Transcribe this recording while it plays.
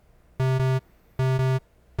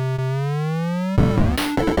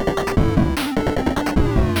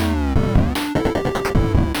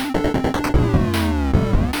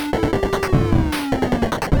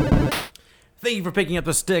you for picking up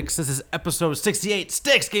the sticks. This is episode 68,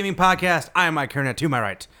 Sticks Gaming Podcast. I am Myke Carnia. To my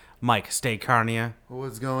right, Myke Stay Carnia.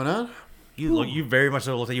 What's going on? You very much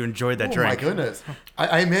look like you enjoyed that drink. Oh my goodness!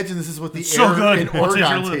 I imagine this is what the It's air so good. in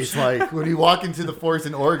Oregon tastes like when you walk into the forest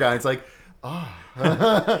in Oregon. It's like,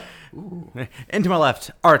 And to my left,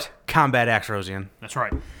 Art Combat Axe Rosian. That's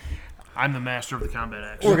right. I'm the master of the combat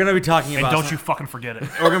axe. We're gonna be talking and about. don't you fucking forget it.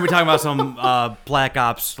 We're gonna be talking about some Black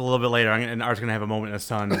Ops a little bit later, and Art's gonna have a moment in the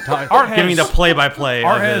sun, Art has- giving me the play-by-play.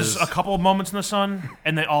 Art of has his, a couple of moments in the sun,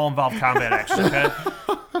 and they all involve combat axes, okay?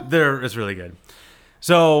 It's really good.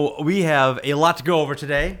 So we have a lot to go over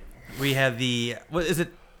today. We have the what is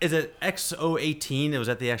it? Is it XO18? Was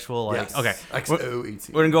that the actual like? yes, Okay,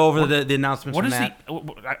 XO18. we're gonna go over the announcements. What from is that.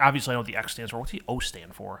 obviously I know what the X stands for. What's the O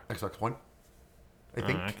stand for? Xbox One, I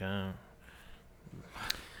think. Okay.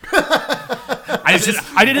 I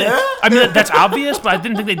mean, that's obvious, but I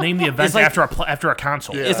didn't think they'd name the event like- after a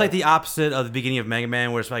console. Yeah. It's like the opposite of the beginning of Mega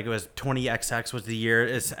Man, where it's like it was 20XX was the year.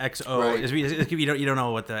 It's XO. Right. You don't know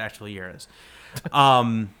what the actual year is. I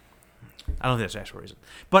don't think that's the actual reason.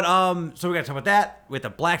 But so we're gonna talk about that with the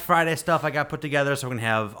Black Friday stuff I got put together. So we're gonna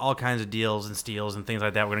have all kinds of deals and steals and things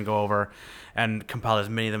like that. We're gonna go over and compile as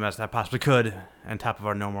many of them as I possibly could, on top of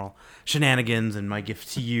our normal shenanigans and my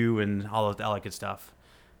gift to you and all of that good stuff.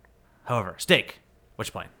 However, Steak, what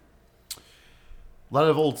you playing? A lot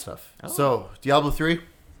of old stuff. Oh. So Diablo 3,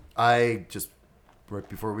 I just right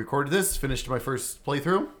before we recorded this finished my first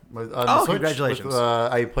playthrough on the Switch. Congratulations.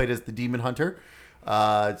 I played as the Demon Hunter.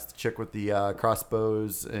 It's the chick with the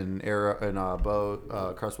crossbows and arrow and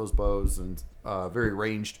crossbows, bows, and very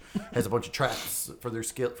ranged. Has a bunch of traps for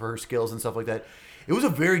her skills and stuff like that. It was a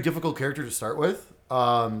very difficult character to start with.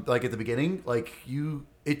 Like at the beginning, like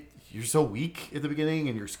you're so weak at the beginning,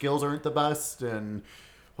 and your skills aren't the best. And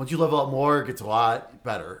once you level up more, it gets a lot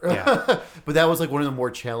better. Yeah. But that was like one of the more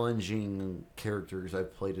challenging characters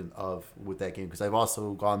I've played with that game, because I've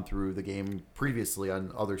also gone through the game previously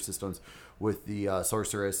on other systems with the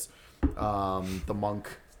sorceress, the monk,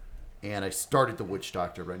 and I started the witch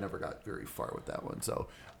doctor, but I never got very far with that one. So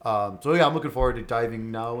yeah, I'm looking forward to diving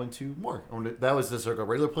now into more. That was just like a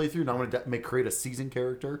regular playthrough. Now I'm going to create a seasoned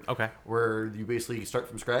character. Okay. Where you basically start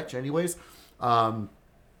from scratch, anyways, and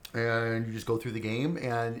you just go through the game,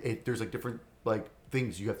 and there's like different like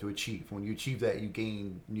things you have to achieve. When you achieve that, you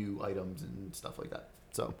gain new items and stuff like that.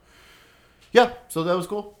 So yeah, so that was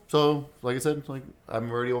cool. So like I said, like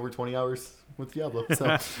I'm already over 20 hours with Diablo,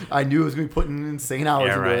 so I knew I was going to be putting insane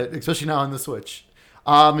hours into it, especially now on the Switch.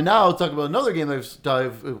 And now I'll talk about another game that I've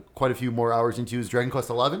dived quite a few more hours into is Dragon Quest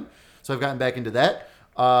 11. So I've gotten back into that.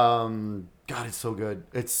 God, it's so good.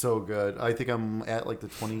 It's so good. I think I'm at like the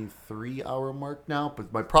 23-hour mark now.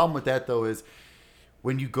 But my problem with that, though, is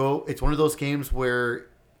when you go, it's one of those games where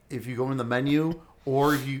if you go in the menu,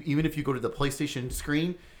 or even if you go to the PlayStation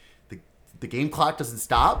screen, the game clock doesn't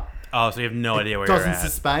stop. Oh, so you have no idea where you're at. It doesn't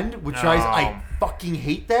suspend, which I fucking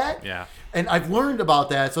hate that. Yeah. And I've learned about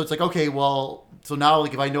that, so it's like, okay, well, so now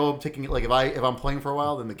like if I know I'm taking it, like if I'm playing for a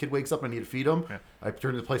while, then the kid wakes up and I need to feed him. Yeah. I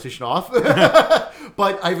turn the PlayStation off.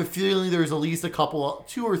 But I have a feeling there's at least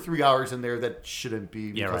 2 or 3 hours in there that shouldn't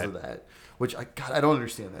be because of that. Which I don't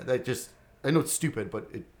understand that. I know it's stupid, but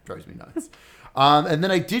it drives me nuts. And then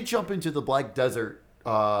I did jump into the Black Desert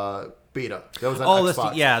beta. That was on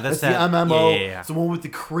Xbox. That's the MMO. Yeah. It's the one with the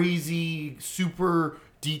crazy, super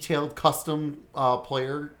detailed custom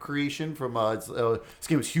player creation from this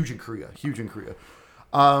game was huge in Korea.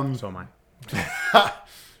 So am I.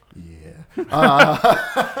 Yeah.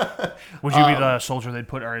 Would you be the soldier they'd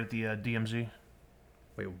put at the DMZ?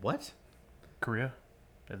 Wait, what? Korea?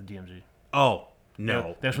 At the DMZ. Oh,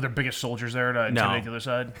 no. That's what their biggest soldiers there to intimidate the other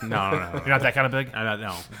side? No. You're not that kind of big?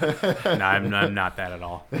 No, I'm not that at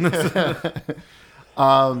all.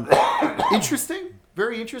 Interesting.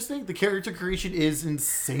 Very interesting. The character creation is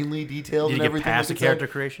insanely detailed. Did you and get everything. past the character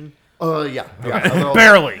creation? Yeah.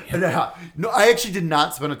 Barely. No, I actually did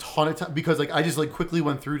not spend a ton of time because I just quickly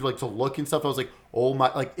went through to look and stuff. I was like, oh my,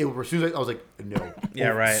 as soon as I was like, no. Yeah,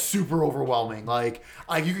 right. Super overwhelming.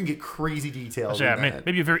 You can get crazy details. So, yeah,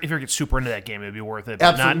 maybe if you get super into that game, it'd be worth it.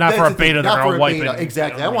 But Absolutely. not for a beta that are wiping.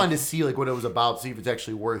 Exactly. I wanted to see what it was about, see if it's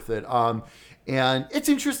actually worth it. And it's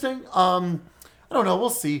interesting. I don't know. We'll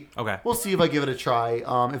see. Okay. We'll see if I give it a try.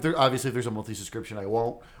 If there's a monthly subscription, I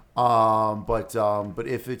won't. But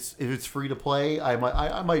if it's free to play, I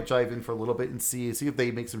might dive in for a little bit and see if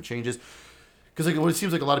they make some changes. Because what it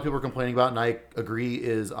seems like a lot of people are complaining about, and I agree,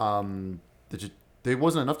 is there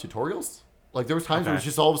wasn't enough tutorials. There was times where it's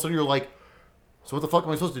just all of a sudden you're like, so what the fuck am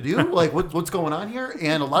I supposed to do? What's going on here?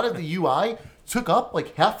 And a lot of the UI took up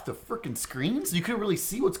like half the freaking screen, so you couldn't really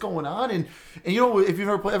see what's going on. And you know, if you've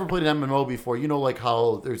ever played an MMO before, you know like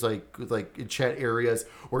how there's like in chat areas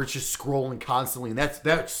where it's just scrolling constantly, and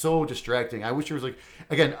that's so distracting. I wish there was like,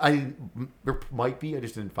 again, there might be, I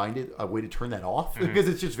just didn't find it, a way to turn that off because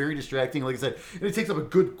it's just very distracting. Like I said, and it takes up a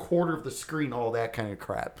good quarter of the screen, all that kind of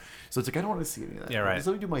crap. So it's like I don't want to see any of that. Yeah, right.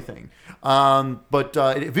 So let me do my thing. But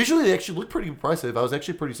visually, they actually looked pretty impressive. I was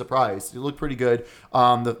actually pretty surprised. It looked pretty good.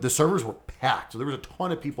 The servers were packed, so there was a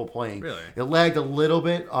ton of people playing. Really? It lagged a little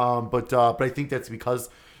bit, but I think that's because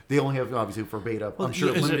they only have, obviously, for beta. I'm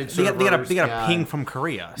sure limited servers. They got a ping from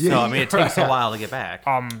Korea, so I mean it takes a while to get back.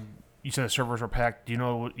 You said the servers were packed. Do you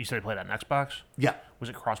know? You said you played on Xbox. Yeah. Was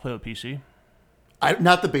it crossplay with PC?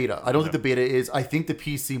 Not the beta. I don't think the beta is. I think the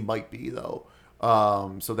PC might be though.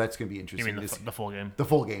 So that's going to be interesting. You mean the full game? The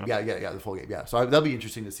full game, okay. yeah, the full game, yeah. So that'll be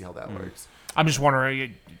interesting to see how that works. I'm just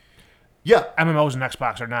wondering. Yeah, MMOs and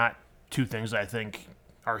Xbox are not two things that I think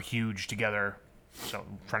are huge together. So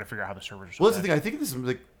I'm trying to figure out how the servers are. Well, that's the thing. I think this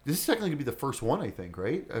is technically going to be the first one. I think,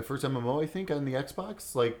 right? First MMO, I think, on the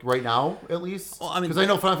Xbox, like right now at least. Well, I mean, because I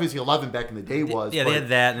know Final Fantasy 11 back in the day was. Yeah, they had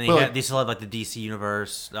that, and they still had like the DC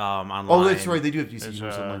universe online. Oh, that's right. They do have DC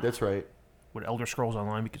universe online. That's right. Would Elder Scrolls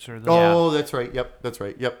Online be considered that? Oh, that's right. Yep, that's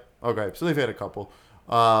right. Yep. Okay, so they've had a couple.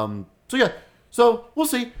 So we'll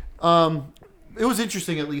see. It was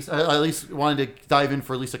interesting, at least. I at least wanted to dive in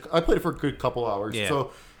for at least. I played it for a good couple hours,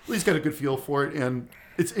 so at least got a good feel for it, and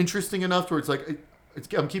it's interesting enough where it's like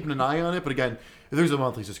I'm keeping an eye on it. But again, if there's a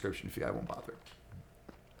monthly subscription fee, I won't bother.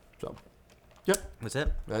 So, yep, that's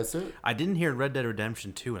it. That's it. I didn't hear Red Dead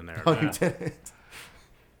Redemption 2 in there. Oh, you didn't.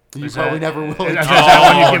 You probably never will. Is that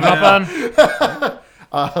one you give up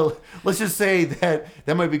on? Let's just say that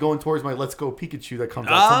might be going towards my Let's Go Pikachu that comes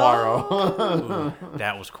out tomorrow.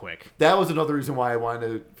 That was quick. That was another reason why I wanted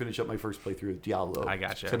to finish up my first playthrough of Diablo. I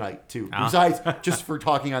gotcha. Tonight too. Besides, just for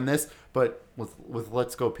talking on this, but with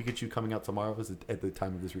Let's Go Pikachu coming out tomorrow at the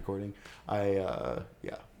time of this recording,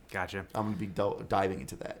 Gotcha. I'm gonna be diving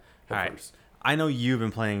into that first. I know you've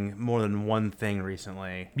been playing more than one thing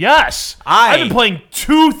recently. Yes, I've been playing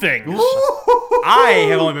two things. I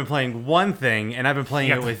have only been playing one thing, and I've been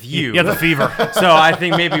playing it with you. You got the fever. So I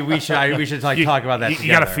think maybe we should talk about that together.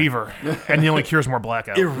 You got a fever, and the only cure is more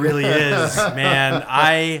blackout. It really is,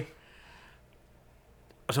 man.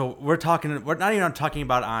 So we're not even talking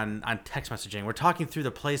about on text messaging. We're talking through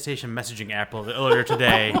the PlayStation messaging app earlier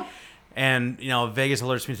today. And, Vegas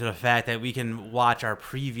alerts me to the fact that we can watch our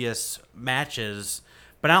previous matches,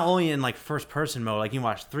 but not only in, like, first-person mode. Like, you can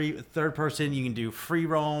watch third-person. You can do free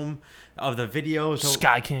roam of the videos.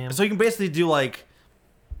 Skycam. So you can basically do, like,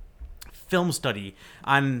 film study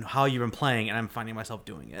on how you've been playing, and I'm finding myself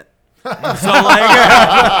doing it.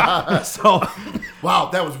 Wow,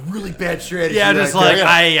 that was really bad strategy. Yeah, just like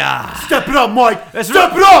step it up, Mike.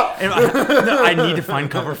 Step it up. I need to find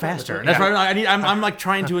cover faster. And that's right. I'm like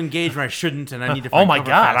trying to engage when I shouldn't, and I need to. Find cover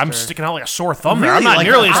faster. I'm sticking out like a sore thumb there. I'm not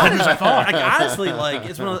nearly as good as I thought. Like honestly, like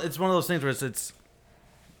it's one of those things where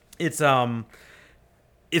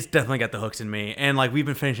it's definitely got the hooks in me, and like we've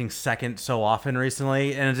been finishing second so often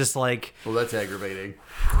recently, and it's just like, well, that's aggravating.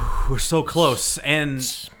 We're so close, and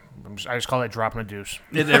I just call that dropping a deuce.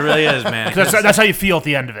 It really is, man. That's how you feel at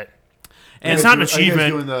the end of it. And it's not an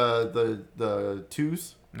achievement. Are you guys doing the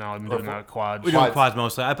twos? No, I'm doing quads. We're doing quads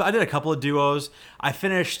mostly. I did a couple of duos. I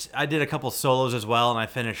did a couple of solos as well, and I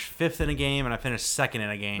finished fifth in a game, and I finished second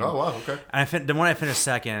in a game. Oh, wow, okay. And then when I finished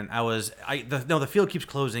second, the field keeps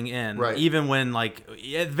closing in. Right. Even when, like,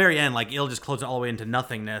 at the very end, like, it'll just close all the way into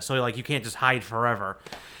nothingness. So, like, you can't just hide forever.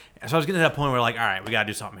 So I was getting to that point where, like, all right, we got to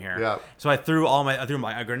do something here. Yeah. So I threw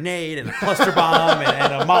a grenade and a cluster bomb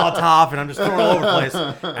and a Molotov, and I'm just throwing all over the place.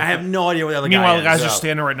 I have no idea where the other guy is. Meanwhile, the guy's just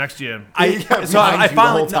standing right next to you. I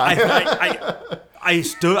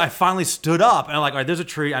finally stood up, and I'm like, all right, there's a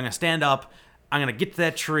tree. I'm going to stand up. I'm going to get to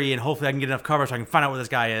that tree, and hopefully I can get enough cover so I can find out where this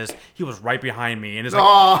guy is. He was right behind me, and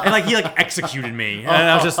he executed me. And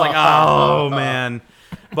I was just like, oh, man.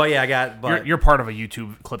 But yeah, you're part of a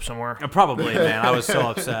YouTube clip somewhere. Probably, man. I was so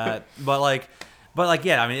upset. But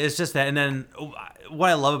yeah, I mean, it's just that. And then what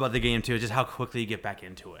I love about the game too is just how quickly you get back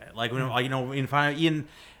into it. Like when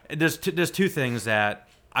there's two things that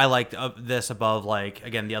I liked this above, like,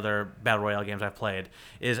 again, the other Battle Royale games I've played,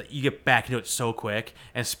 is you get back into it so quick,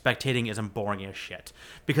 and spectating isn't boring as shit.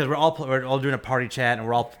 Because we're all doing a party chat, and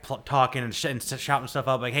we're all talking and shouting stuff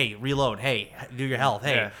out, like, hey, reload, hey, do your health,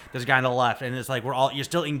 hey, there's a guy on the left, and it's like you're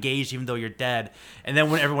still engaged even though you're dead. And then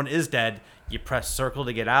when everyone is dead, you press circle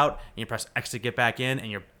to get out, and you press X to get back in,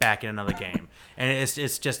 and you're back in another game. And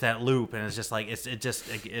it's just that loop, and it's just like it's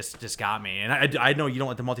just got me. And I know you don't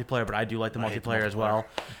like the multiplayer, but I do like the multiplayer as well.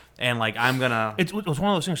 And like I'm gonna, It's one of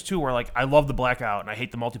those things too where like I love the Blackout and I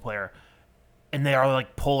hate the multiplayer, and they are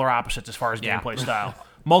like polar opposites as far as gameplay style.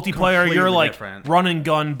 Multiplayer, you're like different. run and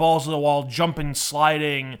gun, balls to the wall, jumping,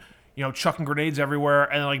 sliding, chucking grenades everywhere,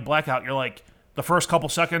 and then like Blackout, you're like the first couple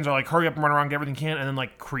seconds are like hurry up and run around, get everything you can, and then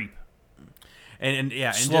like creep. And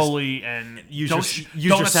Slowly and use don't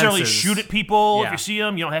your necessarily senses. shoot at people if Yeah. you see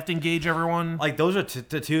them. You don't have to engage everyone. Like those are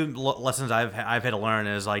the two lessons I've had to learn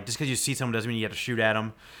is like just because you see someone doesn't mean you have to shoot at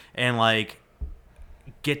them, and like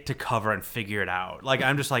get to cover and figure it out. Like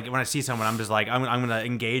I'm just like when I see someone, I'm just like I'm gonna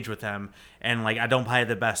engage with them, and like I don't have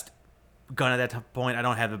the best gun at that point. I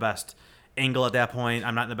don't have the best angle at that point.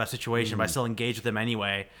 I'm not in the best situation, but I still engage with them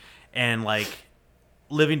anyway. And like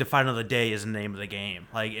living to fight another day is the name of the game.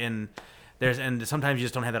 Like and sometimes you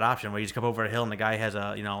just don't have that option where you just come over a hill and the guy has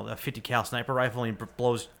a 50 cal sniper rifle and he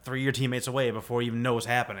blows 3 of your teammates away before you even know what's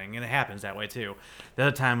happening, and it happens that way too. There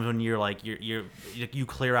are times when you're like you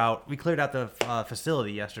clear out. We cleared out the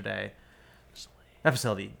facility yesterday. That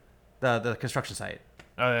facility, the construction site.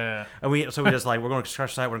 Oh yeah. And we just like we're going to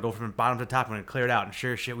construction site. We're gonna go from bottom to top. We're gonna clear it out, and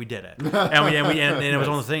sure as shit we did it. And it was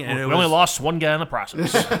one of the things. And We only lost one guy in the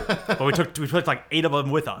process. but we took like 8 of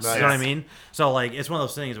them with us. Nice. You know what I mean? So like it's one of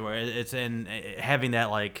those things where it's in having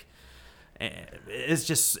that like it's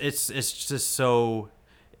just so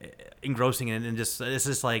engrossing and just it's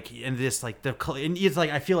just like and this like the and it's like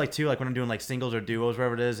I feel like too like when I'm doing like singles or duos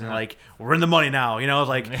wherever it is and like we're in the money now,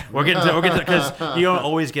 like we're getting because you don't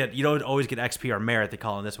always get XP or merit, they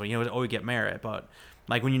call it this one, you don't always get merit, but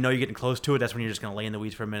like when you're getting close to it, that's when you're just gonna lay in the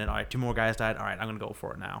weeds for a minute. All right, 2 more guys died. All right, I'm gonna go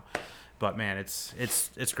for it now. But man, it's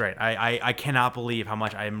great. I cannot believe how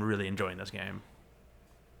much I am really enjoying this game.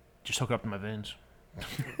 Just hook up to my veins.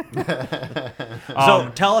 So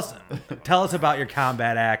tell us about your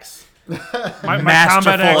combat axe. My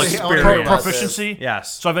Masterful combat axe experience. proficiency.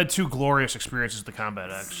 Yes. So I've had 2 glorious experiences with the combat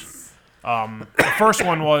axe. The first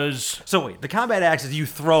one was So wait, the combat axe is you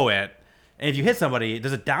throw it, and if you hit somebody,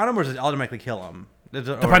 does it down them or does it automatically kill them?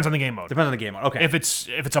 depends on the game mode. Depends on the game mode. Okay. If it's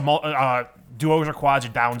a duos or quads,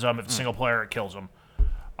 it downs them. If it's single player, it kills them.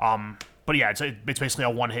 But yeah, it's basically a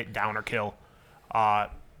one hit down or kill.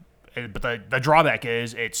 But the drawback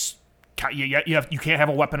is you can't have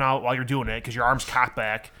a weapon out while you're doing it because your arm's cocked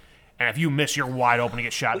back, and if you miss, you're wide open to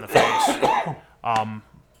get shot in the face.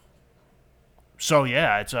 So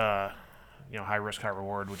yeah, it's high risk, high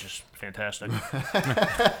reward, which is fantastic.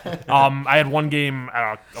 I had one game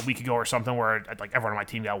a week ago or something where like everyone on my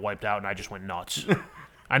team got wiped out, and I just went nuts.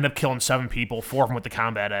 I ended up killing 7 people, 4 of them with the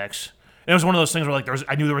combat axe. And it was one of those things where like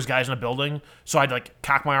I knew there was guys in a building, so I'd like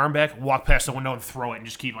cock my arm back, walk past the window, and throw it, and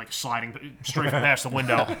just keep like sliding straight past the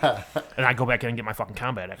window. And I'd go back in and get my fucking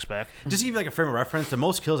combat axe back. Just to give you like a frame of reference, the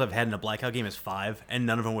most kills I've had in a Blackout game is 5, and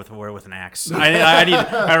none of them were with an axe.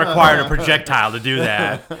 I required a projectile to do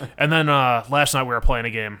that. And then last night we were playing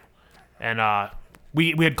a game, and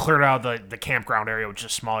we had cleared out the campground area, which is a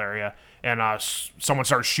small area, and someone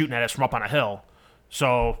started shooting at us from up on a hill.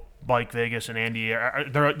 So Myke, Vegas, and Andy,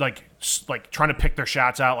 they're like trying to pick their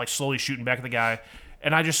shots out, like slowly shooting back at the guy.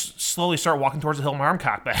 And I just slowly start walking towards the hill, my arm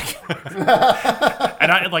cocked back.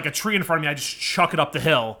 And I like a tree in front of me, I just chuck it up the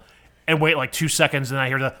hill and wait like 2 seconds, and I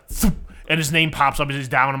hear the thump, and his name pops up as he's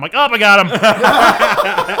down. I'm like, oh, I got him.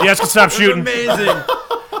 You guys can stop shooting. Amazing.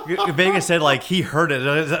 Vegas said like he heard it.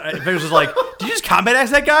 Vegas was like, "Did you just combat axe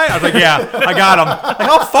that guy?" I was like, "Yeah, I got him." Like,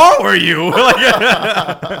 how far were you?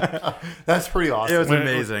 That's pretty awesome. It was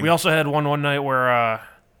amazing. We also had one night where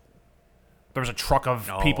there was a truck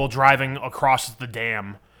of people driving across the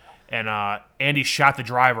dam, and Andy shot the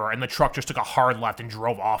driver, and the truck just took a hard left and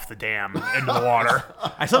drove off the dam into the water.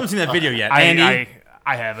 I still haven't seen that video yet. I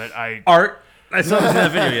have it. Art. I still haven't seen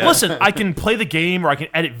that video yet. Listen, I can play the game or I can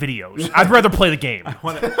edit videos. I'd rather play the game.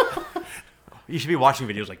 You should be watching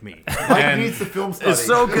videos like me. Myke needs the film study. It's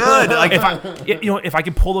so good. Like If I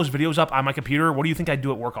can pull those videos up on my computer, what do you think I'd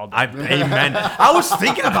do at work all day? Amen. I was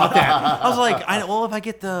thinking about that. I was like, if I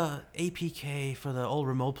get the APK for the old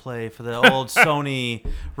remote play, for the old Sony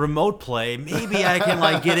remote play, maybe I can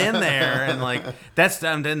like get in there and like that's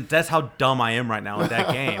how dumb I am right now with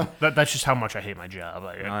that game. That's just how much I hate my job.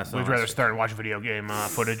 I'd rather start and watch video game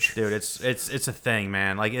footage. Dude, it's a thing,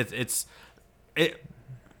 man. Like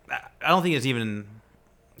I don't think it's even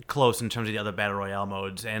close in terms of the other battle royale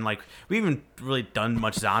modes, and like we haven't really done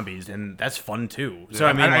much zombies, and that's fun too. So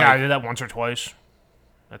I mean, I did that once or twice.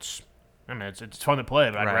 It's fun to play,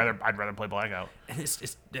 but Right. I'd rather play Blackout. And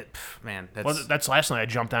man, That's last night. I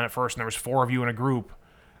jumped on it first, and there was 4 of you in a group,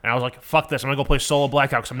 And I was like, fuck this. I'm going to go play solo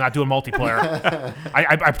Blackout because I'm not doing multiplayer.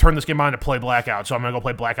 I've turned this game on to play Blackout, so I'm going to go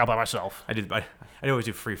play Blackout by myself. I always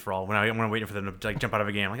do free-for-all when I'm waiting for them to like jump out of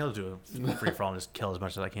a game. I'm like, I'll do a free-for-all and just kill as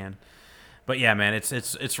much as I can. But yeah, man,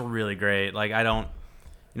 it's really great. Like, I don't...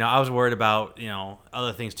 I was worried about,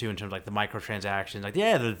 other things too in terms of like the microtransactions. Like,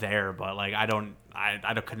 yeah, they're there, but like I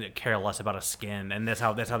couldn't care less about a skin, and that's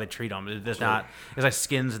how they treat them. It's like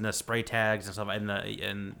skins and the spray tags and stuff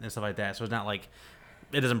and stuff like that. So it's not like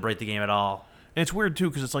it doesn't break the game at all. And it's weird too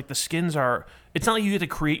because it's like the skins are. It's not like you get to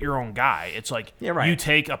create your own guy. It's like you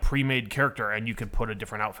take a pre-made character and you can put a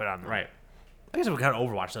different outfit on them. Right. I guess we kind of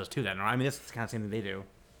Overwatch those too. Then I mean that's the kind of thing that they do.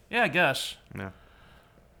 Yeah, I guess. Yeah.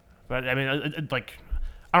 But I mean, like.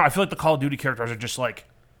 I don't know, I feel like the Call of Duty characters are just like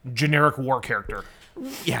generic war character.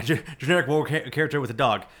 Yeah, generic war character with a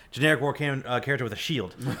dog. Generic war character with a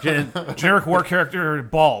shield. Generic war character,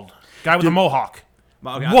 bald. Guy with a mohawk.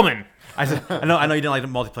 Okay, Woman. I know you didn't like the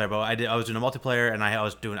multiplayer, but I was doing a multiplayer, and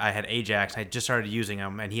I had Ajax. I just started using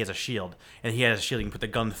him, and he has a shield. And he has a shield you can put the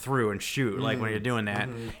gun through and shoot. Like when you're doing that,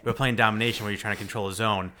 you're playing domination where you're trying to control a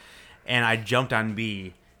zone. And I jumped on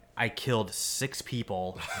B. I killed 6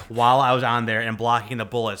 people while I was on there and blocking the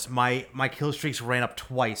bullets. My kill streaks ran up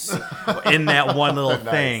twice in that one little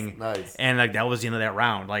thing. Nice. And like that was the end of that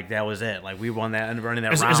round. Like that was it. Like we won that and running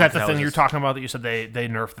that round. Is that the thing you're talking about that you said they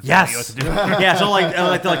nerfed the thing yes. you had to do? Yeah. So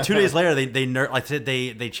like 2 days later they nerfed like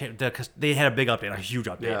they had a big update, a huge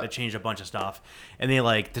update. Yeah. They changed a bunch of stuff. And they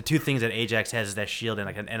like the 2 things that Ajax has is that shield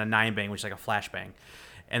and and a 9-bang, which is like a flashbang.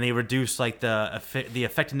 And they reduced like the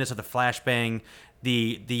effectiveness of the flashbang.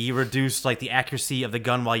 The reduced like the accuracy of the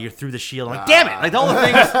gun while you're through the shield. I'm like, damn it! Like all the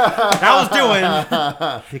things I was doing,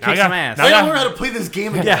 you kicked some ass. I gotta learn how to play this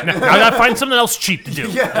game again. Yeah, now I gotta find something else cheap to do.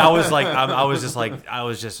 Yeah. I was like, I was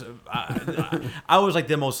like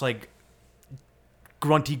the most like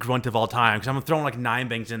grunty grunt of all time because I'm throwing like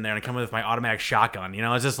 9-bangs in there and coming with my automatic shotgun.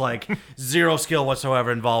 It's just like zero skill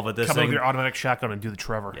whatsoever involved with this Come thing. with your automatic shotgun and do the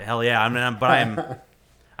Trevor. Yeah, hell yeah!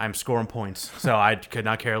 I'm scoring points, so I could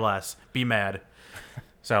not care less. Be mad.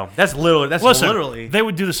 So that's literally. They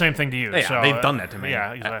would do the same thing to you. Yeah, so, they've done that to me.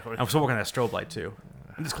 Yeah, exactly. I'm still working on that strobe light too.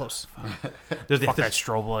 It's close. Fuck that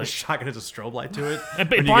strobe light. Shotgun has a strobe light to it.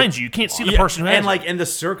 It blinds you. You can't see the person who has it. And the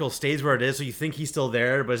circle stays where it is, so you think he's still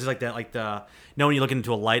there, but it's just like that, like when you look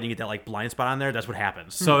into a light and you get that like blind spot on there, that's what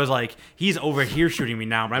happens. So it's like he's over here shooting me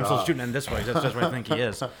now, but I'm still shooting him this way. That's where I think he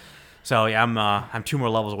is. So yeah, I'm 2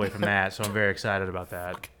 more levels away from that, so I'm very excited about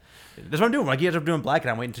that. That's what I'm doing. Like you guys are doing Black,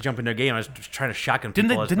 and I'm waiting to jump into a game. I was just trying to shotgun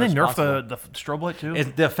people. Didn't they nerf the strobe light too?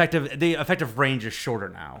 The effective range is shorter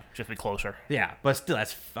now. Just be closer. Yeah, but still,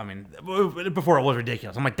 before it was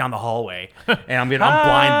ridiculous. I'm like down the hallway, and I'm blind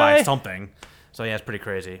by something. So yeah, it's pretty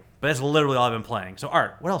crazy. But that's literally all I've been playing. So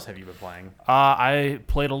Art, what else have you been playing? I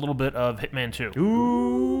played a little bit of Hitman 2.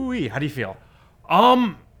 Ooh, how do you feel?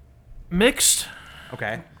 Mixed.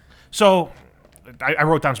 Okay. So I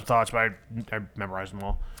wrote down some thoughts, but I memorized them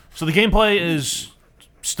all. So the gameplay is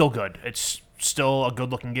still good. It's still a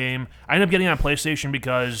good-looking game. I ended up getting it on PlayStation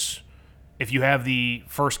because if you have the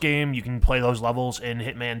first game, you can play those levels in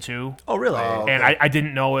Hitman 2. Oh, really? Okay. And I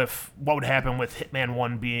didn't know what would happen with Hitman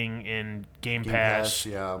 1 being in Game Pass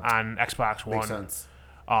on Xbox One. Makes sense.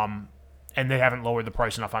 And they haven't lowered the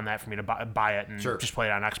price enough on that for me to buy it and just play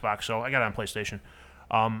it on Xbox. So I got it on PlayStation.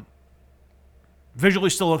 Visually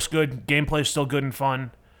still looks good. Gameplay is still good and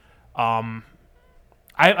fun.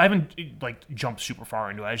 I haven't like jumped super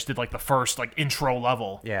far into it. I just did like the first like intro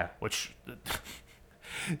level. Yeah. Which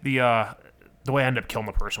the way I ended up killing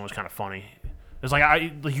the person was kind of funny. It's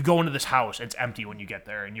like you go into this house, it's empty when you get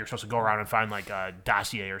there, and you're supposed to go around and find like a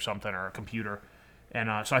dossier or something or a computer.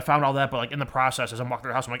 And so I found all that, but like in the process, as I'm walking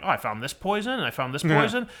through the house, I'm like, oh, I found this poison, and I found this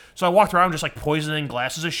poison. So I walked around just like poisoning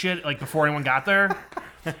glasses of shit like before anyone got there.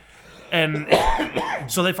 And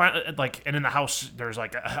so they find like, and in the house there's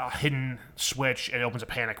like a hidden switch, and it opens a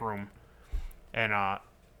panic room. And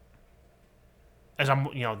as I'm,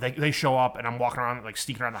 they show up, and I'm walking around like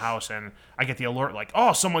sneaking around the house, and I get the alert like,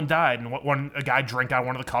 oh, someone died, and a guy drank out of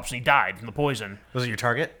one of the cups, and he died from the poison. Was it your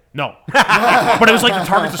target? No, but it was like the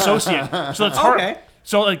target's associate. So it's hard. Okay.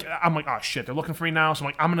 So like I'm like, oh shit, they're looking for me now. So I'm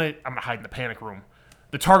like, I'm gonna hide in the panic room.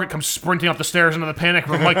 The target comes sprinting up the stairs into the panic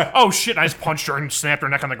room. I'm like, oh shit! And I just punched her and snapped her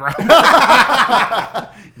neck on the ground.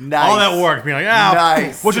 Nice. All that work, being like, ah.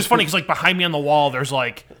 Nice. Which is funny because like behind me on the wall, there's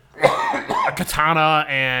like a katana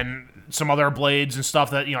and some other blades and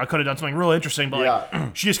stuff that I could have done something really interesting, but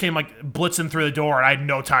like she just came like blitzing through the door, and I had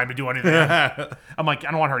no time to do anything. I'm like,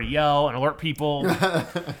 I don't want her to yell and alert people.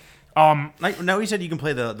 Like, now you said you can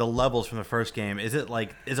play the levels from the first game. Is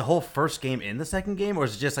the whole first game in the second game, or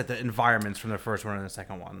is it just like the environments from the first one and the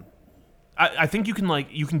second one? I think you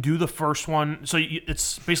can do the first one. So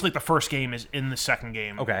it's basically the first game is in the second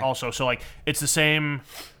game. Okay. Also, so it's the same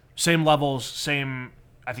levels,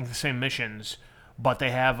 I think the same missions, but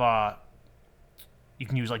they have you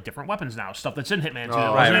can use different weapons now, stuff that's in Hitman 2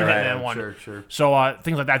 that wasn't in Hitman 1. Sure. So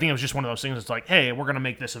things like that. I think it was just one of those things. It's like, hey, we're gonna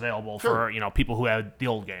make this available for people who had the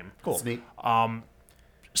old game. Cool. That's neat.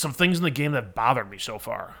 Some things in the game that bothered me so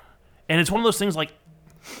far, and it's one of those things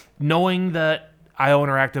knowing that IO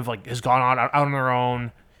Interactive has gone out on their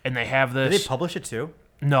own, and they have this. Did they publish it too?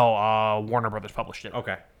 No, Warner Brothers published it.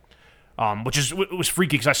 Okay. It was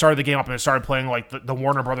freaky because I started the game up and it started playing the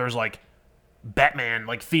Warner Brothers Batman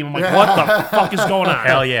theme. I'm like, what the fuck is going on?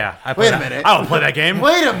 Hell yeah! Wait a minute. I don't play that game.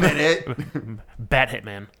 Wait a minute. Bat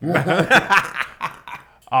Hitman.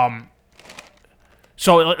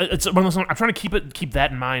 So it's one of those. I'm trying to keep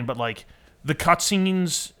that in mind, but the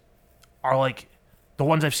cutscenes are the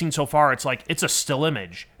ones I've seen so far. It's a still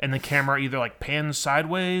image, and the camera either pans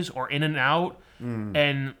sideways or in and out,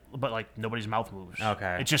 but nobody's mouth moves.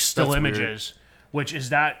 Okay. It's just still That's images, which is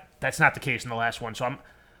that's not the case in the last one. So I'm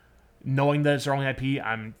knowing that it's their only IP,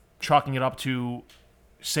 I'm chalking it up to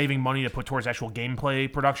saving money to put towards actual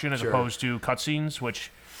gameplay production as opposed to cutscenes,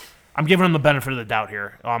 which I'm giving them the benefit of the doubt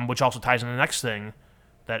here. Which also ties into the next thing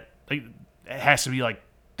that it has to be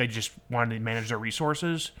they just wanted to manage their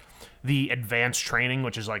resources. The advanced training,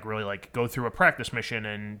 which is really go through a practice mission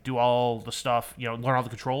and do all the stuff, learn all the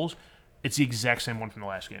controls. It's the exact same one from the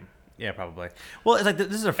last game. Yeah, probably. Well, it's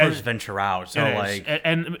this is their first venture out, so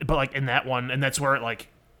but in that one, and that's where it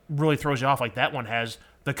really throws you off. That one has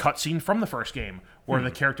the cutscene from the first game where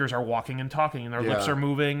the characters are walking and talking and their lips are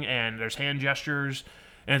moving and there's hand gestures,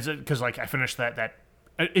 and it's because I finished that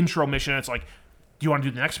intro mission. It's do you want to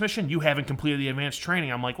do the next mission? You haven't completed the advanced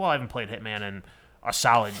training. I'm well, I haven't played Hitman in a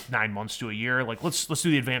solid 9 months to a year. Let's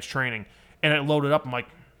do the advanced training, and it loaded up. I'm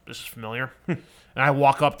this is familiar. And I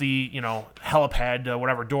walk up the, helipad,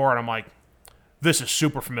 whatever door, and I'm this is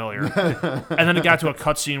super familiar. And then it got to a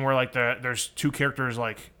cutscene where, there's two characters,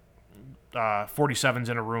 47's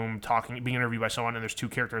in a room talking, being interviewed by someone, and there's two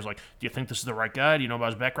characters, do you think this is the right guy? Do you know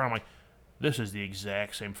about his background? I'm this is the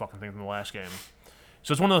exact same fucking thing from the last game.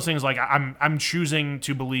 So it's one of those things, I'm choosing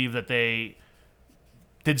to believe that they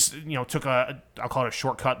did, took I'll call it a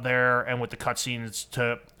shortcut there, and with the cutscenes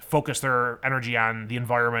to focus their energy on the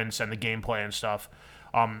environments and the gameplay and stuff.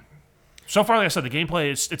 So far, like I said, the gameplay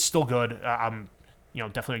it's still good. I'm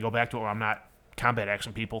definitely gonna go back to it when I'm not combat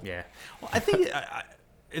action people. Yeah. Well, I think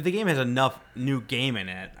if the game has enough new game in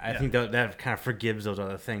it, I think that kind of forgives those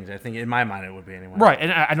other things. I think in my mind it would be anyway. Right,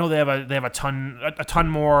 and I know they have a ton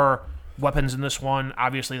more weapons in this one.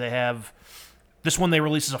 Obviously, they have this one. They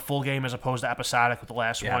release as a full game as opposed to episodic with the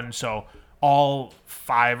last one. So all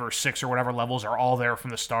 5 or 6 or whatever levels are all there from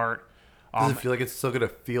the start. Does it feel like it's still gonna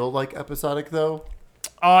feel like episodic though?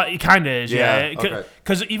 It kind of is, yeah. Okay.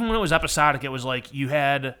 Because even when it was episodic, it was you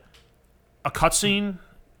had a cutscene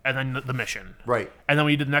and then the mission, right? And then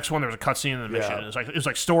when you did the next one, there was a cutscene and the mission. Yeah. It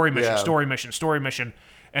was story mission, story mission, story mission,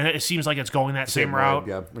 and it seems like it's going that same route.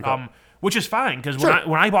 Yeah. Okay. Which is fine because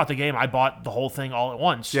when I bought the game, I bought the whole thing all at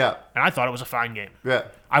once. Yeah. And I thought it was a fine game. Yeah.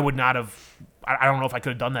 I would not have. I don't know if I could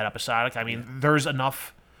have done that episodic. I mean, there's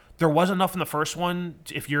enough. There was enough in the first one.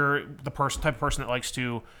 If you're the type of person that likes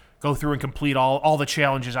to go through and complete all the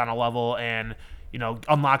challenges on a level and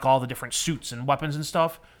unlock all the different suits and weapons and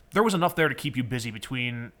stuff, there was enough there to keep you busy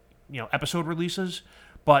between episode releases.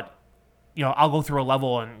 But I'll go through a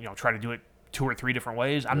level and try to do it 2 or 3 different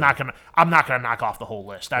ways. I'm not gonna knock off the whole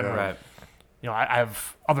list. Right. I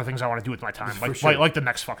have other things I want to do with my time, like the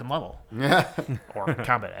next fucking level, or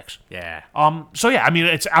Combat X. Yeah. So yeah, I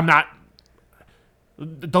mean, I'm not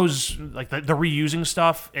those the reusing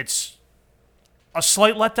stuff. It's a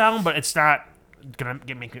slight letdown, but it's not gonna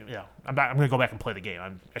get me. I'm gonna go back and play the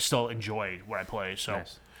game. I still enjoy what I play. So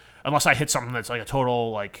unless I hit something that's a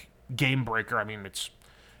total game breaker, I mean,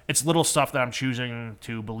 it's little stuff that I'm choosing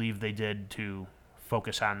to believe they did to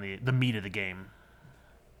focus on the meat of the game.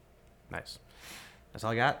 Nice. That's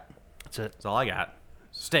all I got. That's it. That's all I got.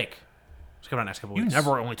 Steak. It's coming out next couple You weeks.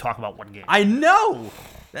 never only talk about one game. I know.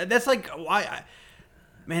 That's why.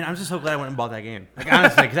 Man, I'm just so glad I went and bought that game.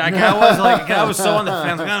 Honestly, because I was so on the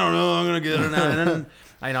fence. I don't know, I'm gonna get it or not. And then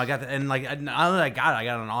I got and now that I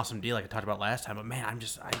got an awesome deal, like I talked about last time. But man,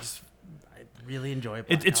 I really enjoy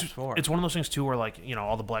Black Ops 4. It's one of those things too, where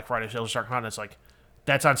all the Black Friday sales start coming out. And it's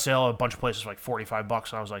that's on sale at a bunch of places for $45.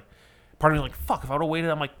 And I was like. Part of me fuck, if I would have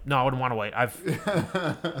waited, I'm like, no, I wouldn't want to wait.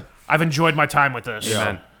 I've enjoyed my time with this.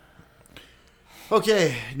 Yeah.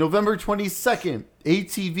 Okay, November 22nd,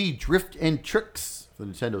 ATV Drift and Tricks for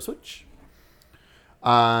the Nintendo Switch.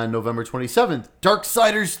 On November 27th,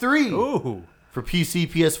 Darksiders 3 Ooh. for PC,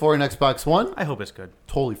 PS4, and Xbox One. I hope it's good.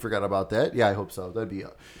 Totally forgot about that. Yeah, I hope so. That'd be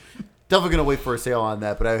definitely gonna wait for a sale on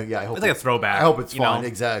that. But I hope It's like a throwback. I hope it's fun.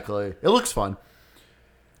 Exactly. It looks fun.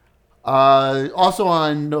 Also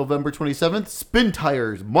on November 27th, Spin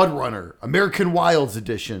Tires Mud Runner American Wilds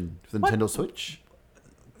Edition for the Nintendo Switch.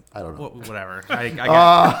 I don't know. Whatever. I don't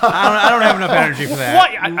have enough energy for that. What?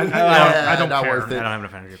 I don't not care. worth I it. don't have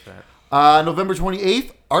enough energy for that. November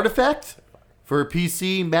 28th, Artifact for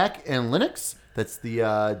PC, Mac, and Linux. That's the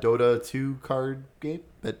Dota 2 card game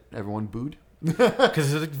that everyone booed.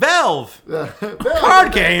 Because it's like Valve.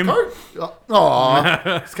 Card game.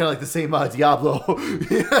 Aw. It's kind of like the same Diablo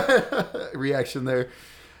reaction there.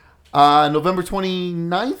 November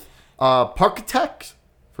 29th, Parkitect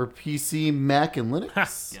for PC, Mac, and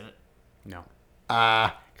Linux. Get it? No.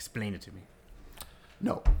 Explain it to me.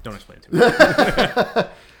 No. Don't explain it to me.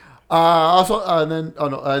 Also, and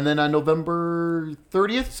then on November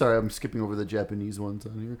 30th. Sorry, I'm skipping over the Japanese ones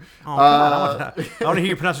on here. Oh, come on. I want to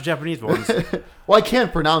hear you pronounce the Japanese ones. Well, I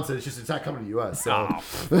can't pronounce it. It's not coming to the U.S. So.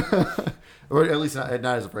 Or at least not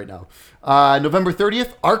as of right now. November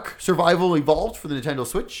 30th, Ark Survival Evolved for the Nintendo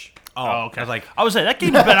Switch. Oh, okay. I was saying that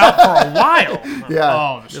game's been out for a while. Yeah.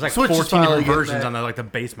 Oh, There's like Switch is 14 finally different getting versions that. on the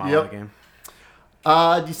base model of the game.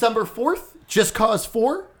 December 4th, Just Cause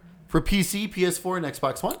 4 for PC, PS4, and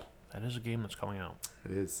Xbox One. that is a game that's coming out.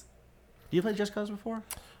 It is. Do you play Just Cause before?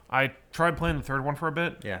 I tried playing the third one for a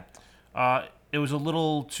bit. Yeah. It was a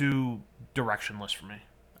little too directionless for me.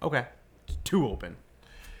 Okay. Too open.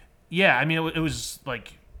 Yeah, I mean, it was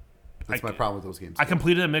like... That's my problem with those games. I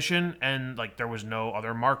completed a mission, and like there was no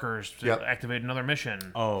other markers to Yep. activate another mission.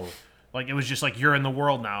 Oh. Like it was just like you're in the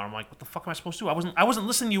world now. And I'm like, what the fuck am I supposed to do? I wasn't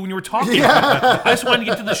listening to you when you were talking. I just wanted to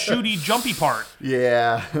get to the shooty, jumpy part.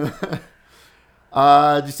 Yeah.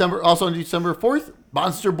 Also on December 4th,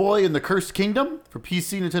 Monster Boy and the Cursed Kingdom for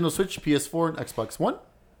PC, Nintendo Switch, PS4, and Xbox One.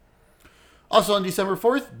 Also on December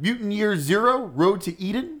 4th, Mutant Year Zero Road to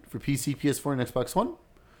Eden for PC, PS4, and Xbox One.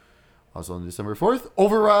 Also on December 4th,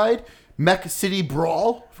 Override Mech City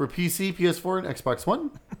Brawl for PC, PS4, and Xbox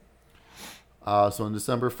One. So on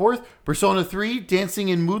December 4th, Persona 3 Dancing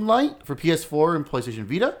in Moonlight for PS4 and PlayStation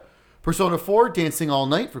Vita. Persona 4 Dancing All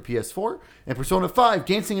Night for PS4. And Persona 5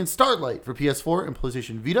 Dancing in Starlight for PS4 and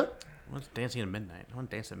PlayStation Vita. What's Dancing at Midnight? I want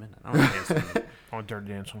to dance at midnight. I want to dance at midnight. I want Dirty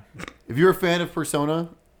Dancing. If you're a fan of Persona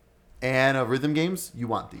and of rhythm games, you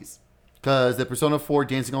want these. Because the Persona 4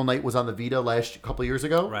 Dancing All Night was on the Vita a couple of years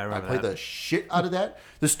ago. Right, I played that. the shit out of that.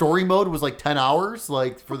 The story mode was like 10 hours,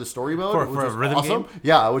 like for the story mode. For which a was rhythm awesome. game?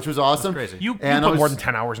 Yeah, which was awesome. That's crazy. You And I put was- more than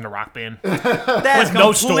 10 hours in a Rock Band. That's With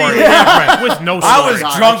no story. completely different. With no story. I was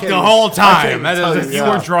God, I drunk can't the even- whole I can't time. even tell you. You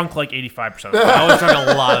Yeah. were drunk like 85% of the time. I was drunk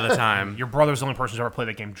a lot of the time. Your brother's the only person who's ever played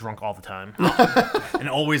that game drunk all the time. And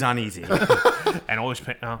always on easy. And always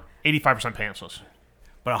 85% pantsless.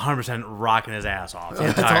 But 100% rocking his ass off the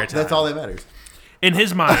entire time. That's all that matters. In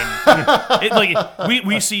his mind,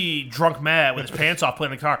 we see drunk Matt with his pants off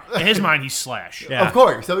playing the guitar. In his mind, he's Slash. Yeah. Of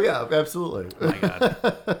course. So, yeah, absolutely. Oh my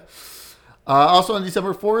God. Also on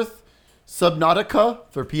December 4th, Subnautica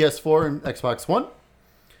for PS4 and Xbox One.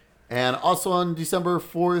 And also on December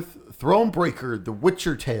 4th, Thronebreaker, The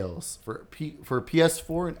Witcher Tales for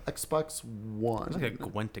PS4 and Xbox One. It's like a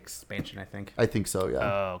Gwent expansion, I think. I think so, yeah.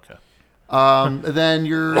 Oh, okay. And then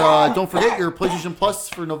your don't forget your PlayStation Plus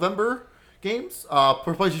for November games.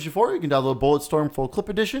 For PlayStation 4, you can download Bulletstorm Full Clip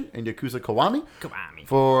Edition and Yakuza Kiwami.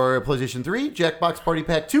 For PlayStation 3, Jackbox Party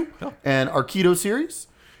Pack 2 and Arkido series.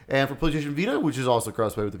 And for PlayStation Vita, which is also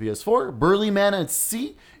crossplay with the PS4, Burly Man at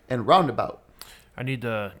Sea and Roundabout. I need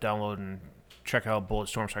to download and check out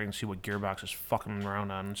Bulletstorm so I can see what Gearbox is fucking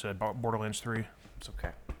around on instead of Borderlands 3. It's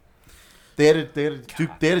okay. They had a Duke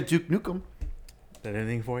Nukem Did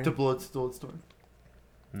anything for you? to Bulletstorm.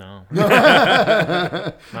 No.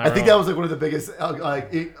 I think that was like one of the biggest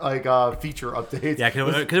feature updates. Yeah,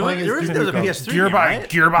 because Playing as there was Duke a Nukem. PS3 game, right?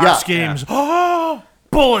 Gearbox Yeah. games. Oh,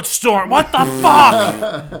 Bulletstorm. What the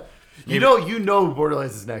fuck? You know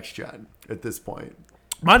Borderlands is next gen at this point.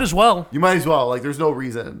 Might as well. You might as well. Like, there's no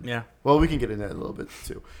reason. Yeah. Well, we can get into that in a little bit,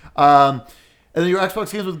 too. And then your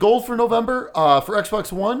Xbox games with gold for November. For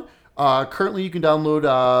Xbox One, currently you can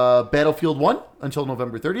download Battlefield 1 until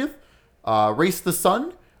November 30th. Race the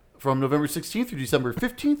Sun from November 16th through December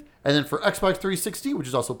 15th. And then for Xbox 360, which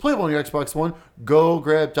is also playable on your Xbox One, go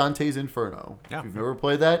grab Dante's Inferno. Yeah. If you've never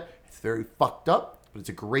played that, it's very fucked up, but it's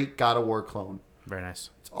a great God of War clone. Very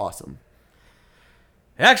nice. It's awesome.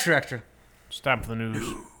 Extra. It's time for the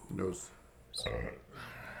news. Knows.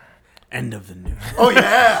 End of the news. Oh,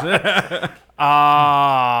 yeah.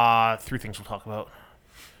 3 things we'll talk about.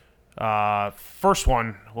 First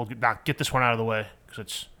one, we'll get this one out of the way because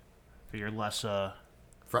it's figure less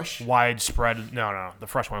Fresh? widespread. No, the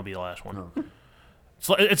fresh one will be the last one. Oh.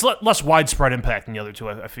 It's less widespread impact than the other two.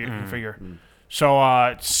 I figure. So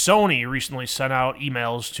Sony recently sent out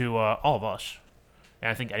emails to all of us, and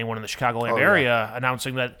I think anyone in the Chicagoland area,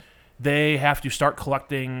 announcing that they have to start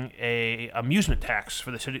collecting a amusement tax for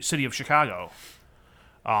the city of Chicago,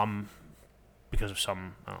 because of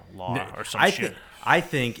some law or some shit. I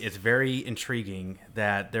think it's very intriguing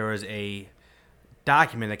that there was a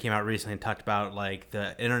document that came out recently and talked about like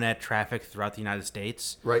the internet traffic throughout the United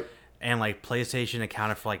States. Right. And like PlayStation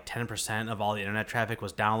accounted for like 10% of all the internet traffic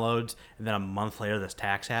was downloads, and then a month later this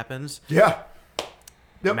tax happens. Yeah.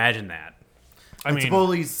 Yep. Imagine that. I mean,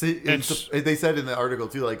 they said in the article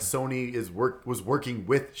too, like Sony was working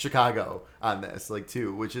with Chicago on this, like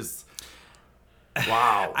too, which is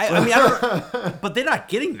wow. I mean, but they're not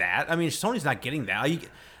getting that. I mean, Sony's not getting that.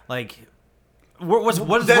 What is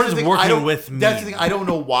working with me? That's the thing. I don't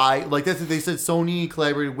know why. Like they said, Sony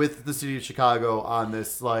collaborated with the city of Chicago on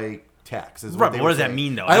this like tax. Right, but what does that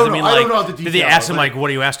mean though? I don't know. Mean, I like, don't know the details. Did they ask him like, "What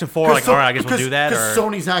are you asking for?" Like, all right, I guess we'll do that. Because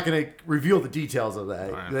Sony's not going to reveal the details of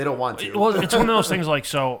that. Right. They don't want to. Well, it's one of those things like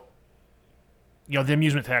so. The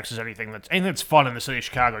amusement tax is anything that's fun in the city of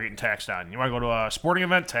Chicago. You're getting taxed on. You want to go to a sporting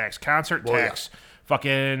event tax, concert tax,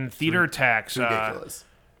 fucking theater tax, ridiculous.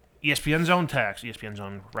 ESPN Zone tax. ESPN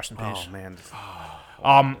Zone, rest in peace. Oh man.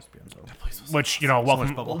 Which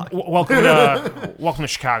welcome to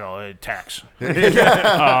Chicago tax.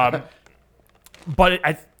 But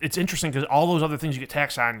it's interesting because all those other things you get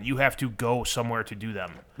taxed on, you have to go somewhere to do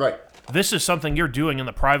them. Right. This is something you're doing in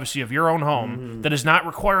the privacy of your own home that is not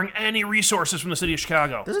requiring any resources from the city of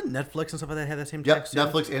Chicago. Doesn't Netflix and stuff like that have that same yep, tax?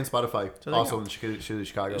 Netflix and Spotify also in the city of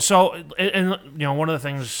Chicago. So, and one of the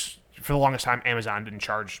things for the longest time, Amazon didn't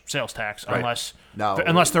charge sales tax unless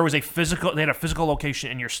there was they had a physical location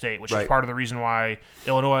in your state, which is part of the reason why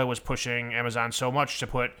Illinois was pushing Amazon so much to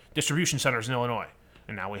put distribution centers in Illinois.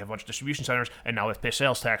 And now we have a bunch of distribution centers, and now we have to pay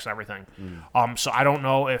sales tax and everything. So I don't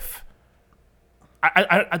know if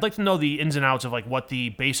I'd like to know the ins and outs of like what the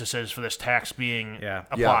basis is for this tax being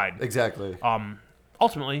applied. Yeah, exactly.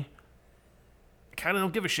 Ultimately, I kind of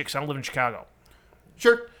don't give a shit because I don't live in Chicago.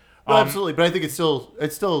 Sure. No, absolutely, but I think it's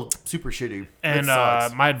still super shitty. And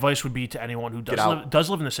my advice would be to anyone who does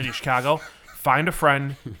live in the city of Chicago, find a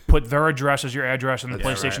friend, put their address as your address in the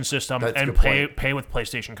PlayStation system, and pay with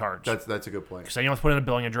PlayStation cards. That's a good point. Because then you don't have to put in a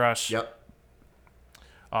billing address. Yep.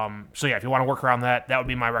 So yeah, if you want to work around that, that would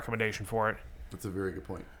be my recommendation for it. That's a very good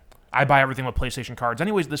point. I buy everything with PlayStation cards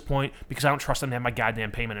anyways at this point because I don't trust them to have my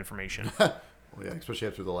goddamn payment information. Well, yeah, especially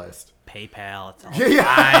after the last PayPal. It's all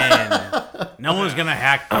fine. No one's gonna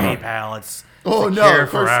hack PayPal. It's secure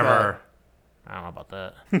forever. I don't know about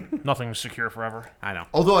that. Nothing's secure forever. I know.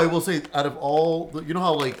 Although I will say, out of all, you know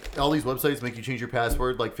how like all these websites make you change your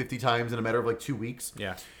password like 50 times in a matter of like 2 weeks?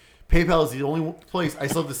 Yeah. PayPal is the only place I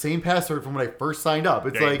still have the same password from when I first signed up.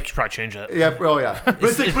 It's like you should probably change that. Yeah. Oh yeah. But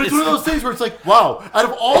it's one of those things where it's like, wow, out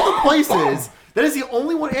of all the places. That is the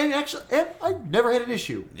only one, and actually, I've never had an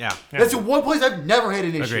issue. Yeah. That's the one place I've never had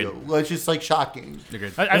an issue. Agreed. It's just like shocking.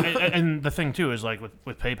 Agreed. And the thing too is like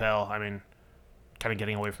with PayPal, I mean, kind of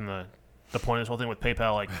getting away from the point of this whole thing with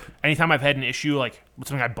PayPal. Like anytime I've had an issue, like with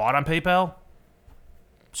something I bought on PayPal,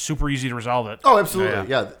 super easy to resolve it. Oh, absolutely.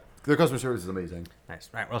 Yeah. Their customer service is amazing. Nice.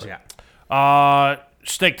 Right. What else you got?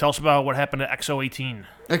 Steak, tell us about what happened at XO18.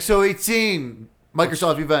 XO18,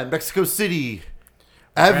 Microsoft event, Mexico City.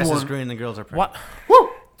 Grass is green, the girls are pretty. What? Woo!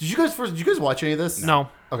 Did you guys watch any of this? No.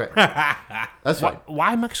 Okay. That's fine.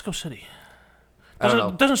 Why Mexico City? I don't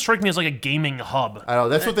know. Doesn't strike me as like a gaming hub. I know.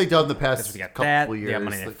 That's what they've done in the past couple years. They have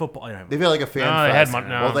Monday Night Football. They've had like a fan fest.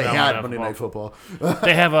 They had Monday Night Football.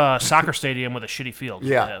 They have a soccer stadium with a shitty field.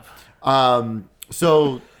 Yeah.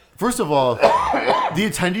 So, first of all, the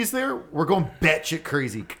attendees there were going batshit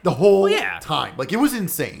crazy the whole time. Like, it was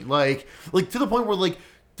insane. Like to the point where, like,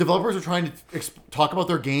 developers are trying to talk about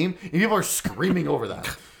their game, and people are screaming over them.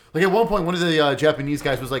 Like, at one point, one of the Japanese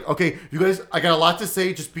guys was like, okay, you guys, I got a lot to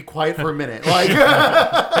say, just be quiet for a minute. Like,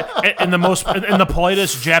 in the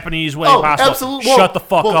politest Japanese way possible. Absolutely. Shut the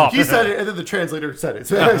fuck up. He said it, and then the translator said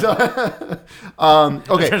it. Okay.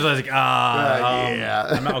 The translator's like,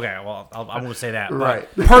 yeah. Okay, well, I won't say that. Right.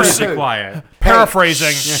 Personally quiet.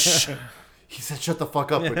 Paraphrasing. He said, "Shut the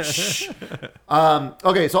fuck up." But shh.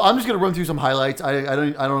 Okay, so I'm just gonna run through some highlights. I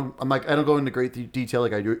don't go into great detail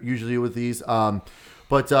like I usually do with these. So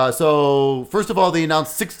first of all, they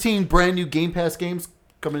announced 16 brand new Game Pass games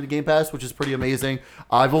coming to Game Pass, which is pretty amazing.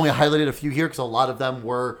 I've only highlighted a few here because a lot of them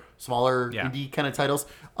were smaller indie kind of titles,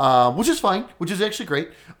 which is fine, which is actually great.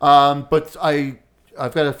 But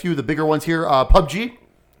I've got a few of the bigger ones here. PUBG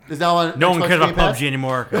is now on. No Xbox one cares about Game Pass. PUBG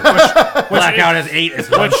anymore. Blackout has 8.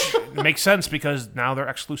 Which makes sense because now their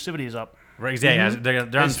exclusivity is up. Right, yeah, they're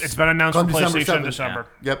on, It's been announced for On December PlayStation in 7th. December.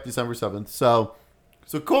 Yep, December 7th. So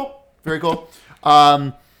cool. Very cool.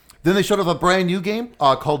 Then they showed off a brand new game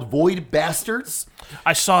called Void Bastards.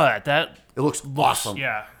 I saw that. That It looks awesome.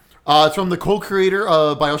 yeah. It's from the co-creator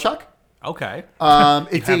of BioShock. okay.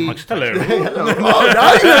 It's a Hello. oh,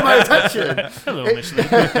 now you have my attention. Hello, Miss Lee.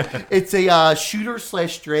 It's a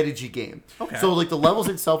shooter/strategy game. Okay. So like the levels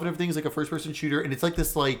itself and everything is like a first-person shooter, and it's like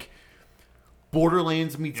this like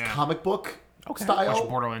Borderlands meets comic book style. Which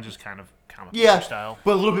Borderlands is kind of comic Yeah, book style.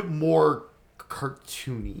 but a little bit more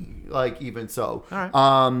cartoony, like even so. All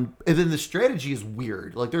right. And then the strategy is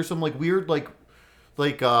weird. Like there's some like weird like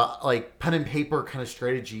pen and paper kind of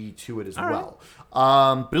strategy to it as well.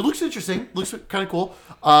 But it looks interesting. Looks kind of cool.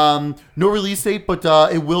 No release date, but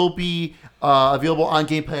it will be available on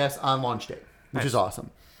Game Pass on launch day, which is awesome.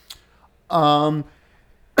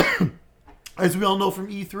 As we all know from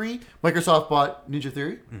E3, Microsoft bought Ninja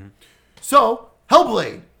Theory. Mm-hmm. So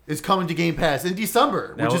Hellblade is coming to Game Pass in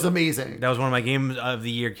December, which is amazing. That was one of my Game of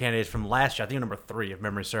the Year candidates from last year. I think number 3, if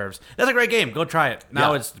memory serves. That's a great game. Go try it.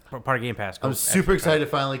 Now it's part of Game Pass. I'm super excited to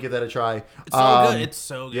finally give that a try. It's so good. It's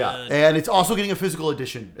so good. Yeah, and it's also getting a physical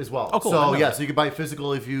edition as well. Oh, cool. So yeah, so you can buy it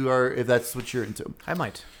physical if that's what you're into. I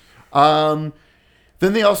might. Then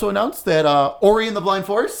they also announced that Ori and the Blind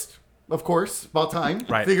Forest, of course, about time.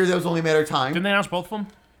 Right. Figured that was only a matter of time. Didn't they announce both of them?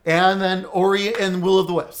 And then Ori and Will of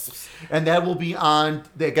the Wisps. And that will be on,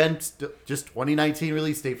 again, just 2019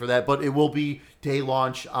 release date for that, but it will be day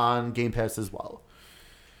launch on Game Pass as well.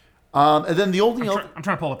 And then the only other... I'm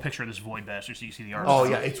trying to pull a picture of this Void Bastard so you can see the art. Oh,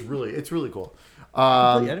 yeah, it's really cool.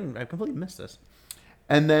 I completely missed this.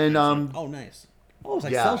 And then... Oh, nice. Oh, it's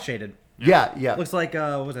like Yeah. cell shaded. Yeah. Looks like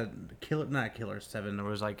what was it Killer? Not Killer 7. It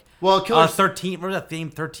was like Killer 13. Remember that theme?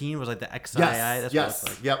 13 was like the XII. That's what it Yes.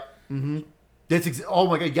 looks like. Yep. Mm-hmm. Oh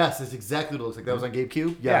my god. Yes, that's exactly what it looks like. That was on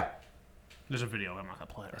GameCube. Yeah. There's a video. I'm not gonna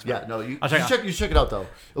play it. Yeah. No, you I'll check it you check it out though.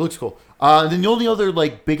 It looks cool. And then the only other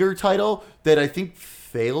like bigger title that I think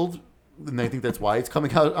failed, and I think that's why it's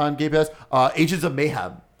coming out on Game Pass. Agents of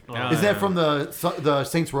Mayhem. Is that from the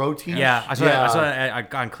Saints Row team? Yeah, I saw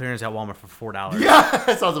it on clearance at Walmart for $4. Yeah,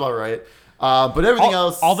 that sounds about right. But everything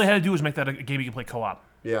else, all they had to do was make that a game you can play co-op.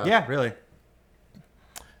 yeah, Yeah, really.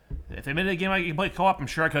 If they made it a game I can play co-op, I'm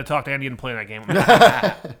sure I could have talked Andy into playing that game.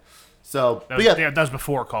 So, That but was, yeah, that was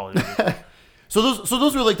before Call of Duty. so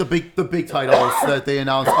those were like the big titles that they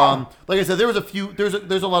announced. Like I said, there was a few. There's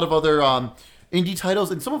a lot of other indie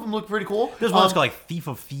titles, and some of them look pretty cool. There's one that's called like Thief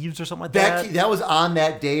of Thieves or something like that. That was on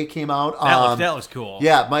that day it came out. That looks cool.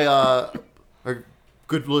 Yeah, my our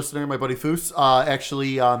good listener, my buddy Foos,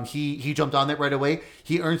 actually he jumped on that right away.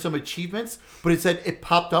 He earned some achievements, but it said it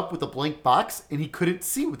popped up with a blank box, and he couldn't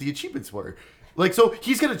see what the achievements were. Like, so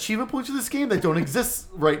he's got achievement points in this game that don't exist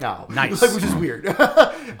right now. Nice. Like, which is weird.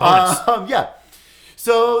 Yeah.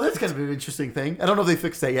 So that's kind of an interesting thing. I don't know if they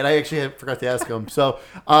fixed that yet. I actually forgot to ask him. So,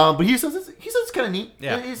 but he says it's kind of neat.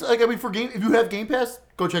 Yeah. He's like, I mean, if you have Game Pass,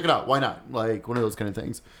 go check it out. Why not? Like one of those kind of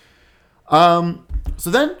things. So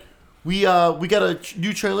then we got a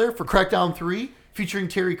new trailer for Crackdown 3 featuring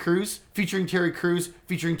Terry Crews,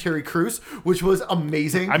 which was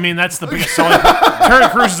amazing. I mean, that's the biggest selling point. Terry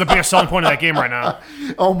Crews is the biggest selling point of that game right now.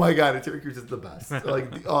 Oh my god, Terry Crews is the best.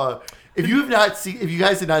 Like, if you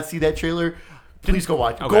guys did not see that trailer, please go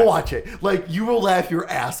watch it. Okay. Go watch it. Like, you will laugh your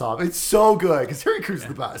ass off. It's so good because Terry Crews is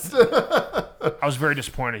the best. I was very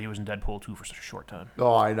disappointed he was in Deadpool 2 for such a short time.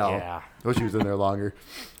 Oh, I know. Yeah. I wish he was in there longer.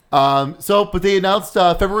 But they announced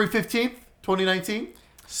February 15th, 2019.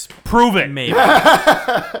 Prove it. Maybe.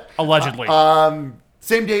 Allegedly.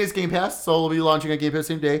 Same day as Game Pass, so it'll be launching on Game Pass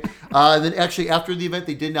same day. And then actually after the event,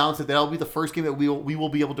 they did announce that that'll be the first game that we will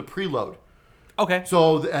be able to preload. Okay.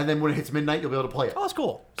 So, and then when it hits midnight, you'll be able to play it. Oh, that's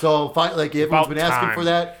cool. So, like everyone's About been asking time. for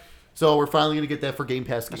that. So we're finally going to get that for Game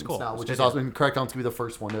Pass games cool. now, That's which good is to awesome. And Crackdown's going to be the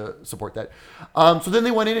first one to support that. So then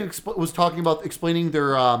they went in and was talking about explaining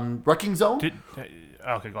their Wrecking Zone.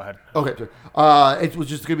 Okay, go ahead. Okay, sure. It was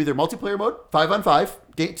just going to be their multiplayer mode,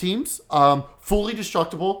 5-on-5 teams, fully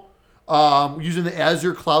destructible, using the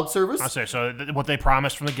Azure cloud service. I'll say so. What they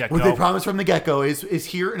promised from the get-go. What they promised from the get-go is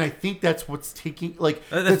here, and I think that's what's taking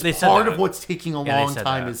that's they said part that. of what's taking a Yeah, they long said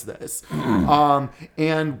time that. is this.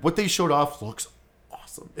 And what they showed off looks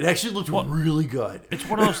awesome. It actually looked really good. It's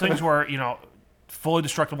one of those things where, fully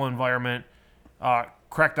destructible environment,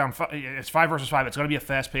 Crackdown, it's 5 versus 5. It's going to be a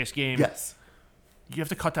fast-paced game. Yes. You have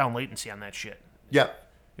to cut down latency on that shit. Yep.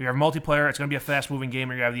 You have multiplayer, it's going to be a fast-moving game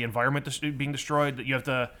where you have the environment being destroyed. You have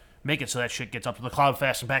to make it so that shit gets up to the cloud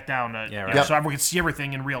fast and back down. right. So everyone can see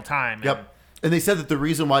everything in real time. Yep. And they said that the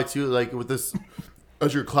reason why too, like with this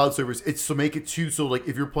Azure cloud servers, it's to make it too. So like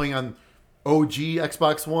if you're playing on OG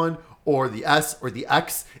Xbox One or the S or the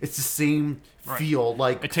X, it's the same feel.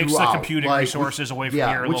 Like it takes throughout. the computing resources away from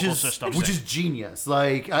your local systems, which is genius.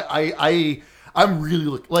 Like I'm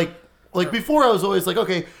really like before I was always like,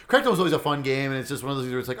 okay, Crackdown was always a fun game, and it's just one of those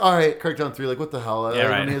things where it's like, all right, Crackdown 3, like what the hell? Yeah,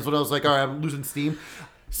 right. It's when I was like, all right, I'm losing steam.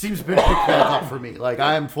 Seems been picked back up for me. Like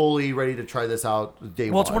I am fully ready to try this out day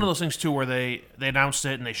one. Well, it's one of those things too where they announced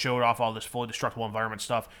it and they showed off all this fully destructible environment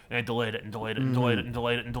stuff, and they delayed it and delayed it and delayed it and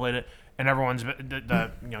delayed it and delayed it. And everyone's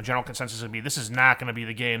the general consensus is going to be this is not going to be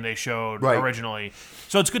the game they showed originally.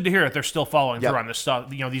 So it's good to hear that they're still following through on this stuff.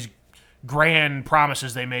 These grand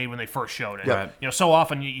promises they made when they first showed it. Yep. So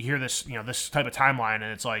often you hear this this type of timeline and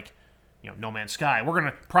it's like No Man's Sky. We're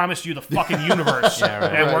going to promise you the fucking universe,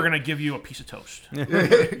 and we're going to give you a piece of toast.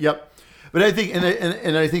 Yep. But I think,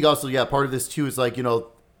 and I think also, part of this too is like, the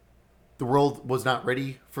world was not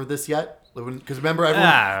ready for this yet. Because remember,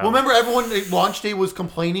 everyone at launch day was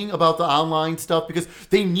complaining about the online stuff because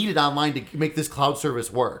they needed online to make this cloud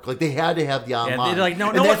service work. Like they had to have the online. Yeah, they're like,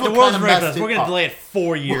 no, the world's ready for this. We're going to delay it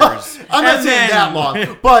 4 years. Well, I'm not saying that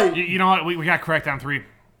long, but you know what? We got Crackdown 3. You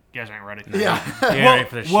guys ain't ready. Ready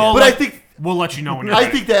for this shit. But I think we'll let you know when you're I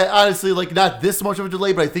ready. think that honestly, like not this much of a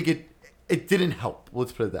delay, but I think it didn't help.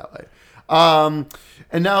 Let's put it that way.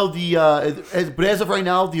 And now but as of right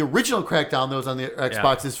now, the original Crackdown that was on the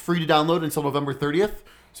Xbox is free to download until November 30th.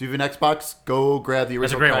 So if you have an Xbox, go grab the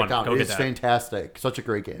original Crackdown. It is fantastic. Such a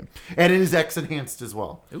great game. And it is X enhanced as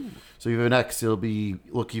well. Ooh. So if you have an X, it'll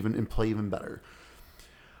look even and play even better.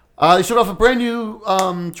 They showed off a brand new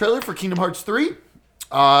trailer for Kingdom Hearts 3.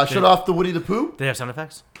 Showed off the Winnie the Pooh. Did they have sound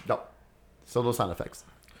effects? No. Still no sound effects.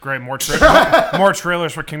 Great. More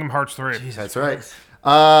trailers for Kingdom Hearts 3. That's right.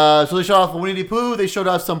 So they showed off Winnie the Pooh. They showed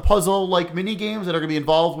off some puzzle-like mini games that are going to be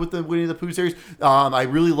involved with the Winnie the Pooh series. I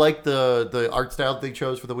really like the art style that they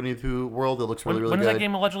chose for the Winnie the Pooh world. It looks really good. When is that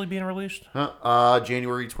game allegedly being released?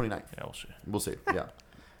 January 29th. Yeah, we'll see. We'll see. Yeah.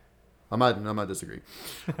 I'm not disagreeing.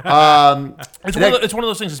 It's one of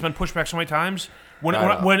those things that's been pushed back so many times.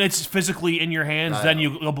 When it's physically in your hands, then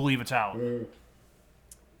you'll believe it's out.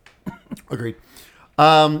 Agreed.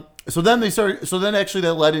 So then actually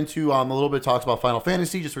that led into a little bit of talks about Final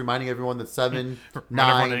Fantasy, just reminding everyone that 7,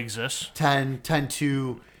 9, exists. 10,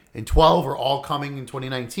 10-2, and 12 are all coming in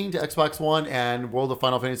 2019 to Xbox One, and World of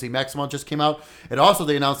Final Fantasy Maximum just came out. And also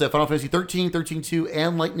they announced that Final Fantasy 13, 13-2,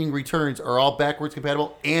 and Lightning Returns are all backwards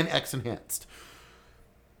compatible and X enhanced.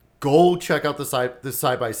 Go check out the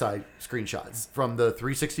side-by-side screenshots from the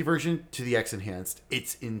 360 version to the X enhanced.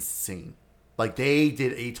 It's insane. Like they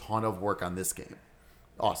did a ton of work on this game.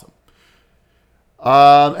 Awesome.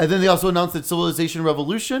 And then they also announced that Civilization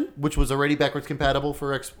Revolution, which was already backwards compatible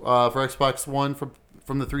for Xbox One from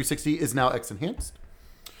the 360, is now X enhanced.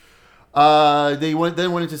 They went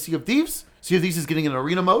into Sea of Thieves. Sea of Thieves is getting an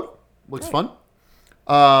arena mode. Looks fun.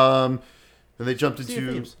 Then they jumped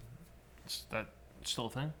into. Is that still a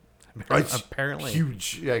thing? Apparently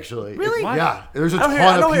huge, actually. Really? Yeah. There's a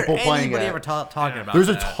ton of people playing it. Ever talking about there's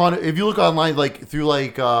that. a ton. If you look online, like through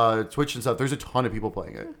Twitch and stuff, there's a ton of people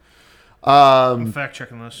playing it. I'm fact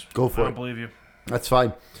checking this. Go for it. I don't believe you. That's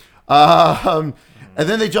fine. And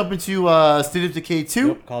then they jump into State of Decay 2.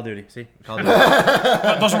 Nope, Call of Duty. See? Call of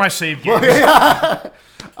Duty. Those are my save games.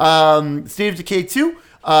 State of Decay 2.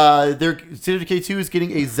 State of Decay 2 is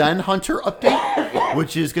getting a Zen Hunter update,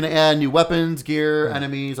 which is going to add new weapons, gear,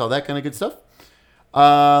 enemies, all that kind of good stuff.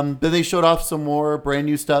 Then they showed off some more brand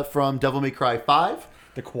new stuff from Devil May Cry 5.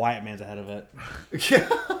 The Quiet Man's ahead of it. Yeah.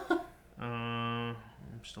 I'm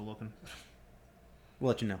still looking. We'll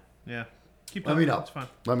let you know. Yeah. Keep Let me know. It's fine.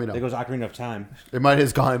 Let me know. There goes Ocarina of Time. It might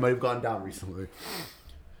have gone down recently.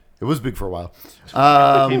 It was big for a while.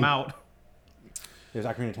 It came out. There's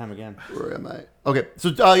Ocarina of Time again. Where am I? Okay,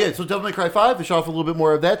 so so Devil May Cry 5. They showed off a little bit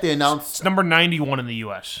more of that. They announced It's number 91 in the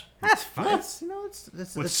U.S. That's fine.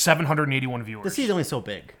 with 781 viewers. The sea's only so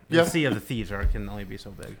big. Yeah. The Sea of the Thieves can only be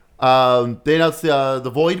so big. They announced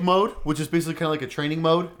the Void mode, which is basically kind of like a training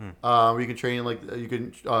mode, where you can train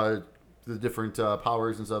the different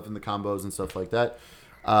powers and stuff and the combos and stuff like that.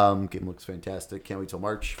 Game looks fantastic. Can't wait till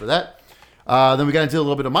March for that. Then we got into a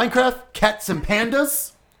little bit of Minecraft. Cats and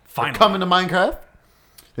pandas Finally. coming to Minecraft.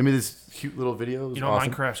 They made this cute little video. It was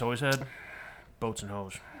awesome. Minecraft's always had boats and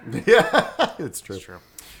hoes. Yeah, it's true. It's true.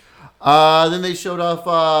 Then they showed off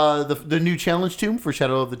the new challenge tomb for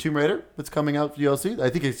Shadow of the Tomb Raider that's coming out for DLC. I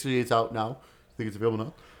think it's out now. I think it's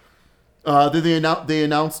available now. Then they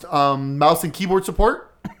announced mouse and keyboard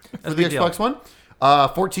support for the Xbox One.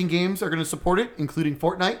 14 games are going to support it, including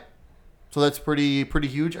Fortnite, So that's pretty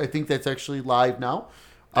huge. I think that's actually live now.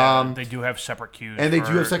 They do have separate queues, And they do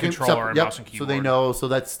for have second controller and yep, mouse and so keyboard. they know. So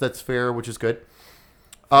that's fair, which is good.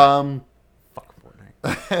 Fuck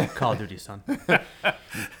Fortnite. Call of Duty, son.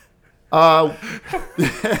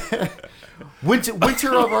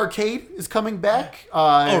 Winter of Arcade is coming back.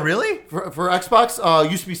 Oh, really? For Xbox,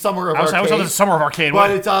 used to be Summer of I was Arcade. on the Summer of Arcade.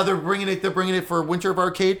 But it's they're bringing it for Winter of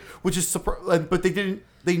Arcade, which is but they didn't.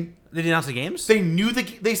 They announce the games?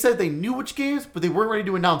 They said they knew which games, but they weren't ready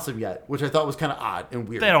to announce them yet, which I thought was kind of odd and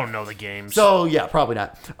weird. They don't know the games. So yeah, probably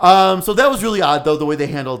not. So that was really odd though, the way they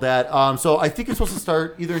handled that. So I think it's supposed to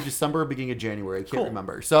start either in December or beginning of January. I can't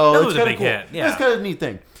remember. So That was it's a kind of big cool. hit, yeah. It's kind of a neat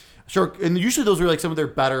thing. Sure, and usually those were like some of their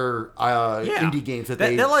better indie games that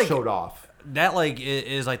they showed off. That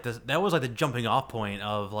is like that was like the jumping off point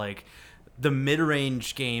of like the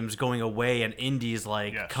mid-range games going away and indies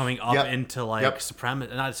coming up into not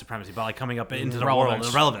supremacy, but like coming up into the Relevance.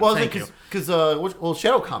 world. Relevance. Well, Thank you. Because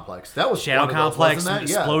Shadow Complex, that was Shadow one of those, Complex, wasn't that?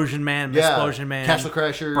 Yeah. Explosion Man, Yeah. Explosion Man, Castle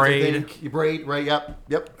Crashers, Braid. I think. Braid, right?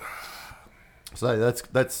 Yep. So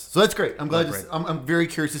that's great. I'm glad. I'm very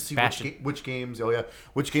curious to see which games. Oh yeah,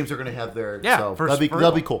 which games are going to have there. Yeah, so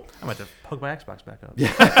that'll be cool. I'm about to poke my Xbox back up.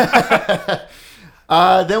 Yeah.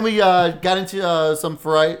 Then we got into some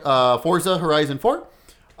Forza Horizon 4.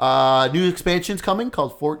 New expansions coming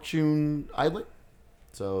called Fortune Island.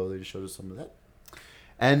 So they just showed us some of that.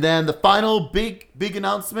 And then the final big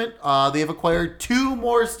announcement, they have acquired 2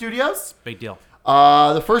 more studios. Big deal.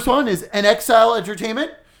 The first one is NXL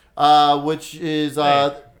Entertainment, which is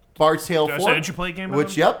Bard's Tale 4. Did you play a game?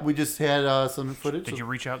 Which, yep, we just had some footage. Did you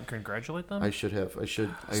reach out and congratulate them? I should have. I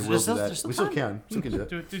will do that. We still can. Still can do that.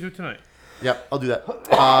 Do it tonight. Yep, I'll do that.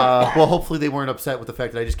 Well, hopefully they weren't upset with the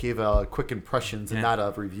fact that I just gave quick impressions and not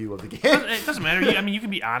a review of the game. It doesn't matter. You can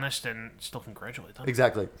be honest and still congratulate them.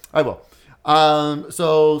 Exactly. I will.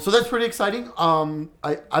 So that's pretty exciting. I'm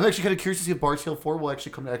actually kind of curious to see if Bard's Tale 4 will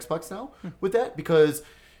actually come to Xbox now with that, because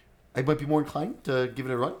I might be more inclined to give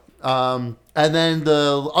it a run. And then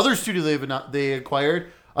the other studio they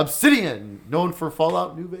acquired, Obsidian, known for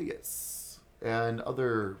Fallout New Vegas and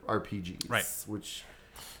other RPGs, right? Which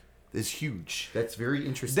is huge. That's very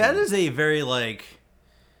interesting. That is a very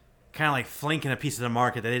kind of flanking a piece of the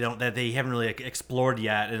market that they haven't really explored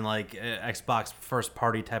yet in Xbox first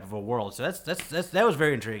party type of a world. So that was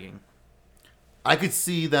very intriguing. I could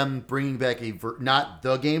see them bringing back not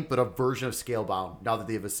the game, but a version of Scalebound now that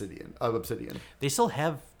they have Obsidian. They still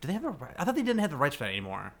have. Do they have the? I thought they didn't have the rights for that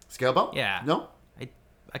anymore. Scalebound? Yeah. No.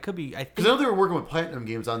 I could be. Because I know they were working with Platinum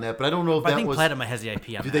Games on that, but I don't know if that was. I think Platinum has the IP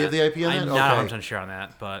on that. Do they have the IP on that? I'm not 100% sure on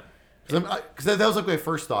that, but. Because that was my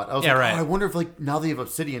first thought. I was right. I wonder if now they have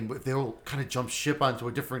Obsidian, if they'll kind of jump ship onto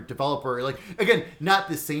a different developer. Again, not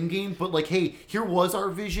the same game, but hey, here was our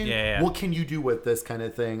vision. Yeah. What can you do with this kind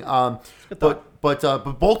of thing? But both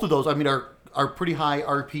of those, are pretty high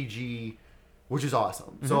RPG, which is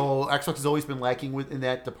awesome. Mm-hmm. So Xbox has always been lacking in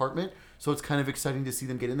that department. So it's kind of exciting to see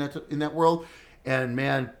them get in that world. And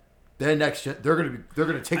man, then next gen, they're gonna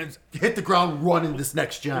hit the ground running this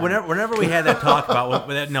next gen. Whenever we had that talk about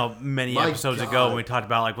many episodes God. ago when we talked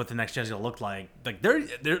about what the next gen is gonna look like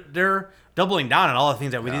they're doubling down on all the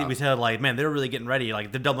things that we said man, they're really getting ready. They're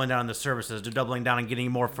doubling down on the services, they're doubling down on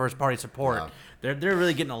getting more first party support. They're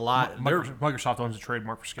really getting a lot. Microsoft owns a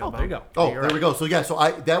trademark for Scalebound. There you go. There we go. So yeah,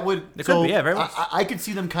 that would it could be, very much. I could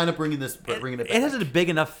see them kind of bringing it back. It has a big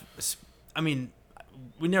enough. I mean,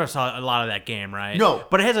 we never saw a lot of that game, right? No,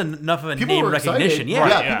 but it has enough of a people name were recognition.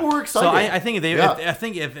 Excited. Yeah, people were excited. So I think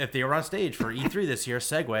if they were on stage for E3 this year,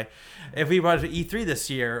 segue, if we brought it to E3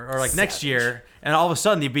 this year or next year, and all of a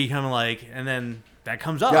sudden they become and then that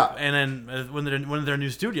comes up, and then when they're one of their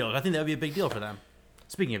new studios, I think that would be a big deal for them.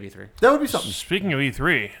 Speaking of E3, that would be something. Speaking of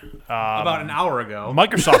E3, about an hour ago,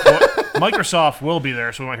 Microsoft will be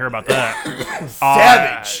there, so we might hear about that.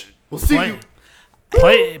 Savage. We'll see you.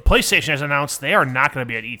 PlayStation has announced they are not going to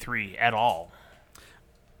be at E3 at all.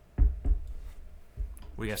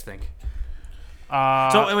 What do you guys think?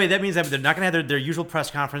 So anyway, that means that they're not going to have their usual press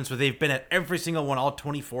conference, but they've been at every single one, all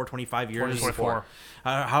 24, 25 years. 24.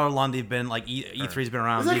 How long they've been, E3's been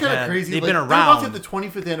around. Isn't that kind of crazy? They've been around. They're about to hit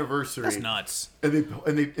the 25th anniversary. That's nuts. And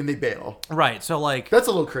they bail. Right. So that's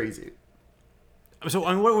a little crazy. So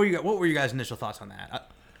what were your guys' initial thoughts on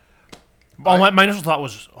that? Well, my initial thought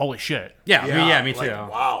was, holy shit. Yeah, me too.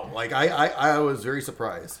 Wow. I was very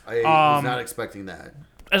surprised. I was not expecting that.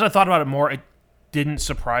 As I thought about it more, it didn't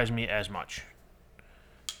surprise me as much.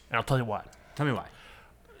 And I'll tell you why. Tell me why.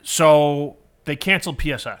 So they canceled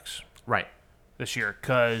PSX. Right. This year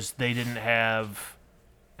because they didn't have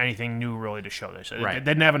anything new really to show. They said they right.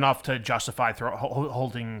 didn't have enough to justify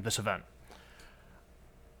holding this event.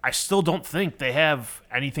 I still don't think they have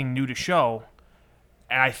anything new to show.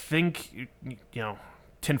 And I think,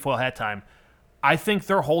 tinfoil hat time, I think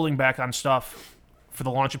they're holding back on stuff for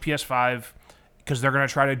the launch of PS5 because they're going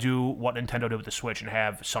to try to do what Nintendo did with the Switch and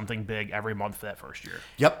have something big every month for that first year.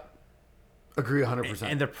 Yep. Agree 100%.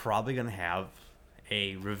 And they're probably going to have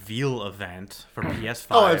a reveal event for PS5.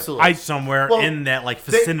 Oh, absolutely. Somewhere in that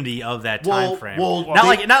vicinity of that time frame. Not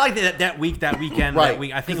like that week, that weekend, right. that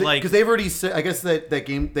week. I think because they've already said. I guess that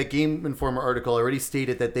Game Informer article already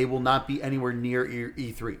stated that they will not be anywhere near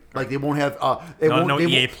E3. Like they won't have no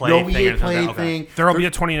EA Play thing. There will be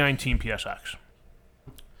a 2019 PSX.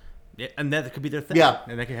 Yeah, and that could be their thing. Yeah,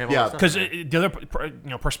 and they can have because the other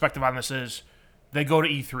perspective on this is they go to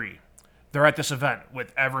E3. They're at this event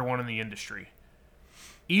with everyone in the industry.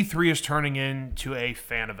 E3 is turning into a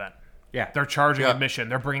fan event. Yeah. They're charging admission.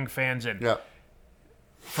 They're bringing fans in. Yeah.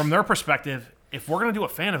 From their perspective, if we're going to do a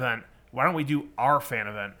fan event, why don't we do our fan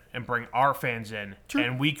event and bring our fans in,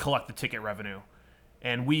 and we collect the ticket revenue,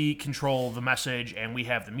 and we control the message, and we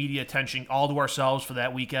have the media attention all to ourselves for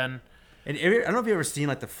that weekend. And I don't know if you've ever seen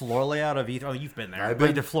the floor layout of E3. Oh, you've been there. I've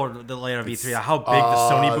been. The layout of E3. How big the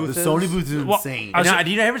Sony booth is. The Sony booth is insane.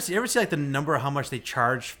 Do you ever see the number of how much they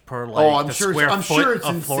charge per I'm square sure foot it's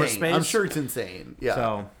of floor insane. space? I'm sure it's insane. Yeah.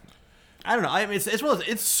 So I don't know. I mean,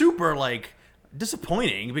 it's super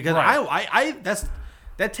disappointing because Right.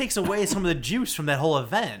 that takes away some of the juice from that whole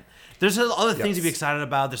event. There's other things to be excited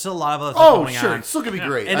about. There's still a lot of other stuff going on. It's still gonna be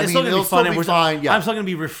great. And it's still gonna be fun. Be fine. Yeah. I'm still gonna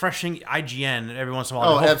be refreshing IGN every once in a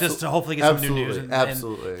while. To hopefully get some new news and things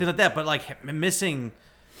like that. But missing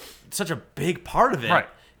such a big part of it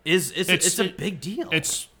it's a big deal. It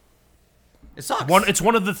sucks. It's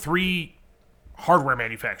one of the three hardware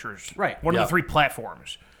manufacturers. Right. One of the three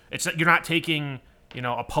platforms. You're not taking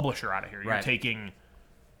a publisher out of here. You're Right. taking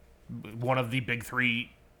one of the big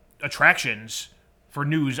three attractions for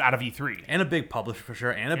news out of E3. And a big publisher for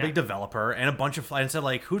sure, and a big developer, and a bunch of and said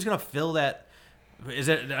who's gonna fill that? Is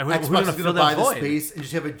it who's Xbox gonna is fill gonna buy that void? the space and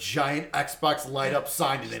just have a giant Xbox light up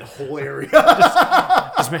sign in that whole area.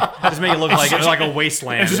 just make it look like it's like a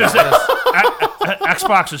wasteland. It's just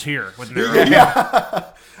Xbox is here with their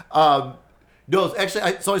No, actually,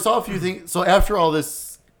 I saw a few things. So after all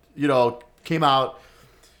this, came out,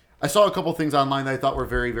 I saw a couple things online that I thought were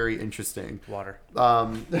very, very interesting. Water.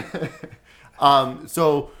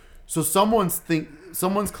 So someone's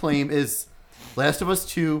claim is Last of Us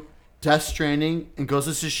 2, Death Stranding, and Ghost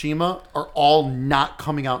of Tsushima are all not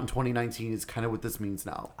coming out in 2019 is kind of what this means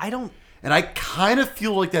now. And I kind of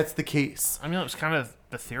feel like that's the case. I mean, it was kind of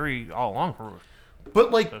the theory all along for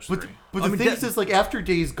But those three. the thing is after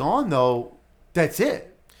Days Gone though, that's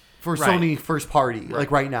it for Sony first party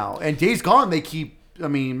right now. And Days Gone they keep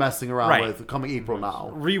messing around with coming April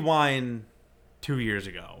now. Rewind 2 years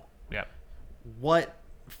ago. Yep. What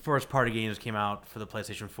first party games came out for the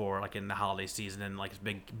PlayStation 4 in the holiday season and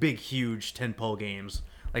big huge tentpole games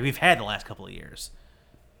we've had the last couple of years?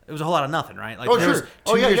 It was a whole lot of nothing, right? There was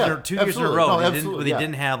 2 years in a row they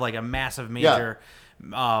didn't have a massive major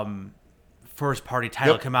first party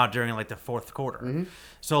title come out during the fourth quarter. Mm-hmm.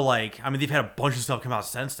 So they've had a bunch of stuff come out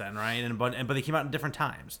since then, right? But they came out in different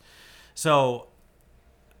times. So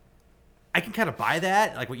I can kind of buy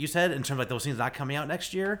that, what you said, in terms of those things not coming out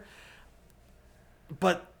next year.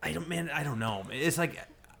 But I don't know. It's I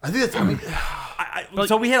think that's.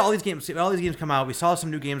 So we had all these games come out. We saw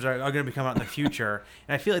some new games are going to be coming out in the future,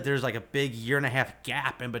 and I feel like there's a big 1.5-year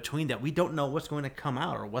gap in between that. We don't know what's going to come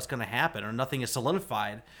out or what's going to happen, or nothing is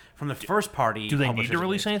solidified from the first party. Do they need to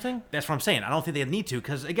release anything? That's what I'm saying. I don't think they need to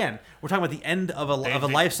because again, we're talking about the end of a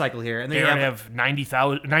life cycle here, and they have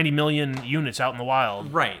 90 million units out in the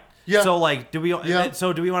wild. Right. Yeah. So do we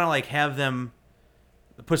want to have them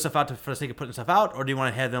put stuff out for the sake of putting stuff out, or do you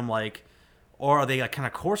want to have them or are they kind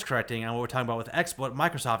of course correcting on what we're talking about with what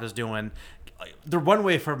Microsoft is doing? The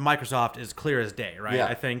runway for Microsoft is clear as day, right? Yeah.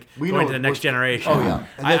 I think we going know to the next generation. Oh yeah,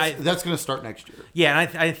 and that's going to start next year. Yeah,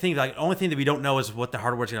 and I think the only thing that we don't know is what the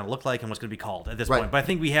hardware is going to look like and what's going to be called at this point. But I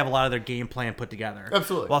think we have a lot of their game plan put together.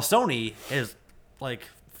 Absolutely. While Sony is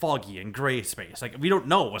foggy and gray space. We don't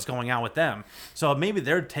know what's going on with them. So maybe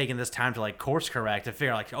they're taking this time to course correct to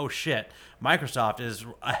figure oh shit, Microsoft is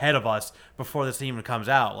ahead of us before this even comes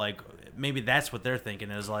out. Maybe that's what they're thinking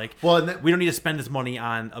is we don't need to spend this money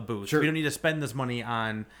on a booth. Sure. We don't need to spend this money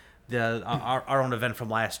on the our own event from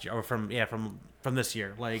last year or from this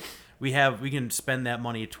year. We can spend that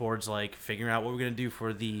money towards figuring out what we're going to do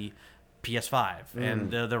for the PS5 and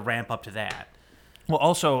the ramp up to that. Well,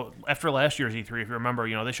 also after last year's E3, if you remember,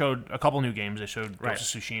 they showed a couple new games. They showed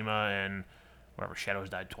Ghost of Tsushima and whatever, Shadows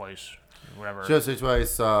died twice, whatever. Just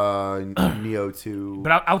twice, Neo 2.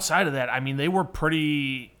 But outside of that, I mean, they got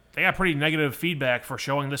pretty negative feedback for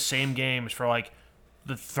showing the same games for like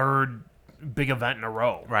the third big event in a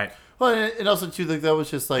row. Right. Well, and also too, like that was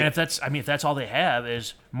just like. And if that's all they have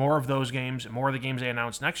is more of those games, more of the games they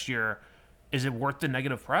announce next year, is it worth the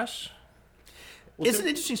negative press? It's an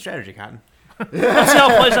interesting strategy, Cotton. Let's see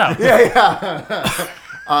how it plays out.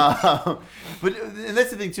 But and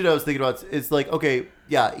that's the thing too that I was thinking about. It's like, okay,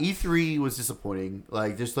 yeah, E3 was disappointing.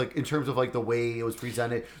 Like just like in terms of like the way it was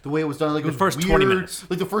presented, the way it was done. Like it was first weird. 20 minutes.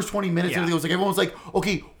 Like the first 20 minutes, Yeah. everything was like everyone was like,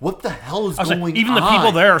 okay, what the hell is I was going like, even on? the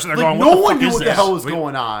people there, so they're like, going, no what the one fuck knew is what the this? hell was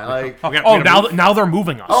going on. Like, Now they're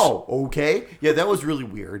moving us. oh, okay, yeah, that was really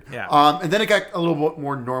weird. Yeah. And then it got a little bit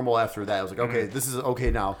more normal after that. I was like, okay, this is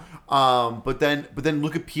okay now. But then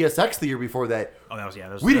look at PSX the year before that. Oh, that was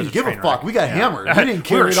We didn't give a fuck. We got hammered. We didn't We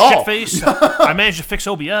care were at all. shit-faced. I managed to fix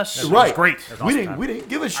OBS. It Right. was great. We didn't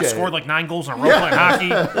give a shit. I scored like 9 goals in a row playing hockey.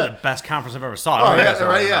 The best conference I've ever saw. Oh, yeah,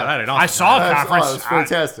 right, yeah. I had an I awesome saw time. a conference. It was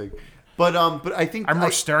fantastic. But I think I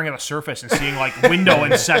remember staring at the surface and seeing like window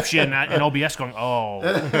inception in OBS going, oh.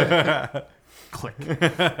 Click.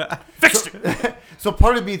 Fixed it. so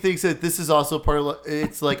part of me thinks that this is also part of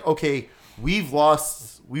it's like, okay, we've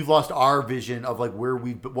lost our vision of like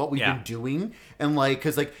what we've been doing, and like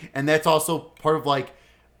because like and that's also part of like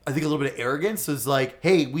I think a little bit of arrogance is like,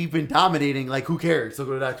 hey, we've been dominating, like who cares? Look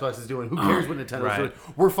what Xbox is doing. Who cares what Nintendo's doing?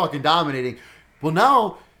 We're fucking dominating. Well,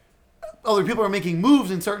 now other people are making moves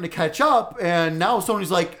and starting to catch up, and now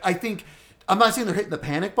Sony's like, I think. I'm not saying they're hitting the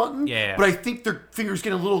panic button, but I think their fingers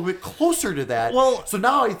getting a little bit closer to that. Well, so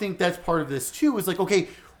now I think that's part of this too. Is like, okay,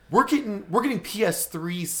 we're getting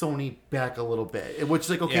PS3 Sony back a little bit, which is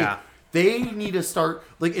like, okay, they need to start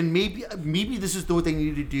like, and maybe this is what they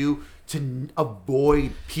need to do to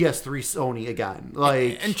avoid PS3 Sony again,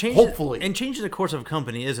 like, and hopefully, changing the course of a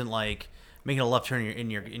company isn't like making a left turn in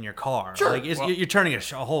your car. Sure. Like you're turning a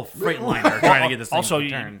whole freight liner trying to get this thing also to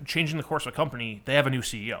turn. changing the course of a company. They have a new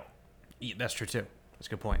CEO. Yeah, that's true too. That's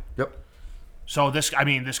a good point. Yep. So this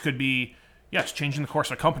could be changing the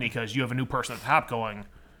course of a company because you have a new person at the top going,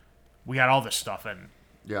 we got all this stuff and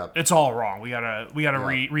it's all wrong. We gotta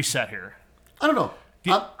reset here. I don't know.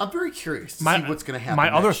 I'm very curious to see what's going to happen.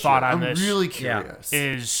 My other next thought year. on this, I'm really curious,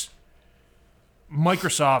 is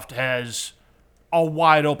Microsoft has a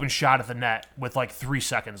wide open shot at the net with like 3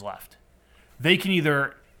 seconds left. They can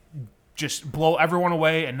either just blow everyone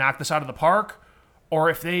away and knock this out of the park. Or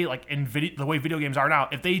if they, like, the way video games are now,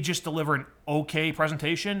 if they just deliver an okay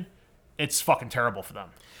presentation, it's fucking terrible for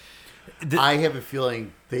them. I have a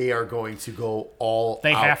feeling they are going to go all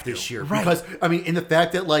out this year. Right. Because, I mean, in the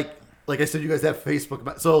fact that, like I said, you guys have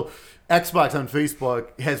Facebook. So, Xbox on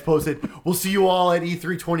Facebook has posted, we'll see you all at E3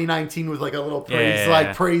 2019 with, like, a little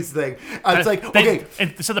praise thing. It's like, okay.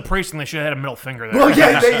 Instead of the praise thing, they should have had a middle finger there. Well,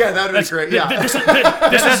 that would be great. Yeah.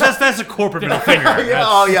 That's a corporate middle finger.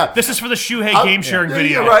 This is for the Shuhei game sharing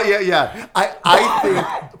video. Yeah.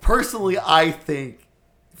 I think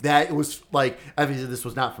that it was like, obviously this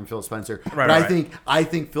was not from Phil Spencer, but I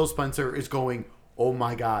think Phil Spencer is going, oh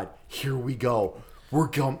my God, here we go. We're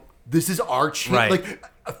going. This is our chance. Right. Like,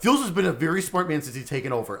 Phil's has been a very smart man since he's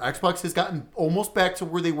taken over. Xbox has gotten almost back to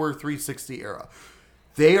where they were 360 era.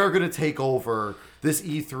 They are going to take over this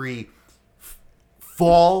E3.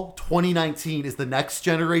 Fall 2019 is the next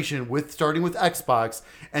generation starting with Xbox,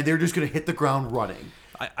 and they're just going to hit the ground running.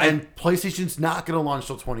 And PlayStation's not going to launch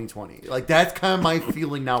till 2020. Like, that's kind of my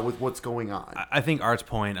feeling now with what's going on. I think Art's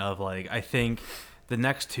point of, like, I think the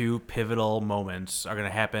next two pivotal moments are going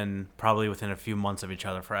to happen probably within a few months of each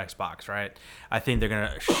other for Xbox, right? I think they're going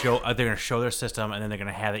to show their system, and then they're going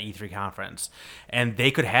to have the E3 conference, and they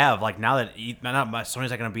could have, like, now that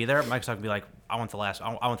Sony's not going to be there, Microsoft can be like, I want the last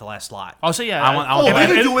slot. I'll say they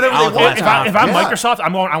can do whatever they want. If I'm Microsoft,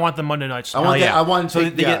 I want the Monday night slot. So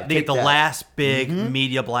they get the last big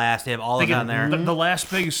media blast. They have all of it on there. The last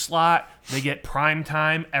big slot. They get prime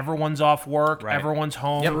time. Everyone's off work. Right. Everyone's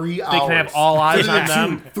home. 3 hours. They can have all eyes on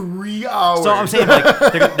them. 3 hours. So I'm saying, like,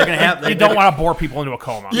 they're gonna have. You don't want to bore people into a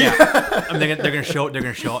coma. Yeah. I mean, they're gonna show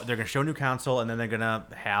new console, and then they're gonna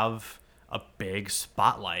have a big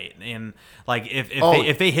spotlight. And like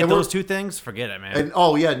if they hit those two things, forget it, man. And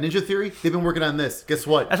Ninja Theory, they've been working on this. Guess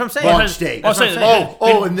what? That's what I'm saying. Launch date.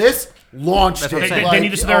 And this launch date. They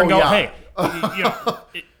need to sit there and go, hey,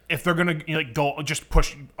 if they're gonna go just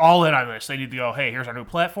push all in on this, they need to go. Hey, here's our new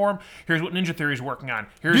platform. Here's what Ninja Theory is working on.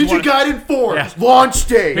 Here's Ninja Gaiden 4 launch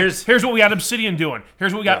day. Here's what we got Obsidian doing.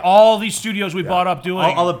 Here's what we got all these studios we bought up doing.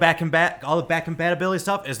 All the back compatibility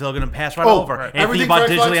stuff is still going to pass right over. Right. Anything you bought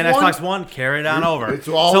digitally on Xbox One, carry it on over. It's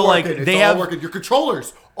all working. It's all working. Your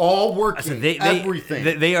controllers all working.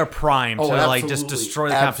 Everything. They are primed to just destroy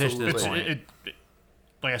the competition at this point.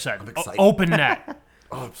 Like I said, open net.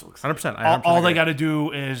 Oh, I'm so excited. 100%. All they got to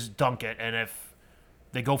do is dunk it, and if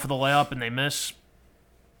they go for the layup and they miss,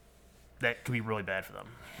 that could be really bad for them.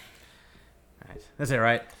 All right. That's it,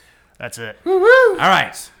 right? That's it. All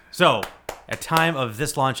right. So, at time of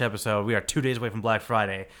this launch episode, we are 2 days away from Black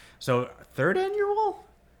Friday. So, third annual?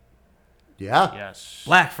 Yeah. Yes.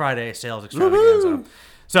 Black Friday sales extravaganza.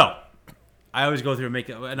 So, I always go through and make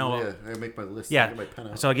it. I make my list. Yeah. Get my pen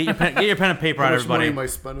out. So get your pen and paper out, everybody. How much money am I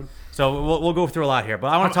spending? So we'll go through a lot here, but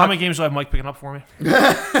I want to talk. How many games do I have Myke picking up for me?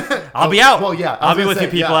 I'll be out. Well, yeah. I'll be with you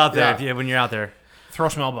people out there when you're out there. Throw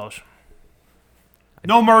some elbows.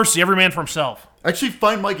 No mercy. Every man for himself. Actually,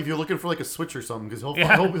 find Myke if you're looking for like a Switch or something, because he'll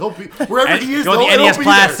be wherever he is. You want the NES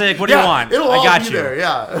Classic? What do you want? It'll I got be you. there.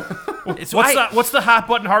 Yeah. What's the hot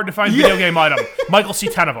button hard to find video game item? Mike will see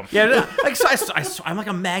 10 of them. Yeah, I'm like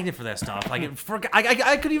a magnet for that stuff. Like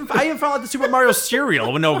I even found out the Super Mario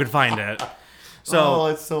cereal when no one could find it. So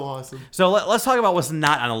it's so awesome. So let's talk about what's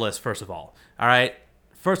not on the list first of all. All right.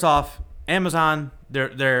 First off, Amazon.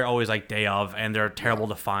 They're always like day of, and they're terrible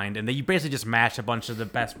to find, and they basically just match a bunch of the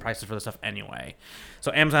best prices for the stuff anyway.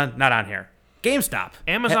 So Amazon not on here. GameStop.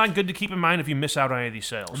 Amazon, good to keep in mind if you miss out on any of these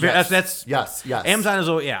sales. Yes. Yes. Amazon is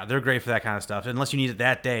they're great for that kind of stuff. Unless you need it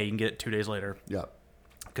that day, you can get it 2 days later. Yeah.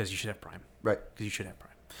 Because you should have Prime. Right. Because you should have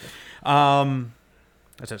Prime.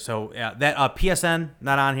 That's it. So yeah, that PSN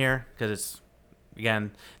not on here because it's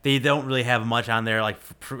they don't really have much on there like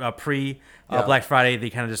pre Black Friday. They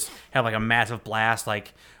kind of just have like a massive blast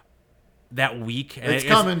like that week. And it's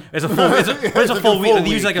coming. It's a full week. They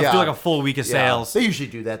usually do like a full week of sales. They usually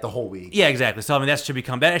do that the whole week. Yeah, exactly. So I mean, that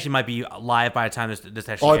actually might be live by the time this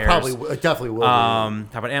actually airs. It definitely will.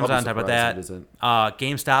 Talk about Amazon. Talk about that.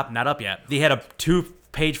 GameStop not up yet. They had a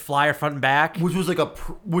 2-page flyer front and back, which was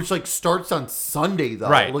which starts on Sunday though.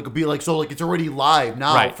 Right. It's already live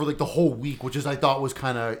now for the whole week, which I thought was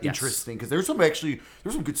kind of interesting because there's some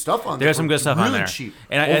good stuff on there. There's some good stuff on there. Really cheap.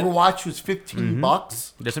 And Overwatch was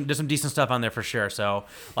 $15. There's some decent stuff on there for sure. So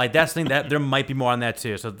like that's the thing that there might be more on that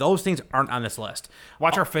too. So those things aren't on this list.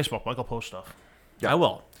 Watch our Facebook. Mike will post stuff. Yeah, I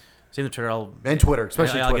will. Same with Twitter. And Twitter,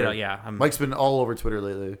 especially Twitter. Mike's been all over Twitter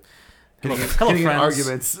lately. Hello, getting in friends.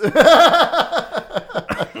 arguments.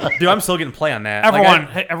 Dude, I'm still getting play on that.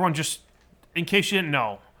 Everyone, just in case you didn't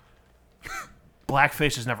know,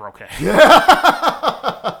 blackface is never okay.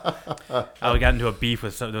 I got into a beef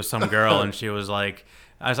with some girl, and she was like,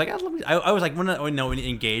 I was like, when we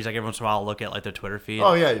engage, like every once in a while, I'll look at like their Twitter feed.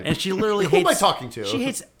 Oh yeah, and she literally who hates. am I talking to? She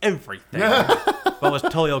hates everything, but was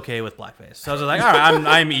totally okay with blackface. So I was like, all right,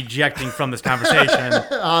 I'm ejecting from this conversation.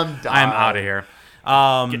 I'm out of here.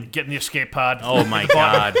 Get in the escape pod. Oh my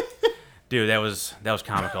god, dude, that was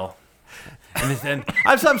comical. And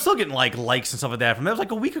I'm still getting like likes and stuff like that from that was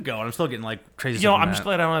like a week ago, and I'm still getting like crazy. Stuff I'm just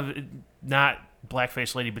glad I don't have not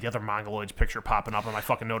blackface lady, but the other Mongoloids picture popping up on my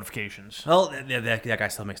fucking notifications. Well, that guy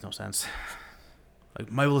still makes no sense.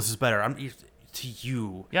 Like my list is better. To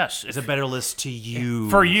you. Yes, it's a better list to you.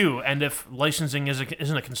 For you, and if licensing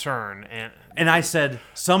isn't a concern, and I said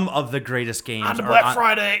some of the greatest games on Black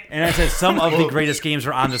Friday, and I said some of the greatest games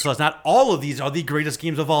are on this list. Not all of these are the greatest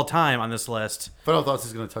games of all time on this list. Final Thoughts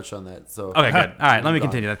is going to touch on that. So okay, good. All right, let me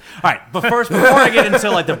continue then. All right, but first, before I get into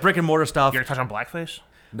like the brick and mortar stuff, you're gonna touch on blackface?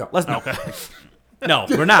 No, okay. No,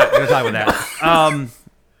 we're not going to talk about that.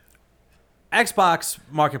 Xbox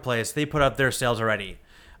Marketplace, they put up their sales already.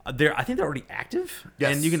 I think they're already active.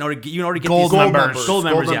 Yes. And you can already get gold these members. Gold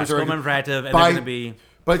members are active, and they're going to be.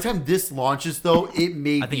 By the time this launches, though, it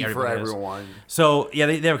may be for everyone everyone. So yeah,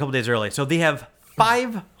 they have a couple days early. So they have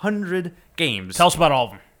 500 games. Tell us about all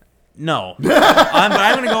of them. No, but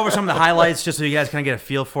I'm going to go over some of the highlights just so you guys kind of get a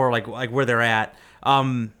feel for like where they're at.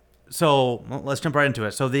 So let's jump right into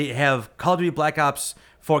it. So they have Call of Duty Black Ops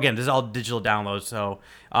 4. Again, this is all digital downloads. So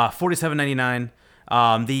 $47.99.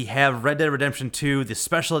 They have Red Dead Redemption 2, the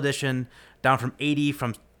special edition, down from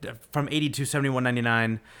 $80 to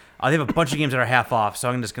 $71.99. They have a bunch of games that are half off. So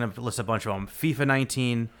I'm just going to list a bunch of them: FIFA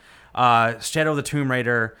 19, Shadow of the Tomb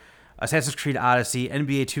Raider, Assassin's Creed Odyssey,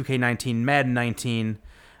 NBA 2K19, Madden 19,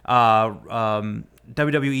 WWE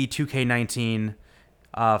 2K19.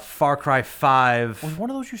 Far Cry 5. Was one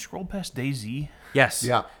of those you scrolled past DayZ? Yes.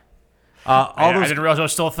 Yeah. I didn't realize that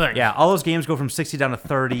was still a thing. Yeah, all those games go from 60 down to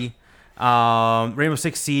 30. Rainbow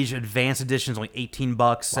Six Siege Advanced Edition is only $18.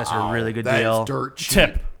 That's a really good That deal. is dirt cheap.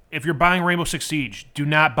 Tip: if you're buying Rainbow Six Siege, do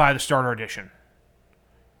not buy the starter edition.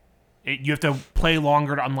 You have to play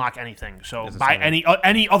longer to unlock anything. So buy any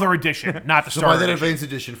other edition, not the So starter buy that edition. Advanced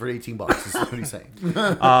Edition for $18. Is what he's saying.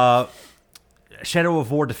 Shadow of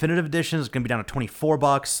War Definitive Edition is going to be down to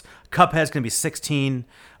 $24. Cuphead's going to be $16.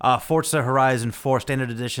 Forza Horizon 4 Standard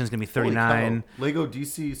Edition is going to be $39. Lego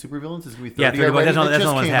DC Supervillains is going to be $30. Yeah, $30. That's That only just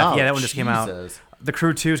half. came Yeah, that out. one just came out. Jesus. The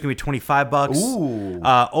Crew 2 is going to be $25. Ooh.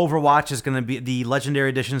 Overwatch is going to be the Legendary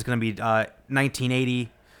Edition is going to be $19.80,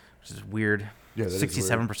 which is weird. Yeah, that is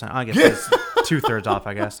 67%. I guess it's 2/3 off.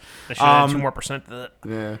 I guess. They should add 2 more percent to that.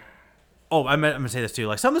 Yeah. Oh, I'm gonna say this too.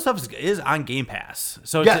 Like some of the stuff is on Game Pass,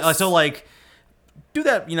 so Yes. do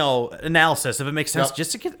that analysis if it makes sense Yep.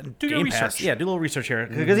 just to get Do your Game research. Pass. Yeah, do a little research here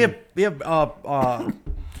because we have PUBG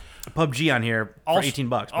on here for $18.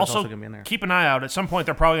 But it's also gonna be in there. Keep an eye out. At some point,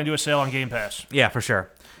 they're probably gonna do a sale on Game Pass. Yeah, for sure.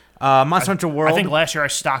 Monster Hunter World. I think last year I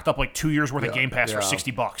stocked up like 2 years worth of Game Pass for yeah.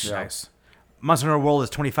 $60. Yeah. Nice. Monster Hunter World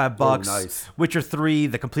is $25. Oh, nice. Witcher 3,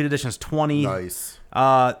 the complete edition is $20. Nice.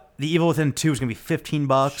 The Evil Within 2 is gonna be $15.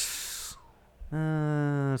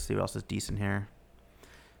 Let's see what else is decent here.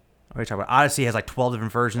 What are you talking about? Odyssey has like 12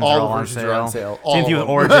 different versions. All They're the all on versions sale. are on sale. Same All thing of with them.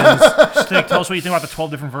 Origins. Tell us what you think about the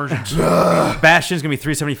 12 different versions. Bastion's gonna be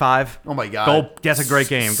 $375. Oh my god. Go. That's a great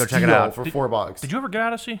game. Go check it Steal out. for $4. Did you ever get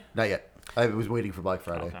Odyssey? Not yet. I was waiting for Black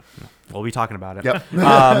Friday. Okay. We'll be talking about it. Yep.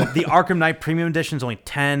 The Arkham Knight Premium Edition is only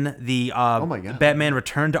 $10. The my God. Batman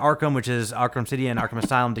Return to Arkham, which is Arkham City and Arkham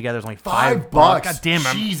Asylum together, is only $5. $5. God damn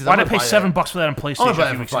it. Jesus, Why'd I I'm pay gonna buy $7 for that on I'm PlayStation gonna a buy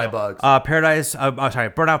few it weeks for ago?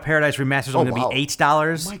 $5. Burnout Paradise Remastered is only going to be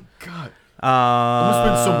 $8. Oh my god. I'm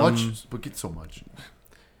gonna spend so much, but get so much.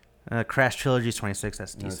 Crash Trilogy is $26.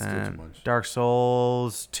 That's No, it's decent. still too much. Dark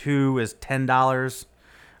Souls 2 is $10.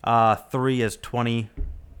 3 is $20.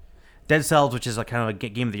 Dead Cells, which is like kind of a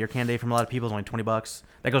game of the year candidate from a lot of people, is only $20.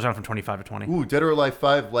 That goes down from 25 to 20. Ooh, Dead or Alive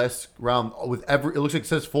 5 last round with it looks like it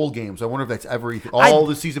says full game, so I wonder if that's everything. All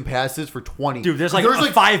the season passes for 20. Dude, there's like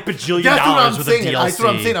 $5 bajillion That's what I'm with saying. a DLC. That's what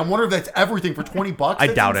I'm saying. I wonder if that's everything for $20. I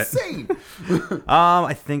doubt it. insane.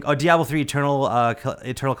 I think Diablo 3 Eternal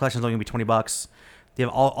Collection is only gonna be $20. They have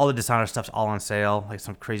all the Dishonored stuff's all on sale, like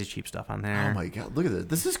some crazy cheap stuff on there. Oh my god, look at this.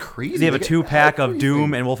 This is crazy. They have a Look at 2-pack of everything.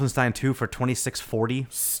 Doom and Wolfenstein 2 for $26.40.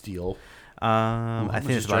 Steal. I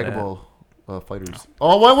think it's about Dragon it. Ball Fighters.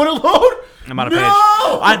 Oh, why would it load? I'm out of No!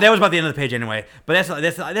 page. That was about the end of the page anyway. But that's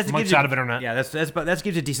Mike's gives you, out of internet. Yeah, that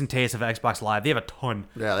gives you a decent taste of Xbox Live. They have a ton.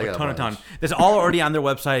 Yeah, they got a a ton. bunch. That's all already on their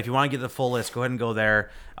website. If you want to get the full list, go ahead and go there.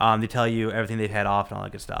 They tell you everything they've had off and all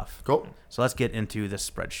that good stuff. Cool. So let's get into this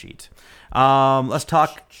spreadsheet. Let's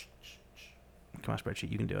talk. Come on,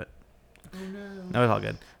 spreadsheet, you can do it. Oh no. No, it's all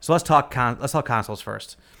good. So let's talk consoles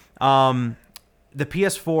first. The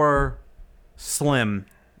PS4 Slim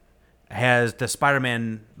has the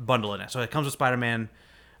Spider-Man bundle in it, so it comes with Spider-Man.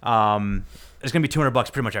 It's gonna be $200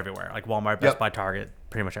 pretty much everywhere, like Walmart, Best Yep. Buy, Target,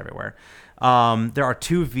 pretty much everywhere. There are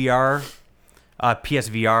 2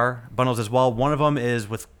 PSVR bundles as well. One of them is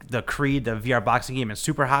with the Creed, the VR boxing game, and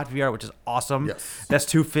Super Hot VR, which is awesome. Yes. That's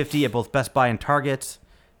 $250 at both Best Buy and Target.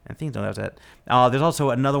 I think that was it. There's also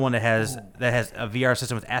another one that has a VR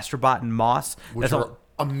system with Astrobot and Moss. Which That's are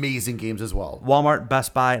amazing games as well. Walmart,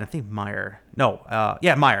 Best Buy, and I think Meijer.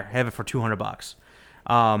 Meijer have it for $200.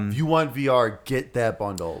 If you want VR, get that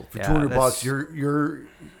bundle for Yeah, $200. that's- You're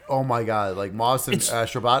oh my god, like Moss and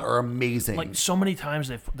Astrobot are amazing. Like so many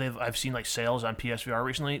times I've seen like sales on PSVR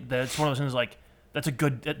recently. That's one of those things like that's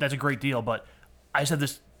a great deal, but I just have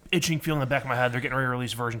this itching feeling in the back of my head they're getting ready to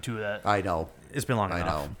release version 2 of that. I know. It's been long I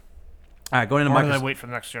enough. know. All right, going into Or do I Microsoft. wait for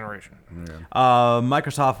the next generation?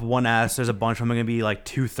 Microsoft One S, there's a bunch of them. They're going to be like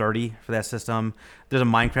 $230 for that system. There's a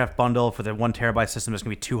Minecraft bundle for the 1 terabyte system. It's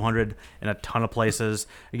going to be $200 in a ton of places.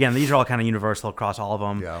 Again, these are all kind of universal across all of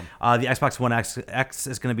them. Yeah. The Xbox One X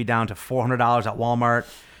is going to be down to $400 at Walmart.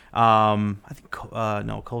 I think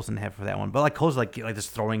Kohl's didn't have it for that one, but like Kohl's like this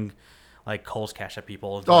throwing like Kohl's cash at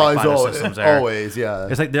people. Oh, like, it's buy the always, systems there. always, yeah.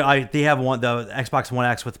 It's like they have one. The Xbox One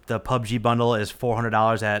X with the PUBG bundle is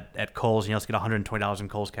 $400 at Kohl's. You also get $120 in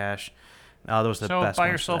Kohl's cash. Those are the So best buy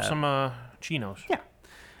ones for yourself that. some chinos.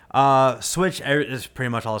 Yeah. Switch is pretty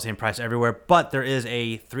much all the same price everywhere, but there is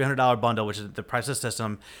a $300 bundle, which is the price of the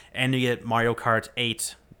system, and you get Mario Kart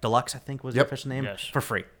 8 Deluxe, I think was the Yep. official name, Yes. for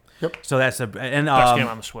free. Yep. So that's a and Best game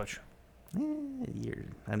on the Switch. we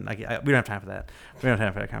don't have time for that. We don't have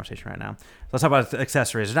time for that conversation right now. Let's talk about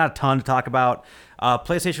accessories. There's not a ton to talk about.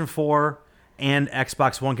 PlayStation 4 and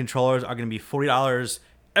Xbox One controllers are going to be $40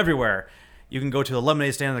 everywhere. You can go to the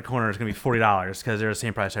lemonade stand in the corner. It's going to be $40 because they're the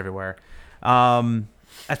same price everywhere.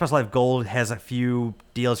 Xbox Live Gold has a few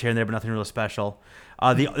deals here and there, but nothing really special.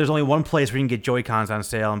 There's only one place where you can get Joy-Cons on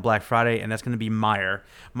sale on Black Friday, and that's going to be Meyer.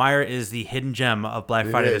 Meyer is the hidden gem of Black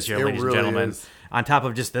Friday this year, ladies and gentlemen. Is. On top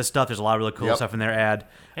of just this stuff, there's a lot of really cool stuff in their ad.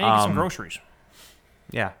 And you get some groceries.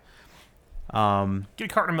 Yeah. Get a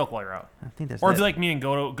carton of milk while you're out. I think that's Or it. if you like me and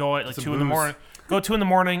go at like Some 2 in the booze. morning. Go 2 in the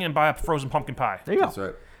morning and buy a frozen pumpkin pie. There you go. That's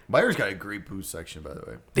right. Meyer's got a great booze section, by the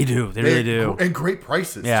way. They do. They really do. And great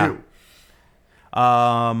prices, Yeah. too.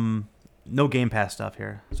 No Game Pass stuff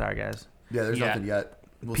here. Sorry, guys. Yeah, there's Yeah. nothing yet.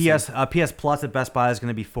 We'll PS Plus at Best Buy is going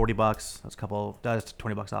to be $40. That's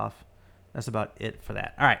 $20 off. That's about it for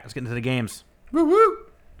that. All right, let's get into the games. Woo woo!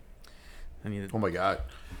 I need Oh my god.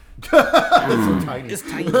 It's so tiny. It's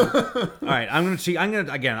tiny. All right, I'm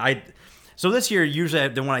gonna again. So this year, usually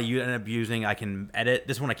the one I end up using, I can edit.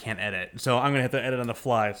 This one I can't edit, so I'm gonna have to edit on the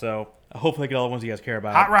fly. So hopefully I get all the ones you guys care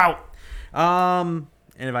about. Hot route. And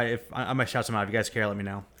if I might shout some out. If you guys care, let me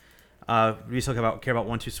know. Do you still care about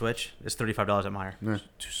 1-2 Switch? It's $35 at Meyer.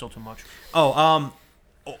 Still too much.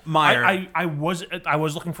 Meyer. I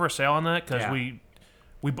was looking for a sale on that because Yeah.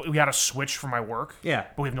 we had a Switch for my work. Yeah.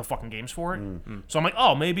 But we have no fucking games for it. So I'm like,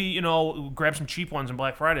 oh, maybe grab some cheap ones on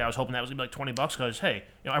Black Friday. I was hoping that was gonna be like $20 because hey,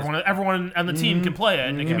 everyone on the team can play it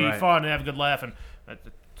and it can be right. fun and have a good laugh and it's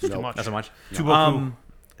too much. Not so much. Too Boku.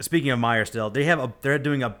 Speaking of Meyer, still they're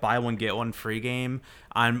doing a buy one get one free game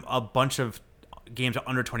on a bunch of games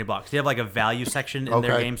under $20. They have like a value section in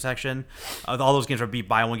their game section. All those games are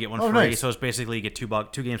buy one get one free. Nice. So it's basically you get two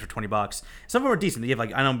games for $20. Some of them are decent. You have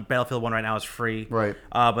like I know Battlefield 1 right now is free. Right.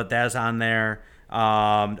 But that's on there.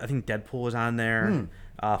 I think Deadpool is on there.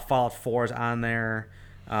 Fallout 4 is on there.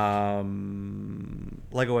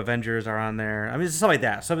 Lego Avengers are on there. I mean, it's stuff like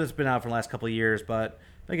that. Stuff that's been out for the last couple of years. But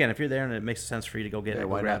again, if you're there and it makes sense for you to go get it,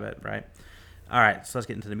 go grab it, right? All right, so let's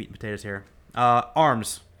get into the meat and potatoes here.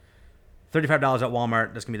 ARMS. $35 at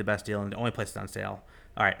Walmart. That's going to be the best deal, and the only place it's on sale.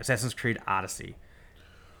 All right, Assassin's Creed Odyssey.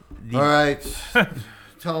 All right.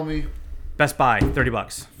 Tell me. Best Buy,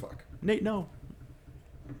 $30. Fuck. Nate, no.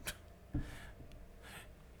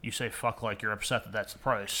 You say fuck like you're upset that that's the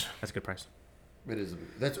price. That's a good price. It is.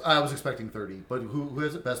 I was expecting 30, but who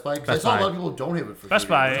has it? Best Buy? Because I Best saw a Buy. lot of people don't have it for Best 30.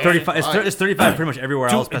 Buy. It's 35. It's 35 pretty much everywhere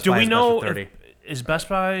else. Best Do Buy we is know best for 30. is Best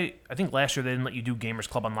Buy? I think last year they didn't let you do Gamers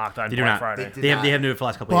Club Unlocked on They do Black not. Friday. They They have not. they have new it for the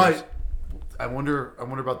last couple of years. But I wonder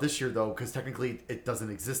about this year though, because technically it doesn't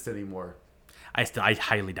exist anymore. I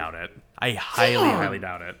highly doubt it. I highly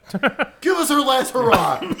doubt it. Give us our last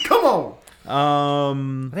hurrah! Come on.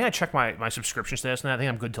 I think I checked my subscription status and I think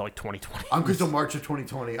I'm good till like 2020. I'm good till March of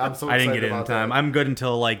 2020. I'm so I excited didn't get it in about time. that. I'm good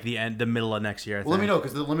until like the middle of next year. I Well, let me think. know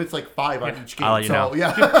because the limit's like 5 on each game. I'll let you so know.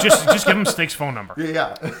 yeah, just give them Steak's phone number.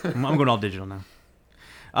 yeah. I'm going all digital now.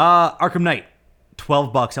 Arkham Knight,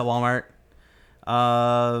 $12 at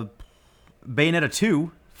Walmart. Bayonetta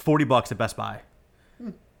 2, $40 at Best Buy.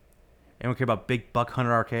 Anyone care about Big Buck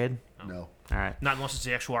Hunter Arcade? No. All right. Not unless it's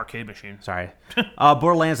the actual arcade machine. Sorry.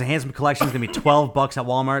 Borderlands The Handsome Collection is going to be $12 at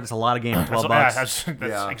Walmart. It's a lot of games for $12. That's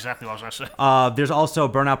Yeah. exactly what I was going to say. There's also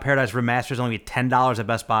Burnout Paradise Remastered is only $10 at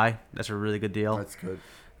Best Buy. That's a really good deal. That's good.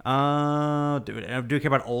 Do you care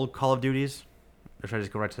about old Call of Duties? Or should I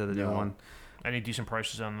just go right to the new No. one? Any decent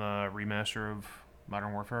prices on the remaster of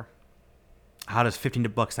Modern Warfare? How does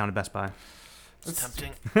 $15 sound at Best Buy? It's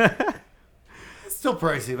tempting. It's still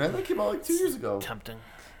pricey, man. That came out like 2 years ago. Tempting.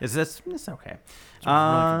 Is this? It's okay. It's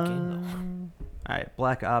a really good game, All right,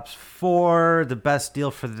 Black Ops 4. The best deal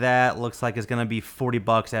for that looks like it's going to be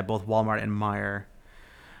 $40 at both Walmart and Meijer,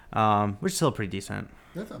 which is still pretty decent.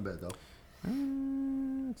 That's not bad though.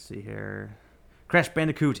 Let's see here. Crash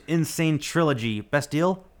Bandicoot Insane Trilogy. Best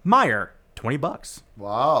deal? Meijer, $20.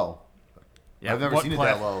 Wow. Yeah, I've never what seen it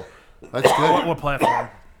plat- that low. That's good. What platform?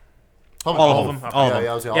 Probably All of them. Okay. All of Yeah, them.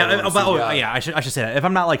 yeah, I was gonna- Yeah, all of them, but- so, oh, yeah. I should say that. If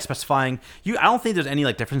I'm not like specifying, I don't think there's any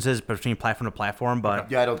like differences between platform to platform.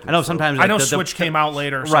 But Yeah, I don't think I know so. sometimes. I Like, know the Switch came out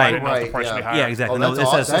later, so Right, I didn't know if the right, price would be yeah. higher. Yeah, exactly. Oh, No, that's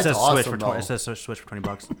it says that's Switch awesome, for 20. It though. says Switch for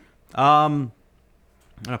 $20. I'm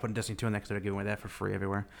not putting Destiny 2 in there because they're giving away that for free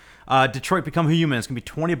everywhere. Detroit Become Human. It's gonna be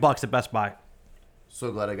 $20 at Best Buy.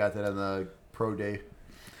 So glad I got that on the pro day.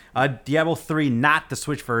 Diablo 3, not the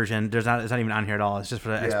Switch version. It's not even on here at all. It's just for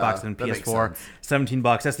the Yeah, Xbox and that makes PS4. sense.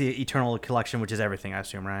 $17. That's the Eternal Collection, which is everything, I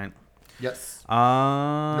assume, right? Yes.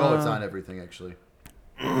 No, No, it's not everything actually.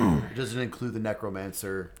 It doesn't include the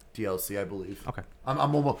Necromancer DLC, I believe. Okay. I'm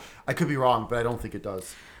almost. I could be wrong, but I don't think it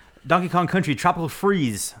does. Donkey Kong Country Tropical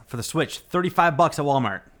Freeze for the Switch, $35 at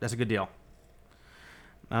Walmart. That's a good deal.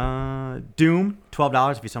 Doom,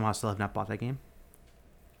 $12 if you somehow still have not bought that game.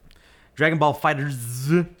 Dragon Ball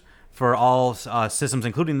FighterZ for all systems,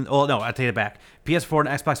 including. Oh no, I take it back. PS4 and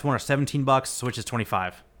Xbox One are $17. Switch is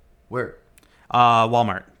 $25. Where?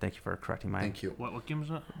 Walmart. Thank you for correcting my Thank you. What game is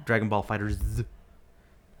that? Dragon Ball Fighters.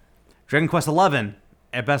 Dragon Quest 11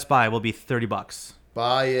 at Best Buy will be $30.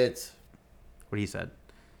 Buy it. What he said.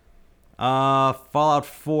 Fallout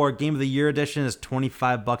 4 Game of the Year edition is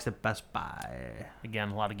 $25 at Best Buy. Again,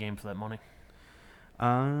 a lot of game for that money.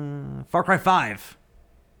 Far Cry 5,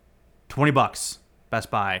 $20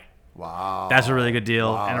 Best Buy. Wow. That's a really good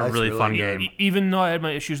deal Wow, and a that's really fun good. game. Even though I had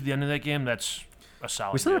my issues at the end of that game, that's a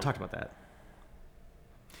solid We still deal. never talked about that.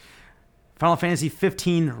 Final Fantasy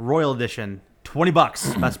 15 Royal Edition,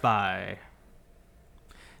 $20 Best Buy.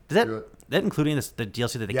 Does that including the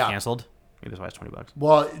DLC that they canceled? Maybe that's why it's $20.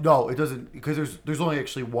 Well, no, it doesn't, because there's only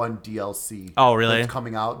actually one DLC. Oh, really? That's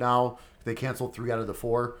coming out now. They canceled 3 out of the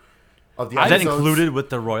 4 of the Is that episodes. included with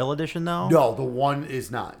the Royal Edition though? No, the one is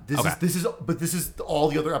not. This Okay. is all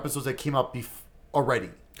the other episodes that came out already.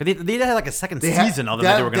 They had like a second They had- season of them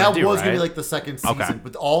that they were going to do, That was right? going to be like the second season, Okay.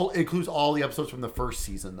 but it includes all the episodes from the first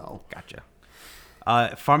season though. Gotcha.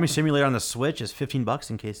 Farming Simulator on the Switch is $15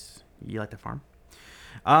 in case you like to farm.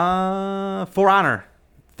 For Honor,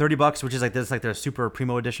 $30, which is like their Super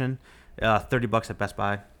Primo Edition. $30 at Best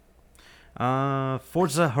Buy.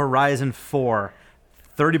 Forza Horizon 4,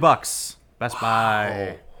 $30 Best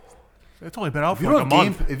Buy. It's only been out If you for like a don't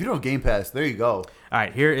have month. if you don't have Game Pass, there you go. All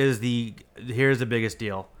right, here's the biggest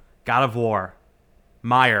deal. God of War,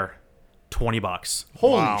 Meyer, $20.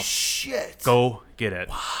 Holy Wow. shit! Go get it.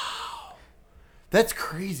 That's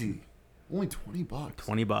crazy. Only $20.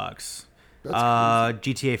 $20. That's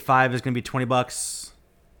GTA 5 is going to be $20.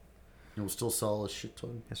 You'll still sell a shit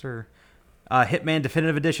ton. Yes, sir. Hitman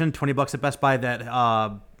Definitive Edition, $20 at Best Buy. That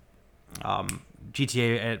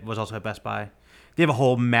GTA was also at Best Buy. They have a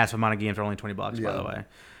whole massive amount of games for only $20, by Yeah. the way.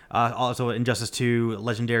 Also, Injustice 2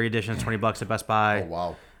 Legendary Edition is $20 at Best Buy. Oh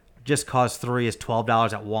wow. Just Cause 3 is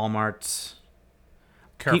 $12 at Walmart.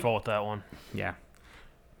 Careful with that one. Yeah.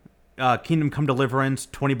 Kingdom Come Deliverance,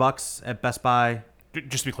 $20 at Best Buy.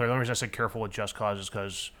 Just to be clear, the only reason I said careful with Just Cause is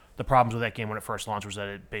because the problems with that game when it first launched was that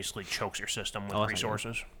it basically chokes your system with that's not good.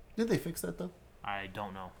 resources. Did they fix that though? I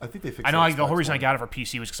don't know. I think they fixed. I know that the whole Xbox reason I one. got it for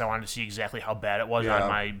PC was because I wanted to see exactly how bad it was Yeah. on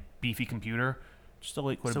my beefy computer. Still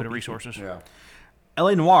ate quite a bit of beefy. resources. Yeah.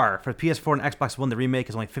 LA Noire for PS4 and Xbox One. The remake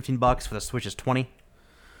is only $15. For the Switch is $20.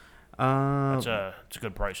 It's a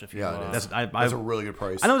good price if you. Yeah, it is. That's a really good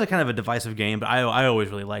price. I know it's a kind of a divisive game, but I always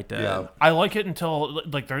really liked it. Yeah. I like it until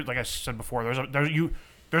like I said before. There's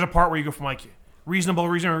a part where you go from like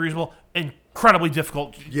reasonable, incredibly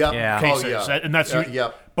difficult Yep. Yeah. cases, Oh, yeah. and that's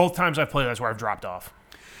Yep. both times I've played. That's where I've dropped off.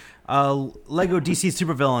 Lego DC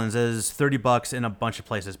Supervillains is $30 in a bunch of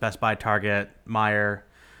places. Best Buy, Target, Meijer.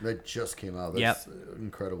 That just came out. That's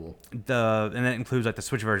incredible. And that includes like the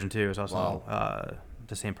Switch version too. Is also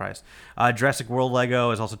the same price. Jurassic World Lego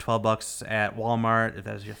is also $12 at Walmart if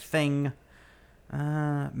that's your thing.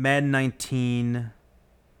 Madden 19,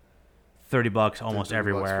 $30 almost $30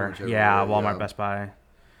 everywhere. pretty much Yeah, everywhere, Walmart, yeah. Best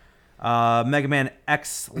Buy. Mega Man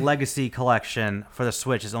X Legacy Collection for the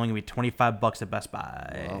Switch is only gonna be $25 at Best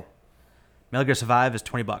Buy. Wow. Metal Gear Survive is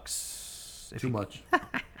 $20. Too much.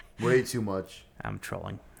 Way too much. I'm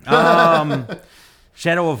trolling.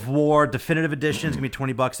 Shadow of War Definitive Edition is gonna be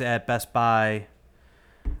 $20 at Best Buy.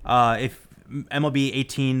 If MLB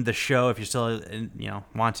 18 the show, if you still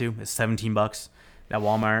want to, is $17 at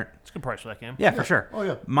Walmart. It's a good price for that game. Yeah, for sure. Oh,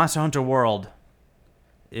 yeah. Monster Hunter World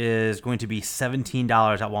is going to be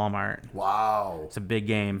 $17 at Walmart. Wow. It's a big If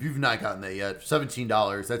game. you've not gotten that yet,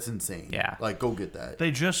 $17. That's insane. Yeah. Like, go get that.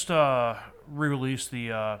 They just re-released the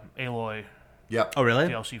Aloy Yep. Oh, really?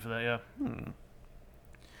 DLC for that. Yeah.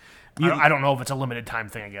 I don't know if it's a limited time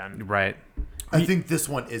thing again. Right. I think this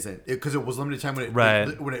one isn't because it was limited time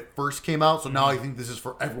Right. when it first came out. So now I think this is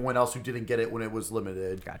for everyone else who didn't get it when it was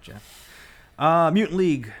limited. Gotcha.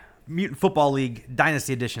 Mutant Football League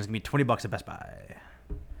Dynasty Edition is gonna be $20 at Best Buy.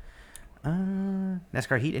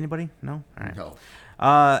 NASCAR Heat, anybody? No? All right. No.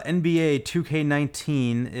 NBA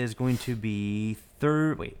 2K19 is going to be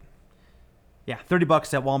 $30 at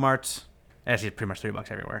Walmart. Actually, it's pretty much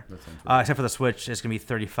 $30 everywhere. That sounds right. Except for the Switch, it's gonna be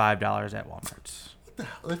 $35 at Walmart. What the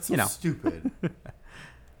hell? That's so stupid.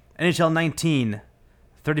 NHL 19,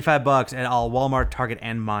 $35 at all Walmart, Target,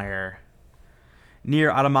 and Meijer.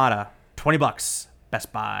 Nier Automata, $20,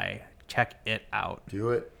 Best Buy. Check it out. Do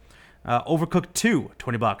it. Overcooked 2,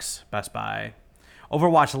 $20, Best Buy.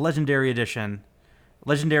 Overwatch Legendary Edition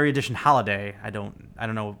Holiday. I don't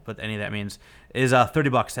know what any of that means. Is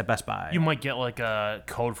 $30 at Best Buy. You might get like a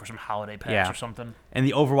code for some holiday packs Yeah. or something. And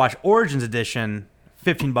the Overwatch Origins Edition,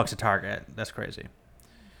 $15 at Target. That's crazy.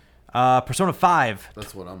 Persona 5,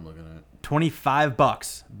 That's what I'm looking at.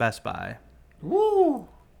 $25, Best Buy. Woo!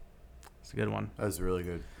 It's a good one. That's really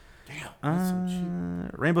good. Damn. That's so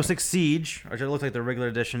cheap. Rainbow Six Siege, which it looks like the regular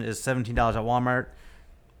edition, is $17 at Walmart.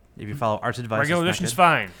 If you follow Art's advice, Regular it's not edition's good.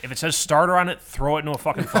 fine. If it says starter on it, throw it into a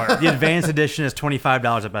fucking fire. The advanced edition is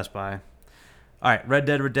 $25 at Best Buy. All right, Red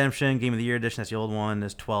Dead Redemption Game of the Year edition, that's the old one,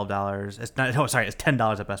 is $12. It's not. Oh, sorry, it's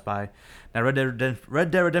 $10 at Best Buy. Now Red Dead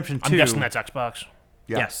Redemption 2. I'm guessing that's Xbox.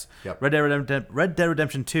 Yeah. Yes. Yep. Red Dead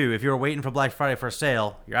Redemption 2. If you were waiting for Black Friday for a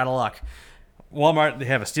sale, you're out of luck. Walmart, they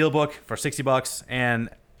have a steelbook for $60, and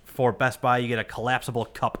for Best Buy, you get a collapsible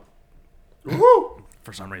cup. Woo!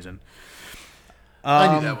 For some reason.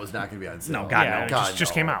 I knew that was not going to be on sale. No, God, Yeah, no. it God,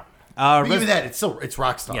 just no. came out. But even that, it's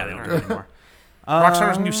Rockstar. Yeah, they don't do it anymore. Rockstar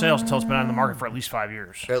doesn't do sales until it's been on the market for at least 5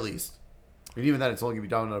 years. At least. And even then, it's only going to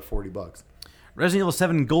be down to $40. Resident Evil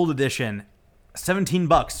 7 Gold Edition, $17,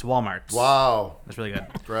 Walmart. Wow. That's really good.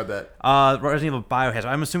 Grab that. Resident Evil Biohazard.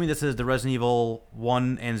 I'm assuming this is the Resident Evil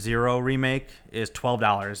 1 and 0 remake. Is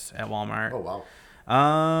 $12 at Walmart. Oh,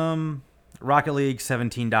 wow. Rocket League,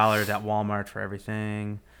 $17 at Walmart for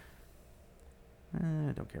everything.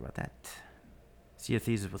 Don't care about that. Sea of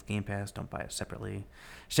Thieves is with Game Pass. Don't buy it separately.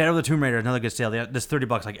 Shadow of the Tomb Raider, another good sale. There's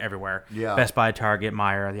 $30 like everywhere. Yeah. Best Buy, Target,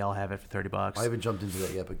 Meijer, they all have it for $30. I haven't jumped into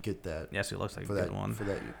that yet, but get that. Yes, it looks like For a good that one.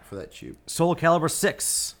 for that cheap. Soul Calibur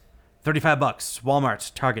 6, $35.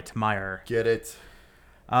 Walmart, Target, Meijer. Get it.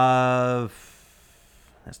 That's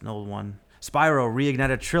an old one. Spyro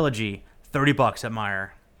Reignited Trilogy, $30 at Meijer.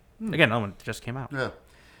 Again, another one just came out. Yeah.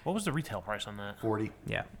 What was the retail price on that? 40.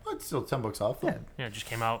 Yeah. That's still $10 off. Though. Yeah, it just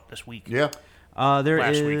came out this week. Yeah. There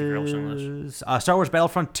Last is week, if you're listening to Star Wars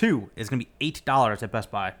Battlefront 2 is going to be $8 at Best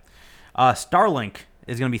Buy. Starlink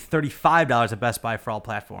is going to be $35 at Best Buy for all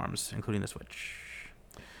platforms, including the Switch.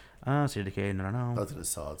 State of Decay, no. That's going to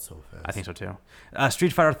sell it so fast. I think so too.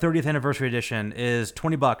 Street Fighter 30th Anniversary Edition is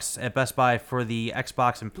 $20 at Best Buy for the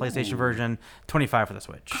Xbox and PlayStation version, $25 for the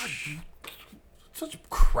Switch. Such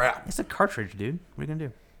crap. It's a cartridge, dude. What are you going to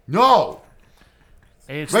do? No.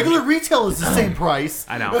 It's Regular retail is the same price.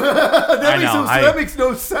 I know. That makes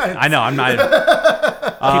no sense. I know. I'm not.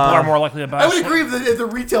 people are more likely to buy. I would agree if the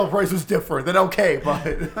retail price was different, then okay,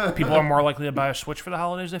 but People are more likely to buy a Switch for the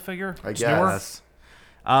holidays. They figure. I It's guess.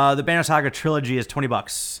 newer. The Banner Saga Trilogy is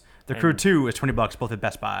 $20. The Crew 2 is $20, both at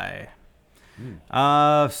Best Buy.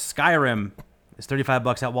 Skyrim is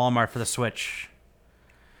 $35 at Walmart for the Switch.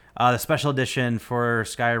 The special edition for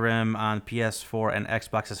Skyrim on PS4 and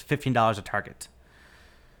Xbox is $15 at Target.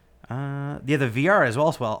 The VR is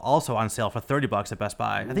also on sale for $30 at Best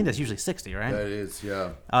Buy. I think that's usually $60, right? That is,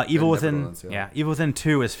 yeah. Evil They're never Within, on sale. yeah, Evil Within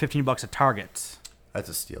 2 is $15 at Target. That's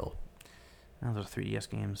a steal. Oh, those are 3DS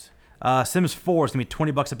games. Sims 4 is going to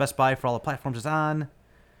be $20 at Best Buy for all the platforms it's on.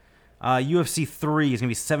 UFC 3 is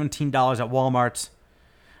going to be $17 at Walmart.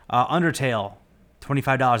 Undertale,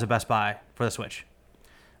 $25 at Best Buy for the Switch.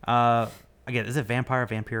 Again, is it Vampire?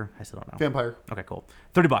 I still don't know. Vampire. Okay, cool.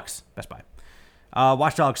 $30, Best Buy.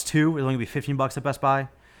 Watch Dogs 2 is only going to be $15 at Best Buy.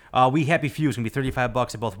 We Happy Few is going to be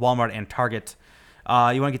 $35 at both Walmart and Target.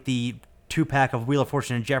 You want to get the 2-pack of Wheel of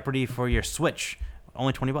Fortune and Jeopardy for your Switch,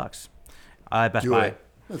 only $20 at Best Do By. it.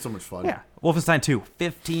 That's so much fun. Yeah. Wolfenstein 2,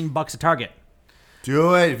 $15 at Target.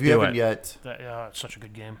 Do it if you Do haven't it. yet. It's such a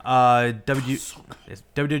good game. WWE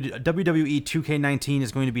 2K19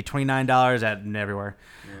 is going to be $29 at everywhere.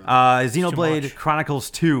 Xenoblade much. Chronicles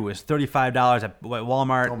 2 is $35 at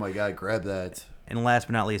Walmart. Oh my god, grab that. And last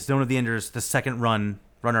but not least, Zone of the Enders, the second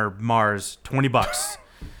runner Mars, $20.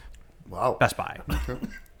 Wow. Best Buy. So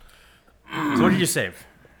what did you save?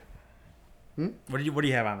 What do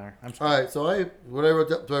you have on there? I'm sorry. All right, so I wrote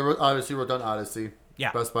down Odyssey.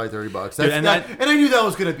 Yeah. Best Buy $30. That's, Dude, and I knew that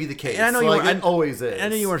was going to be the case. And I know it always is. I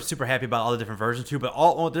know you weren't super happy about all the different versions too, but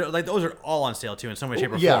those are all on sale too in some way,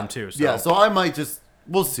 shape, or yeah, form too. So. Yeah, so I might just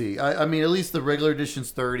we'll see. I mean, at least the regular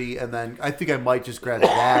edition's 30, and then I think I might just grab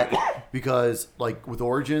that because like with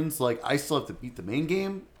Origins, like I still have to beat the main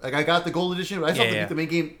game. Like I got the gold edition, but I still have to beat the main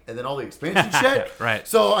game and then all the expansion shit. Right.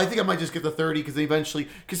 So I think I might just get the 30 because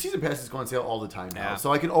season passes go on sale all the time now. Yeah.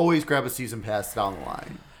 So I can always grab a season pass down the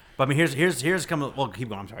line. But I mean, here's coming. Well, keep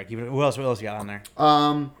going. I'm sorry. Keep it. What else you got on there?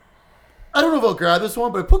 I don't know if I'll grab this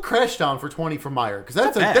one, but I put Crash down for 20 from Meijer because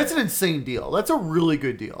that's an insane deal. That's a really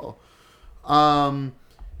good deal. And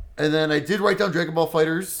then I did write down Dragon Ball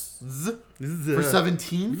Fighters for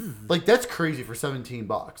 17. Like that's crazy for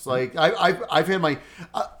 $17. Like I've had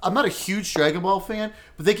I'm not a huge Dragon Ball fan,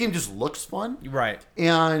 but that game just looks fun. Right.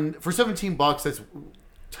 And for $17, that's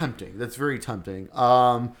tempting. That's very tempting.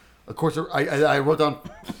 Of course, I wrote down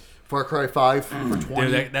Far Cry 5 for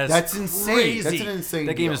 20. Dude, that's insane. Crazy. That's an insane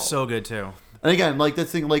That game deal. is so good too. And again, like that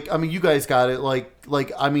thing, like I mean, you guys got it.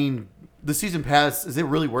 Like I mean, the season pass, is it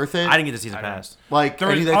really worth it? I didn't get the season pass. Like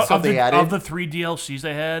any of that stuff they added? Of the 3 DLCs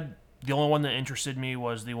they had, the only one that interested me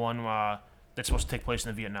was the one that's supposed to take place in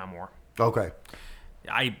the Vietnam War. Okay.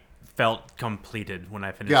 I felt completed when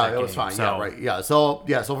I finished that game. Yeah, it was fine. So. Yeah, right. Yeah. So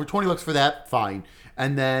for $20 for that, fine.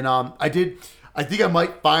 And then I think I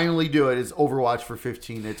might finally do it. Is Overwatch for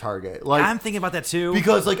 15 at Target? Like I'm thinking about that too.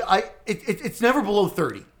 because like it's never below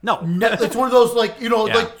 30. No. It's one of those like Yeah.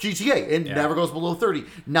 like GTA. It never goes below 30.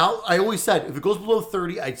 Now I always said if it goes below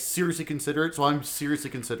 30, I'd seriously consider it. So I'm seriously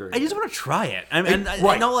considering. I just want to try it. I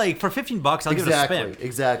right. know, like for $15, I'll give it a spin.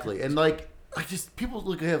 Exactly. And like people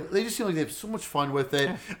look at they just seem like they have so much fun with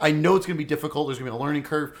it. I know it's gonna be difficult. There's gonna be a learning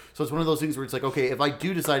curve. So it's one of those things where it's like, okay, if I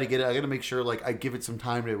do decide to get it, I gotta make sure like I give it some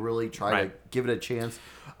time to really try to give it a chance.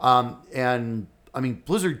 And I mean,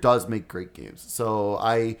 Blizzard does make great games. So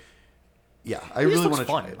I really want to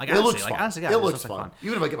try it. Like, it looks fun. honestly, it looks like fun.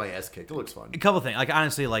 Even if I get my ass kicked, it looks fun. A couple things, like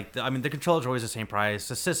honestly, like the controllers are always the same price.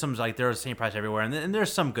 The systems, like they're the same price everywhere, and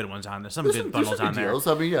there's some good ones on there. There's good bundles on there. Deals.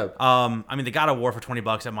 I mean, yeah. I mean, the God of War for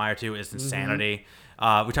 $20 at Meyer 2 is insanity. We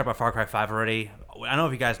talked about Far Cry 5 already. I don't know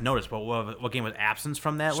if you guys noticed, but what game was absence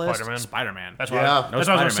from that list? Spider-Man. That's what I was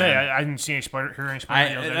going to say. I didn't see any Spider-Man.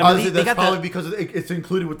 Honestly, that's probably because it's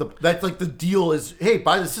included with the. That's like the deal is, hey,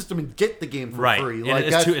 buy the system and get the game for free. Like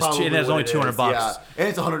and it's only $200. Yeah, and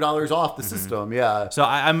it's $100 off the system. Yeah. So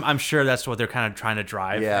I'm sure that's what they're kind of trying to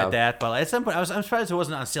drive at that. But at some point, I'm surprised it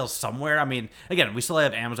wasn't on sale somewhere. I mean, again, we still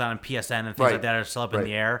have Amazon and PSN and things like that are still up in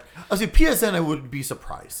the air. I see PSN. I wouldn't be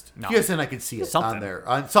surprised. No. PSN, I could see it on there.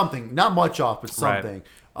 Something, not much off, but something.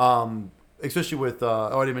 Especially with I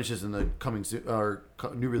already mentioned this in the coming or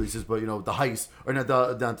new releases, but the heist or not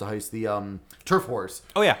the heist, the Turf Wars.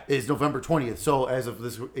 Oh yeah, is November 20th. So as of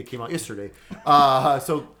this, it came out yesterday.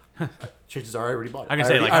 So chances are I already bought it. I can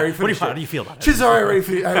say how do you feel about it? Chances are I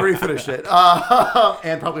already finished it,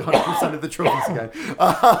 and probably 100% of the trophies again.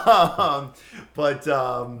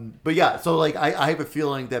 But yeah, so like I have a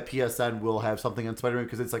feeling that PSN will have something on Spider-Man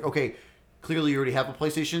because it's like, okay, clearly you already have a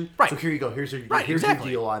PlayStation, right? So here you go. Here's your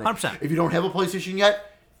deal on it. 100%. If you don't have a PlayStation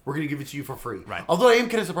yet, we're going to give it to you for free. Right. Although I am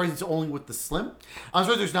kind of surprised it's only with the Slim. I'm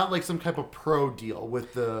sorry, there's not like some type of pro deal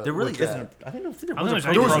with the. There really isn't. I think there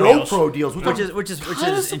was no pro deals, which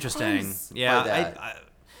is interesting. Yeah,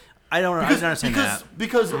 I don't understand that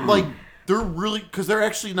because like. They're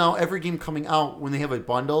actually now every game coming out when they have a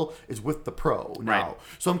bundle is with the pro now. Right.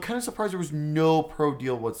 So I'm kind of surprised there was no pro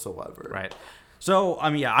deal whatsoever. Right. So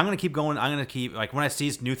I'm gonna keep going. I'm gonna keep like when I see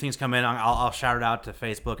new things come in, I'll shout it out to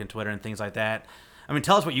Facebook and Twitter and things like that. I mean,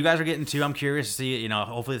 tell us what you guys are getting to. I'm curious to see.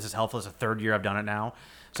 Hopefully this is helpful. It's the 3rd year I've done it now.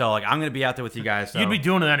 So like I'm gonna be out there with you guys. So. You'd be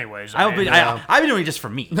doing it anyways. I've been doing it just for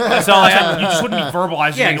me. So like, you just wouldn't be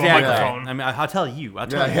verbalizing it into a microphone. I mean, I'll tell you.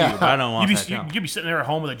 But I don't want to. You'd be sitting there at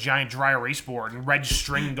home with a giant dry erase board and red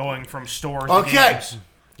string going from stores. Okay. To games.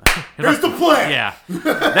 Here's the plan. Yeah.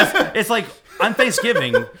 It's like on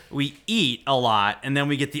Thanksgiving we eat a lot and then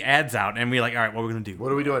we get the ads out and we're like, all right, what are we gonna do?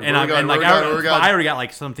 What are we doing? And I already got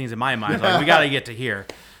like some things in my mind. Like we gotta get to here.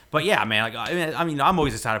 But yeah, man. Like I mean, I'm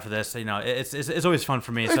always excited for this. It's always fun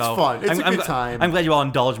for me. It's fun. It's a good time. I'm glad you all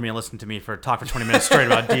indulged me and listened to me talk for 20 minutes straight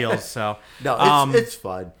about deals. So no, it's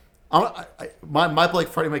fun. My Black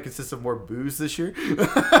Friday might consist of more booze this year.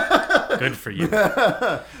 Good for you.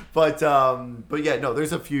 But yeah, no.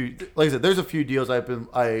 There's a few. Like I said, there's a few deals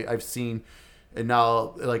I've seen, and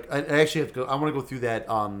now like I actually have to go. I want to go through that.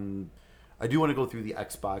 I do want to go through the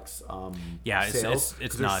Xbox. Sales,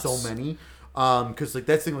 it's nuts. There's so many. Because like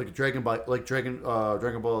that thing like Dragon Ball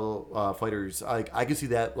Fighters, I can see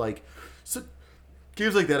that like so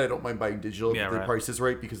games like that. I don't mind buying digital if the price is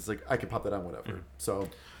right because it's like I can pop that on whatever. So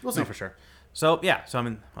we'll see. No, for sure. So yeah, so I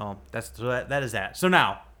mean, well, that is that. So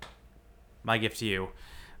now, my gift to you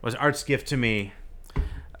was Art's gift to me.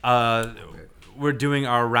 We're doing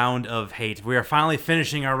our round of hate. We are finally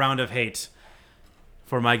finishing our round of hate.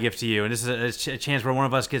 For my gift to you, and this is a chance where one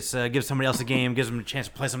of us gives somebody else a game, gives them a chance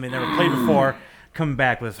to play something they never played before, come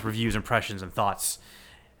back with reviews, impressions, and thoughts.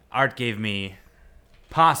 Art gave me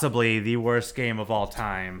possibly the worst game of all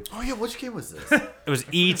time. Oh yeah, which game was this? It was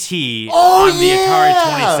E.T. on the Atari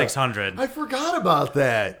 2600. I forgot about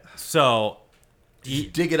that. So, did you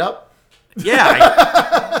dig it up? Yeah,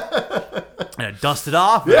 I dusted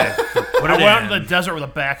off. And I went out in the desert with a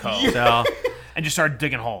backhoe, and just started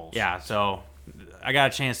digging holes. Yeah, so. I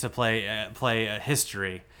got a chance to play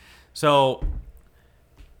history, so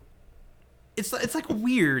it's like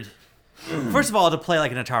weird. First of all, to play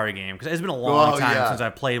like an Atari game because it's been a long time since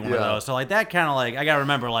I played one of those. So like that kind of like I gotta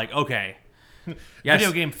remember like okay,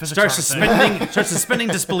 video game physics start suspending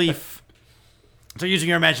disbelief. Start using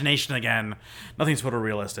your imagination again. Nothing's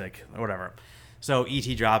photorealistic or whatever. So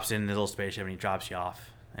E.T. drops in the little spaceship and he drops you off,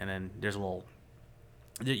 and then there's a little.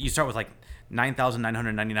 You start with like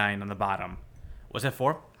 9,999 on the bottom. Was it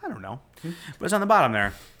 4? I don't know, but it's on the bottom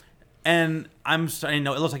there. And I'm starting. It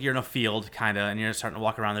looks like you're in a field, kind of, and you're starting to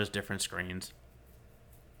walk around. There's different screens,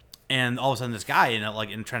 and all of a sudden, this guy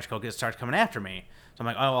in trench coat starts coming after me. So I'm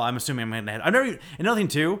like, oh, well, I'm assuming I'm gonna head. I've never. Another thing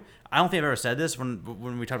too, I don't think I've ever said this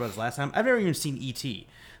when we talked about this last time. I've never even seen E.T.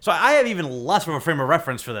 So I have even less of a frame of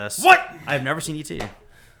reference for this. What? I've never seen E.T.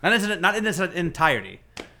 Not in its entirety.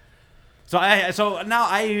 So now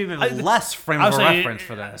I have even less frame of reference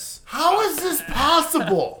for this. How is this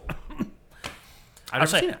possible?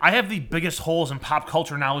 I have the biggest holes in pop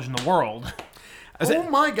culture knowledge in the world. Oh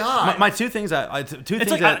my god! My two things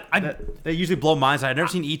that usually blow minds. I've never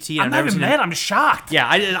seen E.T. I'm not even mad. I'm just shocked. Yeah,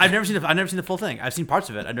 I've never seen the full thing. I've seen parts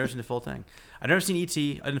of it. I've never seen the full thing. I've never seen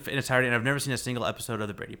E.T. in entirety, and I've never seen a single episode of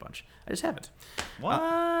the Brady Bunch. I just haven't.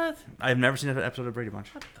 What? I've never seen an episode of Brady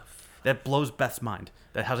Bunch. What the that blows Beth's mind.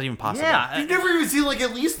 How's it even possible? Yeah, you've never even seen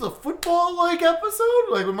at least the football episode,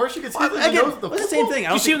 when Marcia gets hit. It's the same thing.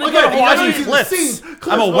 You see when they go to Hawaii?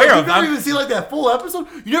 I'm aware of. You've never even seen that full episode.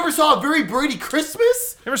 You never saw a very Brady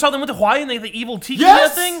Christmas. You ever saw them went to Hawaii and they the evil tiki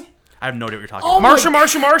Yes! that thing? I have no idea what you're talking about.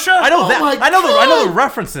 Marsha. I know that. my I know God. the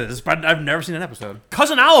references, but I've never seen an episode.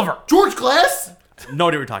 Cousin Oliver. George Glass. No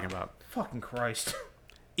idea what you're talking about. Fucking Christ.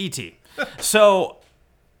 E.T. So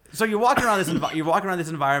you're walking around this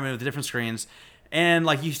environment with the different screens, and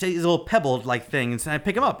you see these little pebbled things, and I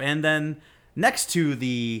pick them up, and then next to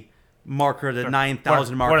the marker, the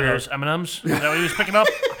 9,000 marker. What are those M&Ms? Is that what he was picking up?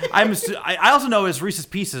 I also know his Reese's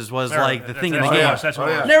Pieces was the thing in the game. That's what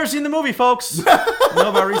it was. Never seen the movie, folks. Know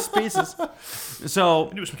about Reese's Pieces. So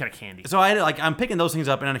I knew it was some kind of candy. So I'm picking those things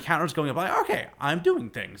up, and then the counter's going up. Okay, I'm doing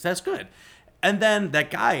things. That's good. And then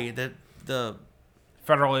that guy, the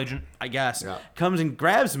federal agent, I guess, comes and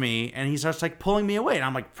grabs me, and he starts pulling me away, and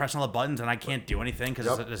I'm pressing all the buttons, and I can't do anything because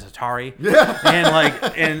it's Atari,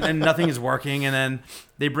 and nothing is working. And then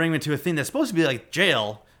they bring me to a thing that's supposed to be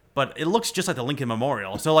jail, but it looks just like the Lincoln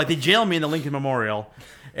Memorial. So they jail me in the Lincoln Memorial,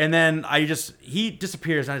 and then he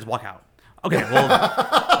disappears, and I just walk out. Okay, well,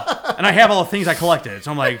 and I have all the things I collected, so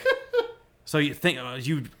I'm like, so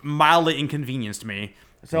you mildly inconvenienced me.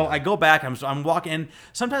 So I go back. I'm walking.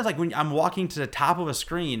 Sometimes, when I'm walking to the top of a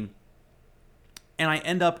screen, and I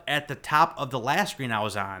end up at the top of the last screen I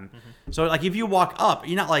was on. Mm-hmm. So if you walk up,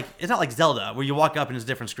 you're not it's not like Zelda where you walk up and it's a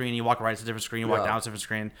different screen. You walk right, it's a different screen. You walk down, it's a different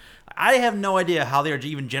screen. I have no idea how they are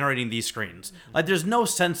even generating these screens. There's no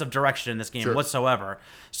sense of direction in this game whatsoever.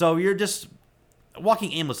 So you're just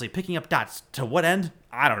walking aimlessly, picking up dots. To what end?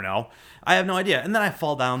 I don't know. I have no idea. And then I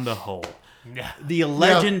fall down the hole. Yeah. The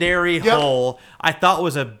legendary hole I thought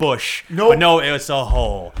was a bush. But no, it was a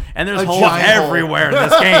hole. And there's holes everywhere in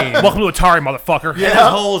this game. Welcome to Atari, motherfucker. Yeah. And there's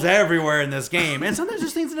holes everywhere in this game. And sometimes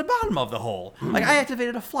there's things in the bottom of the hole. I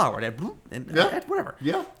activated a flower that whatever.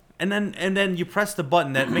 Yeah. And then you press the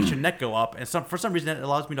button that makes your neck go up, and for some reason it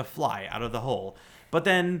allows me to fly out of the hole. But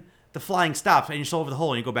then the flying stops, and you're still over the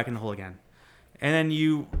hole, and you go back in the hole again. And then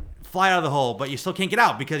you fly out of the hole, but you still can't get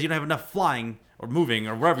out because you don't have enough flying or moving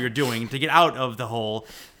or whatever you're doing to get out of the hole.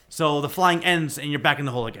 So the flying ends and you're back in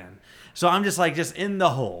the hole again. So I'm just in the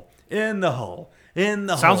hole, in the hole, in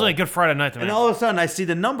the hole. Sounds like a good Friday night to me. And all of a sudden I see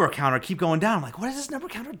the number counter keep going down. I'm like, what is this number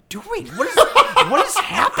counter doing? What is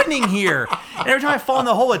happening here? And every time I fall in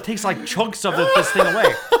the hole, it takes chunks of this thing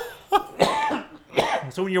away.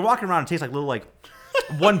 So when you're walking around, it takes little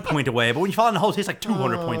 1 point away. But when you fall in the hole, it takes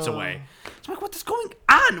 200 points away. So I'm like, what is going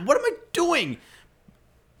on? What am I doing?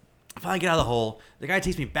 I finally get out of the hole. The guy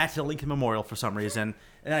takes me back to the Lincoln Memorial for some reason,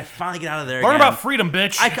 and I finally get out of there. Learn about freedom,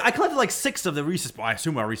 bitch. I collected 6 of the Reese's. Well, I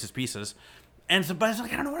assume are Reese's Pieces, and so, but I was I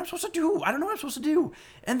don't know what I'm supposed to do. I don't know what I'm supposed to do.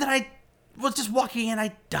 And then I was just walking, and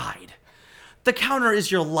I died. The counter is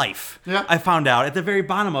your life. Yeah. I found out at the very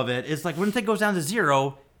bottom of it. It's when the thing goes down to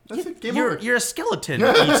 0, you're a skeleton,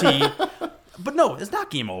 E.T. But no, it's not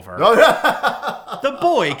game over. The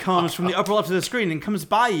boy comes from the upper left of the screen and comes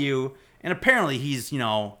by you, and apparently he's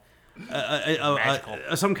some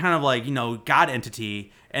kind of god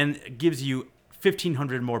entity, and gives you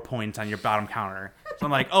 1,500 more points on your bottom counter. So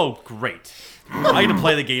I'm like, oh great, I get to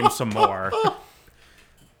play the game some more.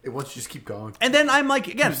 It wants you just keep going. And then I'm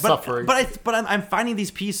again, suffering. but I'm finding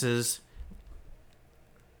these pieces.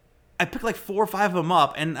 I pick 4 or 5 of them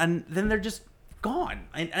up, and then they're just gone.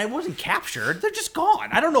 I wasn't captured. They're just gone.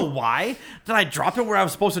 I don't know why. Did I drop them where I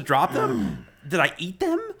was supposed to drop them? Did I eat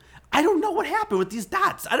them? I don't know what happened with these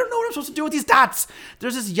dots. I don't know what I'm supposed to do with these dots.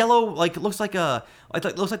 There's this yellow, it looks like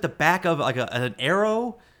looks like the back of an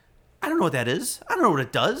arrow. I don't know what that is. I don't know what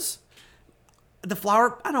it does. The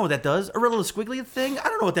flower, I don't know what that does. A little squiggly thing, I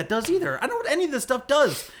don't know what that does either. I don't know what any of this stuff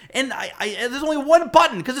does. And there's only one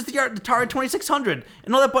button because it's the Atari 2600,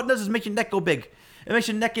 and all that button does is make your neck go big. It makes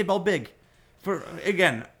your neck get all big. For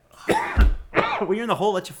again, when you're in the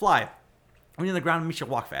hole, it lets you fly. When you're on the ground, it makes you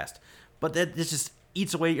walk fast. But this just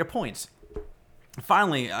eats away at your points.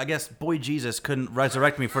 Finally, I guess boy Jesus couldn't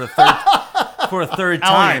resurrect me for a third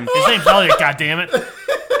time. His name's Elliot. goddammit.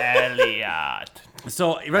 Elliot.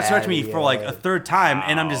 So he resurrected me for like a third time,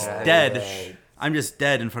 and I'm just dead. I'm just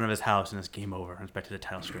dead in front of his house, and it's game over. And it's back to the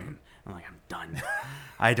title screen. I'm like, I'm done.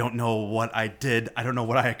 I don't know what I did. I don't know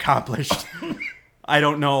what I accomplished. I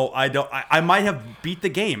don't know. I might have beat the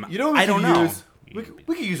game. You know what I don't know. We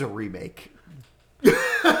could use a remake.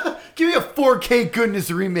 Give me a 4K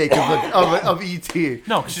goodness remake of E.T.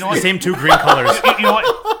 No, because you know what? The same two green colors. You know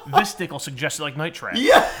what? This stick will suggest it like Night Trap.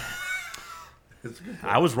 Yeah.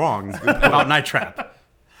 I was wrong about Night Trap.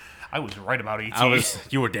 I was right about E.T.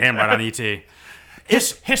 You were damn right on E.T.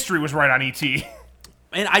 History was right on E.T.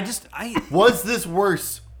 And Was this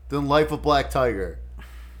worse than Life of Black Tiger?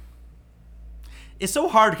 It's so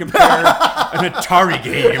hard to compare an Atari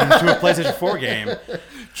game to a PlayStation 4 game.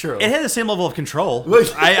 True. It had the same level of control.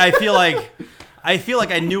 I feel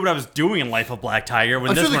like I knew what I was doing in Life of Black Tiger.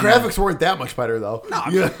 When I'm sure the graphics weren't that much better, though. No,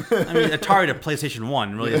 I mean, Atari to PlayStation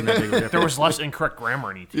 1 really isn't that big of a difference. There was less incorrect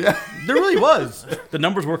grammar in E.T. Yeah. There really was. The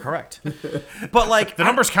numbers were correct. But, like... The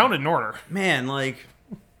numbers counted in order. Man, like...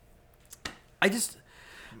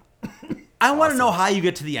 I want to know how you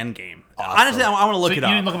get to the end game. Awesome. Honestly, I want to look it up.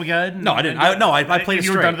 You didn't look up again? No, I didn't. I played it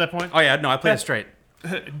straight. You were done at that point? Oh, yeah. No, I played it straight.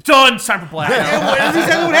 Done. It's time for black. That's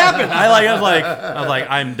exactly what happened. I was like,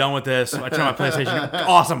 I'm done with this. I turned my PlayStation.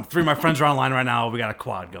 Awesome. 3 of my friends are online right now. We got a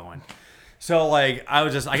quad going. So like, I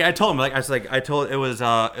was just like, I told him it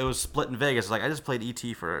was split in Vegas. Like, I just played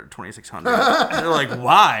ET for 2600. They're like,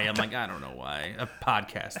 why? I'm like, I don't know why.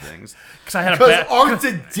 Podcast things. Because I had a Art's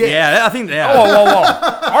a dick. Yeah, I think. Yeah.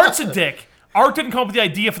 Whoa. Art's a dick. Art didn't come up with the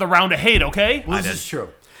idea for the round of hate. Okay. Well, this is true.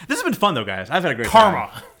 This has been fun though, guys. I've had a great Karma.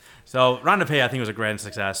 time. So round of hate, I think was a grand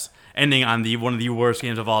success. Ending on one of the worst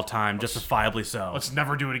games of all time, justifiably so. Let's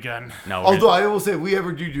never do it again. No. Although I will say, if we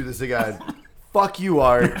ever do this again, fuck you,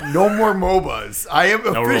 Art. No more MOBAs. I am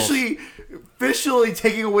officially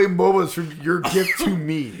taking away MOBAs from your gift to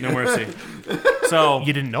me. No mercy. So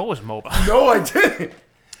you didn't know it was MOBA. No, I didn't.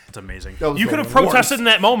 It's amazing. You could have protested in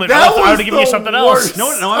that moment. That I would have given you something else. No,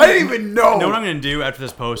 I didn't even know. You know what I'm going to do after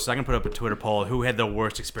this post is I'm going to put up a Twitter poll who had the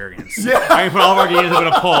worst experience. Yeah. I'm going to put all of our games up in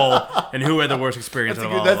a poll and who had the worst experience out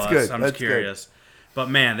of all of us. Good. I'm just curious. But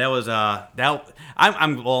man, that was I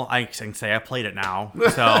can say I played it now.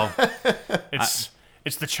 So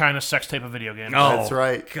it's the China sex tape of video game. Oh, That's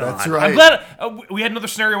right. God. That's right. I'm glad we had another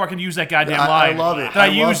scenario where I can use that goddamn line. I love it. That I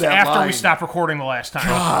love used that after line. we stopped recording the last time.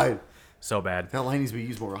 God, so bad. that line needs to be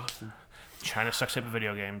used more often. China sex tape of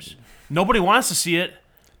video games. Nobody wants to see it,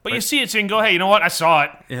 but you see it, so you can go, hey, you know what? I saw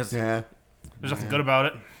it. Yeah. There's nothing good about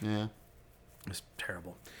it. Yeah. It's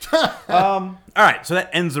terrible. All right, so that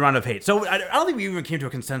ends the round of hate. So I don't think we even came to a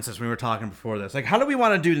consensus when we were talking before this. Like, how do we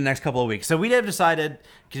want to do the next couple of weeks? So we have decided,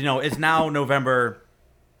 because it's now November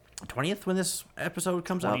 20th when this episode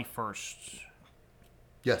comes out. 21st.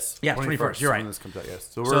 Yes. Yeah, 21st. You're right. When this comes out, yes.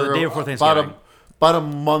 So the day before Thanksgiving. About a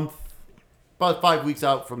month, about 5 weeks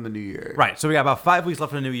out from the new year. Right. So we got about 5 weeks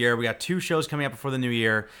left of the new year. We got 2 shows coming up before the new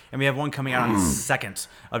year, and we have one coming out on the 2nd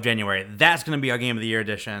of January. That's going to be our Game of the Year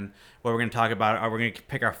edition, where we're going to talk about, we're going to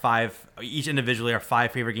pick our 5, each individually, our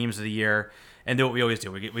 5 favorite games of the year, and do what we always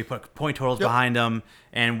do. We put point totals behind them,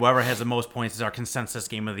 and whoever has the most points is our consensus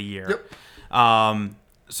Game of the Year. Yep.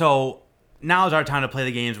 So now is our time to play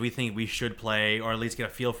the games we think we should play, or at least get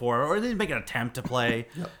a feel for, or at least make an attempt to play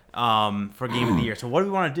for Game of the Year. So what do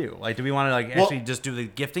we want to do? Like, do we want to actually just do the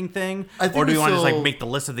gifting thing, or do we want to just make the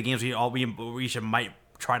list of the games we might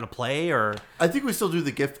try to play? Or I think we still do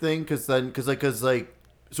the gift thing because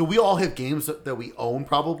so we all have games that we own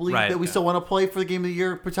probably that we still want to play for the Game of the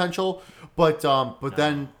Year potential. But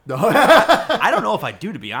then I don't know if I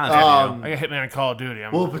do, to be honest. I got Hitman and Call of Duty.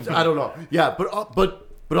 But I don't know. Yeah,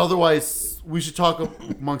 but otherwise, we should talk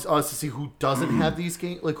amongst us to see who doesn't have these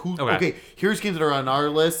games. Like who? Okay, here's games that are on our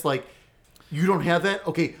list. Like you don't have that.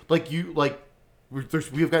 Okay,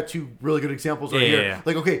 we've got 2 really good examples right here. Yeah.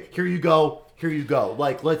 Like okay, here you go.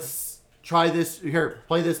 Like let's try this. Here,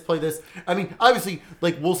 play this. I mean, obviously,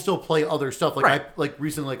 like we'll still play other stuff. Like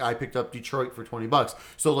recently, I picked up Detroit for $20.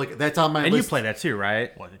 So like that's on my list. And you play that too,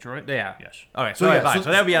 right? What, Detroit? Yeah. Yes. Okay. So that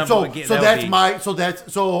would be on. So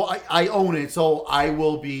I own it. So I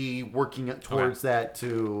will be working towards that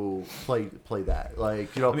to play that. Like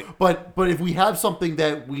but if we have something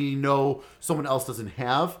that we know someone else doesn't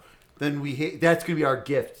have, then that's gonna be our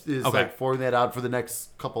gift. Is Okay. like pouring that out for the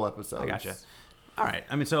next couple episodes. I gotcha. All right.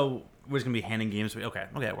 I mean, so we're just gonna be handing games. Okay,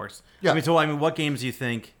 that works. Yeah. I mean, what games do you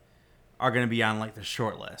think are gonna be on like the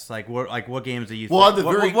short list? Like what games do you? Well, think,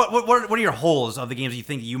 on the what are your holes of the games you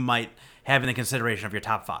think you might have in the consideration of your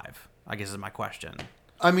top 5? I guess is my question.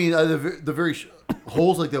 I mean, the very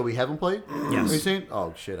holes like that we haven't played. Yes. Are you saying?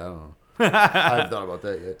 Oh shit, I don't know. I haven't thought about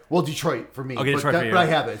that yet. Well, Detroit for me. Okay, Detroit for you. But I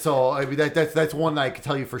haven't. So I mean, that's one that I can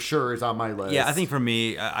tell you for sure is on my list. Yeah, I think for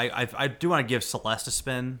me, I do want to give Celeste a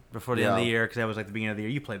spin before the end of the Yeah. year because that was like the beginning of the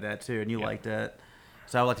year. You played that too, and you liked it.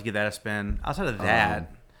 So I would like to give that a spin. Outside of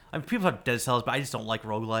that, I mean, people have Dead Cells, but I just don't like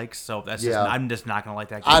roguelikes, so that's just I'm just not gonna like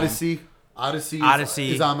that game. Odyssey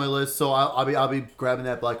is on my list, so I'll be grabbing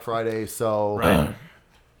that Black Friday. So Right.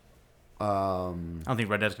 I don't think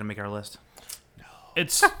Red Dead's gonna make our list.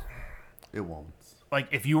 It's it won't. like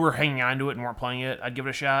if you were hanging on to it and weren't playing it, I'd give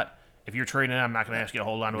it a shot. If you're trading it, I'm not going to ask you to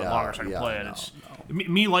hold on to it longer so I can play it. It's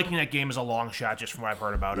me liking that game is a long shot just from what I've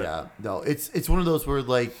heard about it. Yeah, no, it's one of those where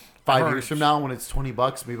like 5 years from now when it's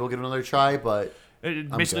 $20, maybe we'll give it another try. But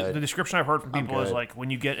Basically, good. the description I've heard from people is good. like when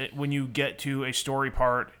you get to a story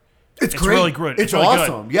part, it's it's great. really good. It's really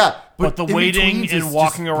awesome. Good. Yeah, But the in waiting betweens is and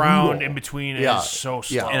walking just around brutal. in between Yeah. is so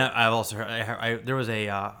slow. Yeah. And I've also heard there was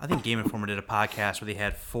I think Game Informer did a podcast where they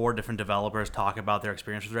had 4 different developers talk about their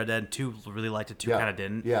experience with Red Dead. 2 really liked it, 2 kind of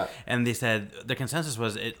didn't. Yeah. And they said the consensus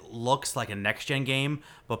was it looks like a next gen game,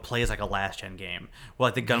 but plays like a last gen game. Well,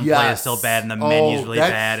 like the gunplay is still bad and the menu's really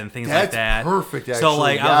bad and things like that. That's perfect. Actually. So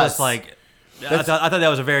like I was just Yes. like. I thought that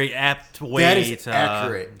was a very apt way that is to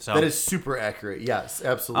accurate. So. That is super accurate. Yes,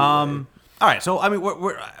 absolutely. All right, so I mean,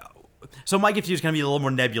 so my gift to you is going to be a little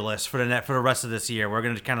more nebulous for the rest of this year. We're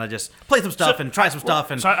going to kind of just play some stuff and try some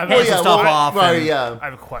stuff and hand some stuff off. Right, yeah. I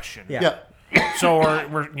have a question. Yeah. So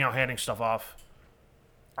we're handing stuff off.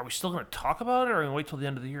 Are we still going to talk about it, or are we going to wait till the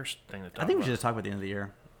end of the year thing to talk I think we about? should just talk about the end of the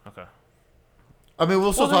year. Okay. I mean,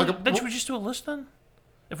 we'll still talk. Then should we just do a list then?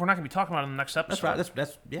 If we're not going to be talking about it in the next episode. That's right.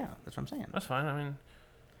 That's what I'm saying. That's fine. I mean,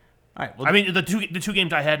 All right. Well, I mean the two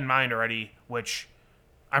games I had in mind already, which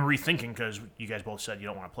I'm rethinking because you guys both said you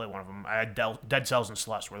don't want to play one of them. I had Dead Cells and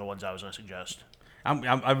Celeste were the ones I was going to suggest.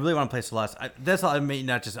 I really want to play Celeste. That's all. I mean,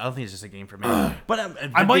 not just. I don't think it's just a game for me. But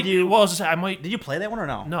I might. Did you, well, I was gonna say I might. Did you play that one or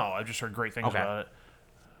no? No, I've just heard great things Okay. about it.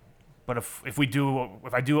 But if I do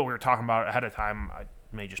what we were talking about ahead of time, I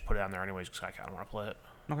may just put it on there anyways because I kind of want to play it.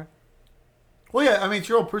 Okay. Well, yeah. I mean, it's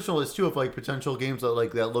your own personal list too of like potential games that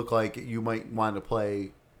look like you might want to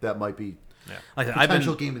play. That might be Like I said,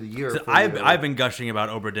 potential game of the year. for I've you. been gushing about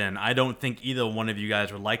Obra Dinn. I don't think either one of you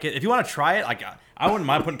guys would like it. If you want to try it, like I wouldn't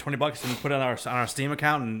mind putting $20 and put it on our Steam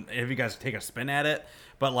account and if you guys take a spin at it.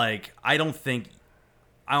 But like I don't think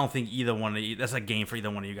either one of you. That's a game for either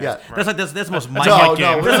one of you guys. Yeah. That's like that's the most No, Myke no,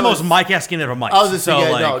 game. That's the most Myke-esque game ever Mike. I was just so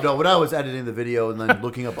saying, like, no. When I was editing the video and then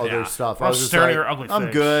looking up other Yeah. stuff, I I was was just staring like, at your ugly I'm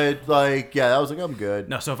face. good. Like, yeah, I was like, I'm good.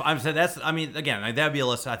 No, so if I'm saying that's. I mean, again, like, that'd be a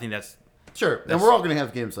list. I think that's. Sure, and we're all gonna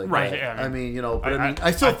have games like Right, that. yeah, I mean, but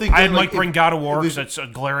I still think I that, might bring God of War if because it's a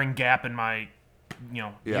glaring gap in my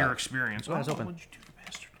year experience. Oh, it's open. What'd you do, you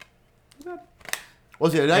bastard?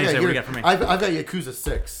 Well, yeah, Hey, so what do you got for me? I've got Yakuza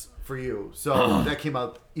 6 for you. So that came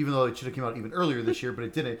out, even though it should have came out even earlier this year, but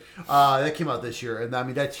it didn't. That came out this year, and I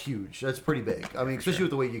mean that's huge. That's pretty big. I mean, especially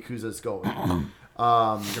with the way Yakuza is going.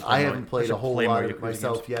 I haven't played a whole lot of it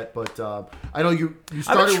myself yet, but I know you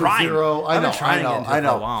started with Zero. I know. For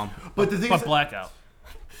a while. But the thing But is, Blackout.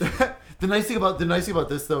 the nice thing about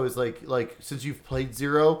this though is like since you've played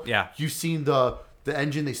Zero, Yeah. you've seen the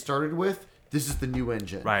engine they started with. This is the new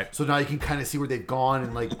engine, Right. So now you can kind of see where they've gone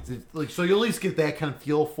and so you at least get that kind of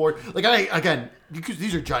feel for it. Like because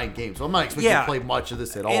these are giant games, so I'm not expecting to play much of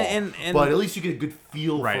this at all. And but at least you get a good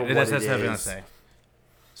feel for what That's it what I was is. gonna say.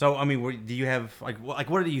 So I mean, do you have like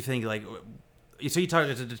what do you think like? So you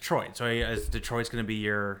talked to Detroit. So is Detroit's gonna be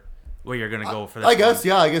where you're gonna go for that? I guess,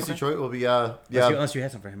 yeah. I guess Detroit will be, yeah. Unless you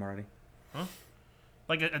had something for him already.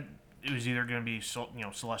 Like it was either going to be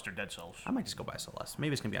Celeste or Dead Cells. I might just go buy Celeste.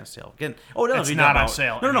 Maybe it's gonna be on sale again. Oh no, It's we not talk on about-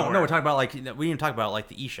 sale No, anywhere. we're talking about like we didn't talk about like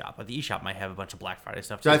the eShop. Like the eShop might have a bunch of Black Friday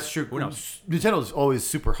stuff. Too. That's true. Who knows? Nintendo's always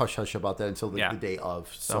super hush hush about that until the Yeah. day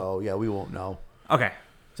of. So yeah, we won't know. Okay.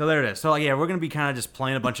 So there it is. So like, yeah, we're gonna be kind of just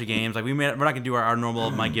playing a bunch of games. Like we're not gonna do our normal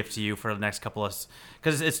my gift to you for the next couple of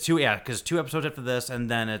because it's two episodes after this, and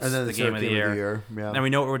then it's the game of the year. Yeah. And we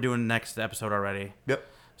know what we're doing next episode already. Yep.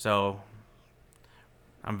 So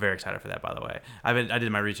I'm very excited for that. By the way, I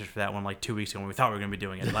did my research for that one like 2 weeks ago when we thought we were gonna be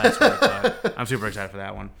doing it last week. But I'm super excited for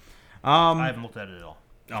that one. I haven't looked at it at all.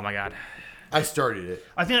 Oh my god. I started it.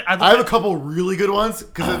 I think I have a couple really good ones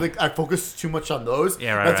because I focus too much on those.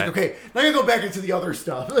 Yeah, right. That's like, okay, now I go back into the other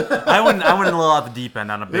stuff. I went a little off the deep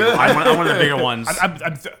end on a big one. I went the bigger ones.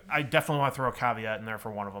 I definitely want to throw a caveat in there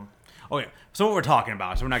for one of them. Okay, so what we're talking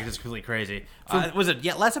about, so we're not just completely crazy. Was it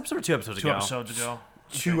last episode or 2 episodes ago? 2 episodes ago.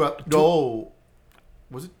 No.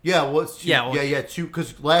 Was it? Yeah, it was. Yeah, two.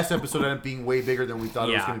 Because last episode ended up being way bigger than we thought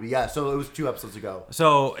it was going to be. Yeah, so it was 2 episodes ago.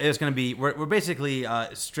 So it's going to be we're basically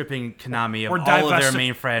stripping Konami of all of their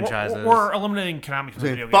main franchises. We're eliminating Konami from the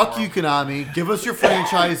video game Fuck world. you, Konami. Give us your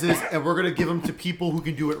franchises, and we're going to give them to people who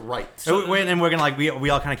can do it right. And we're going to we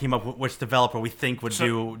all kind of came up with which developer we think would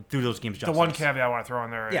do those games justice. The one caveat I want to throw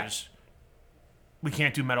in there is we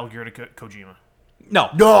can't do Metal Gear to Kojima. No,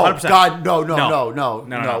 100%. God,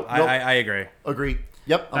 no. I agree. Agree.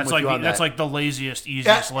 Yep, I'm with you on that's that. like the laziest,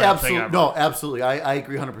 easiest thing ever. No, absolutely. I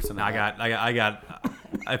agree 100%.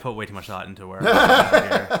 I put way too much thought into where I'm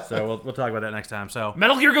here. So we'll talk about that next time. So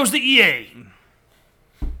Metal Gear goes to EA.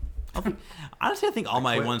 Honestly, I think all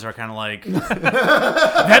my ones are kind of like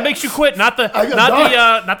That makes you quit, not the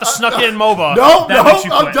snuck in MOBA.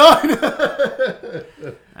 I'm done.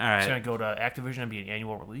 All right. It's gonna go to Activision and be an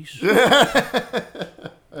annual release.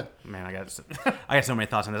 Man, I got so many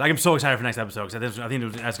thoughts on this. I'm so excited for next episode because I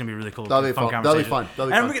think that's gonna be really cool. That'll be fun. Conversation. That'll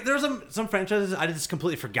be fun. There were some franchises I just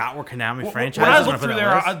completely forgot were Konami franchises. When I looked through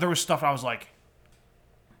there, there was stuff I was like,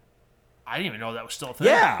 I didn't even know that was still a thing.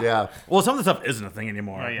 Yeah. Well, some of the stuff isn't a thing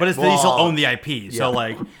anymore, yeah. but they still own the IP. So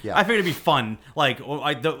I figured it'd be fun. Like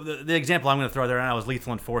the example I'm going to throw there now is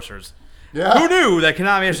Lethal Enforcers. Yeah. Who knew that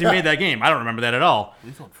Konami actually made that game? I don't remember that at all.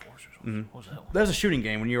 Lethal Enforcers. What was that? That was a shooting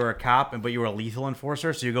game when you were a cop, but you were a lethal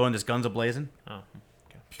enforcer, so you go in just guns a-blazing. Oh,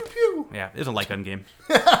 okay. Pew pew. Yeah, it was a light gun game.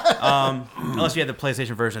 Unless you had the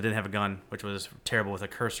PlayStation version that didn't have a gun, which was terrible with a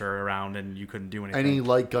cursor around and you couldn't do anything. Any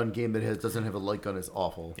light gun game that doesn't have a light gun is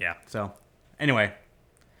awful. Yeah, so anyway.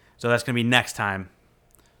 So that's going to be next time.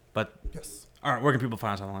 But, yes. All right, where can people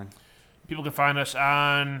find us online? People can find us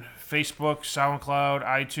on Facebook, SoundCloud,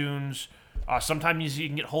 iTunes. Sometimes you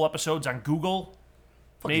can get whole episodes on Google.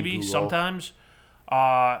 Maybe Google. sometimes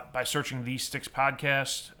by searching the Sticks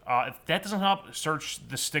Podcast. If that doesn't help, search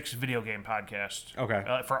the Sticks Video Game Podcast. Okay.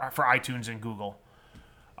 For iTunes and Google.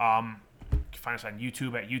 You can find us on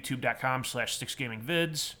YouTube at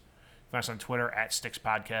youtube.com/SticksGamingVids. Find us on Twitter at Sticks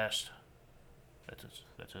Podcast. That's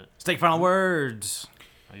it. Stick final words.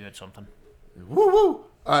 Oh, you had something. Woo woo.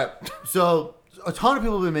 All right. So a ton of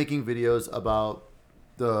people have been making videos about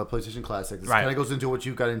the PlayStation Classic. This kind of goes into what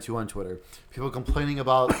you got into on Twitter. People complaining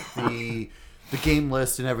about the game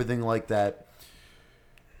list and everything like that.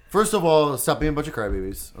 First of all, stop being a bunch of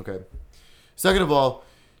crybabies. Okay. Second of all,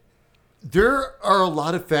 there are a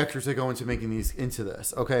lot of factors that go into making these into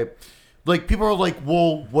this. Okay. Like people are like,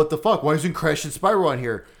 well, what the fuck? Why isn't Crash and Spyro on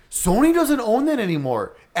here? Sony doesn't own that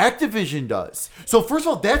anymore. Activision does. So first of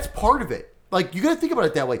all, that's part of it. Like, you got to think about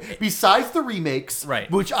it that way. Besides the remakes,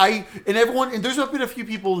 which and there's been a few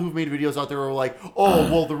people who've made videos out there who are like,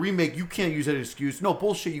 oh, well, the remake, you can't use that as an excuse. No,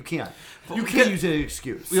 bullshit, you can't. You can't use it as an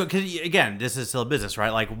excuse. Because, again, this is still a business, right?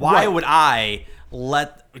 Like, why would I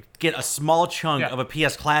get a small chunk of a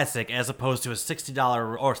PS Classic as opposed to a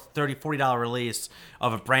 $60 or $30, $40 release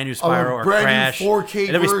of a brand new Spyro or Crash? 4K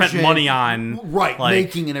and then we spent money on.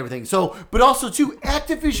 Making and everything. So, but also, too,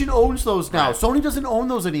 Activision owns those now. Sony doesn't own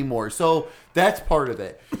those anymore. So, that's part of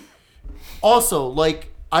it. Also,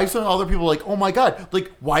 like, I saw other people like, oh my god,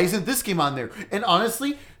 like, why isn't this game on there? And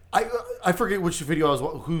honestly, I forget which video I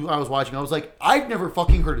was watching. I was like, I've never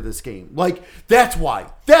fucking heard of this game. Like, that's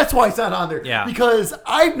why it's not on there. Yeah. Because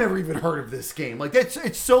I've never even heard of this game. Like,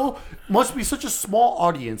 must be such a small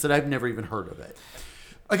audience that I've never even heard of it.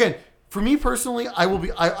 Again, for me personally, I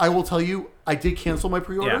will tell you, I did cancel my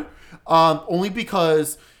pre-order. Only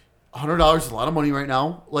because $100 is a lot of money right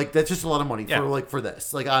now. Like, that's just a lot of money for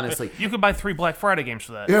this. Like, honestly, you could buy 3 Black Friday games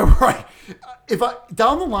for that. Yeah, right. If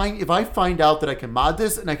I find out that I can mod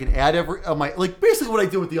this and I can add basically what I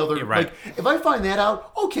did with the other, like, if I find that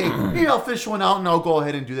out, okay, maybe I'll fish one out and I'll go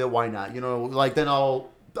ahead and do that. Why not? You know, like, then I'll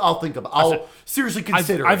seriously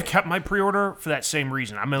consider. I've kept my pre-order for that same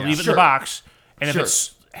reason. I'm gonna leave it in the box, and if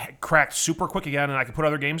it's cracked super quick again and I can put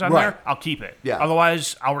other games on there, I'll keep it. Yeah.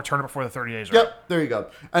 Otherwise, I'll return it before the 30 days are up. Yep, there you go.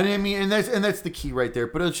 And I mean, and that's the key right there.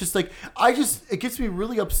 But it's just like, it gets me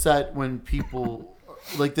really upset when people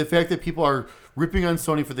like the fact that people are ripping on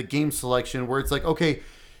Sony for the game selection, where it's like, okay,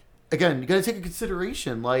 again, you got to take into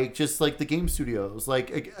consideration, like, just like the game studios,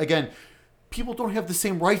 like, again, people don't have the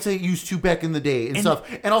same rights they used to back in the day and stuff.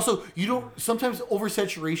 And also, sometimes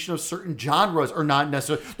oversaturation of certain genres are not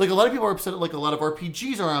necessary. Like, a lot of people are upset, like, a lot of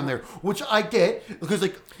RPGs are on there, which I get, because,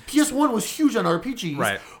 like, PS1 was huge on RPGs.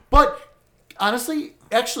 Right. But honestly,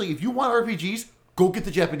 actually, if you want RPGs, go get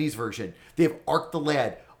the Japanese version. They have Arc the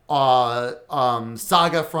Lad,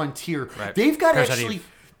 Saga Frontier. Right. They've got Parasite actually.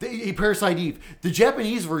 Eve. Parasite Eve. The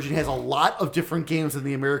Japanese version has a lot of different games than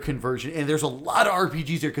the American version, and there's a lot of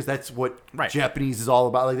RPGs there because that's what Japanese is all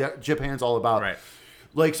about. Like that, Japan's all about. Right.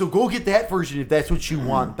 Like, so go get that version if that's what you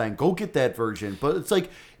want. Then go get that version. But it's like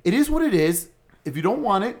it is what it is. If you don't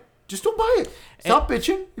want it, just don't buy it. Stop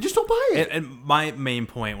bitching. Just don't buy it. And my main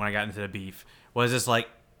point when I got into the beef was just like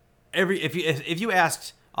if you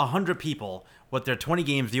asked 100 people what their 20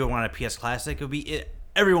 games do you want on a PS Classic, it would be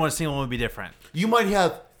everyone's single one would be different. You might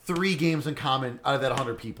have 3 games in common out of that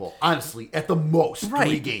 100 people. Honestly, at the most,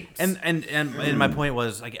 3 games. And my point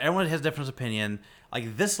was like everyone has a different opinion.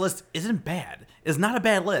 Like this list isn't bad. It's not a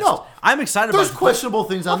bad list. No, I'm excited. There's about questionable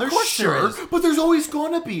things on there, sure, but there's always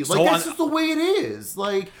gonna be. Like So that's just the way it is.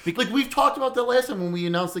 Like we've talked about that last time when we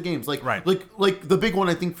announced the games. Like the big one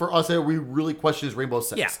I think for us that we really question is Rainbow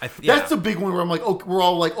Six. That's the big one where I'm like, okay, we're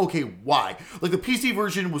all like, okay, why? Like the PC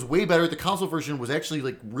version was way better. The console version was actually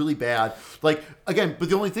like really bad. Like again, but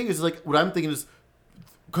the only thing is like what I'm thinking is.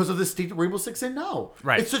 Because of the state that Rainbow Six in now,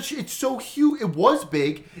 right? It's so huge. It was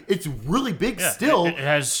big. It's really big still. It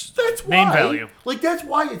has that's main why, value. Like that's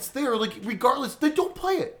why it's there. Like regardless, they don't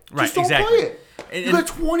play it. Right, Just don't exactly. play it. You got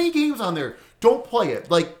 20 games on there. Don't play it.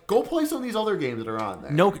 Like go play some of these other games that are on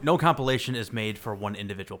there. No compilation is made for one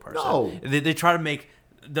individual person. No, they try to make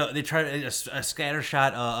a scatter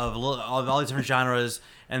shot of all these different genres,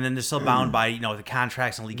 and then they're still bound by the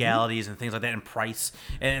contracts and legalities and things like that, and price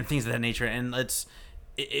and things of that nature. And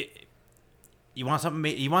you want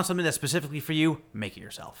something that's specifically for you, make it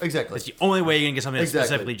yourself. Exactly. It's the only way you're gonna get something that's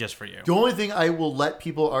specifically just for you. The only thing I will let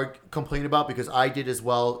people complain about, because I did as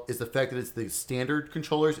well, is the fact that it's the standard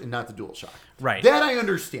controllers and not the DualShock. Right. That I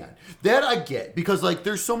understand. That I get, because like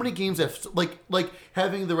there's so many games that like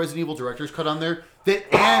having the Resident Evil Director's Cut on there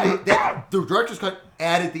that the Director's Cut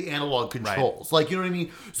added the analog controls. Right. Like you know what I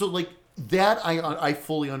mean? So like. That I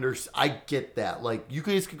fully understand. I get that. Like you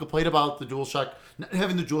guys can complain about the DualShock,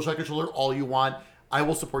 having the DualShock controller all you want. I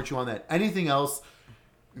will support you on that. Anything else,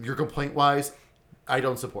 your complaint wise, I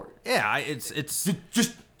don't support it. Yeah, it's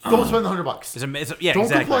just don't spend the $100. Yeah, don't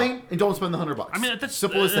exactly. complain and don't spend the $100. I mean, that's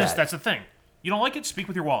simple as that. That's the thing. You don't like it, speak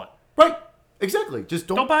with your wallet. Right. Exactly. Just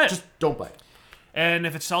don't buy it. Just don't buy it. And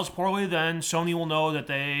if it sells poorly, then Sony will know that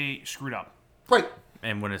they screwed up. Right.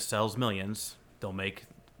 And when it sells millions, they'll make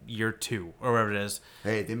year 2 or whatever it is.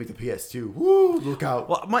 Hey, they make the PS2. Woo! Look out.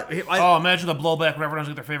 Well, imagine the blowback when everyone does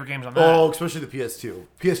get their favorite games on that. Oh, especially the PS2.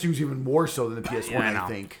 PS2 is even more so than the PS1, I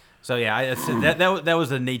think. So yeah, that was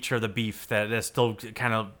the nature of the beef that's still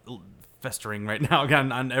kind of festering right now.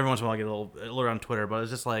 Again, every once in a while I get a little alert on Twitter, but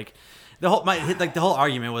it's just like the whole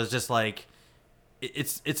argument was just like it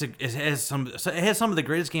has some of the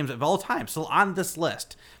greatest games of all time still on this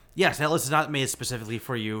list. Yes, that list is not made specifically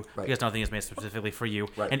for you because nothing is made specifically for you.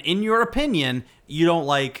 Right. And in your opinion, you don't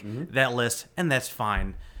like that list, and that's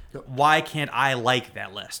fine. Yep. Why can't I like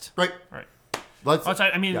that list? Right.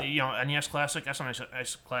 I mean, NES Classic,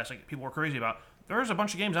 SNES Classic, people were crazy about. There's a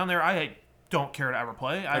bunch of games on there I don't care to ever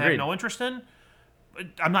play. I have no interest in.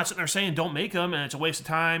 I'm not sitting there saying don't make them, and it's a waste of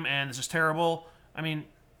time, and this is terrible. I mean...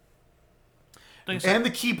 And the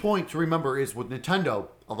key point to remember is with Nintendo,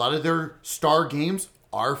 a lot of their star games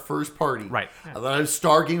are first party. Right. A lot of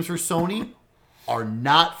star games for Sony are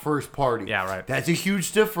not first party. Yeah, right. That's a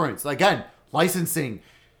huge difference. Again, licensing.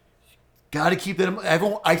 Got to keep that in mind.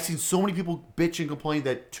 I've seen so many people bitch and complain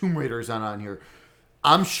that Tomb Raider is not on here.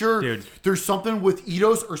 I'm sure there's something with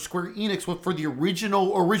Eidos or Square Enix for the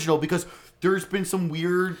original because there's been some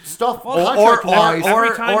weird stuff. Every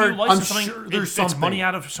time you license something, sure it's money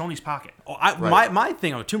out of Sony's pocket. My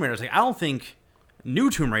thing on Tomb Raider is like I don't think new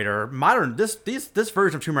Tomb Raider, modern this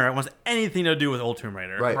version of Tomb Raider wants anything to do with old Tomb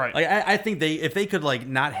Raider. Right. Like I think if they could like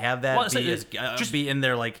not have that be in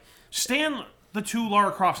there like stand the two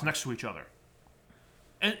Lara Crofts next to each other,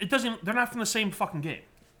 and it doesn't. They're not from the same fucking game.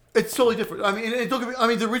 It's totally different. I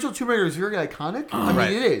mean, the original Tomb Raider is very iconic. I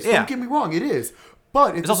mean, it is. Yeah. Don't get me wrong, it is.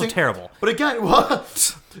 But it's also terrible. But again,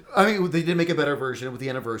 I mean, they did make a better version with the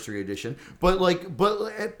anniversary edition. But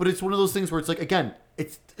it's one of those things where it's like, again,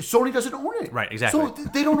 it's Sony doesn't own it. Right, exactly. So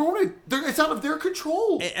they don't own it. It's out of their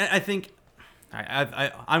control. And I think I'm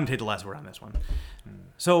gonna take the last word on this one.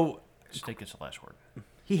 So just take it's the last word.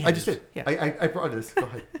 I just did. Yeah. I brought this. Go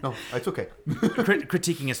ahead. No, it's okay.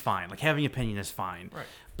 Critiquing is fine. Like having an opinion is fine. Right.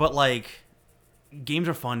 But like games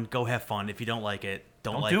are fun. Go have fun. If you don't like it,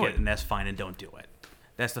 don't like it, and that's fine. And don't do it.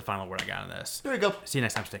 That's the final word I got on this. There you go. See you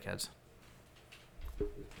next time, stickheads.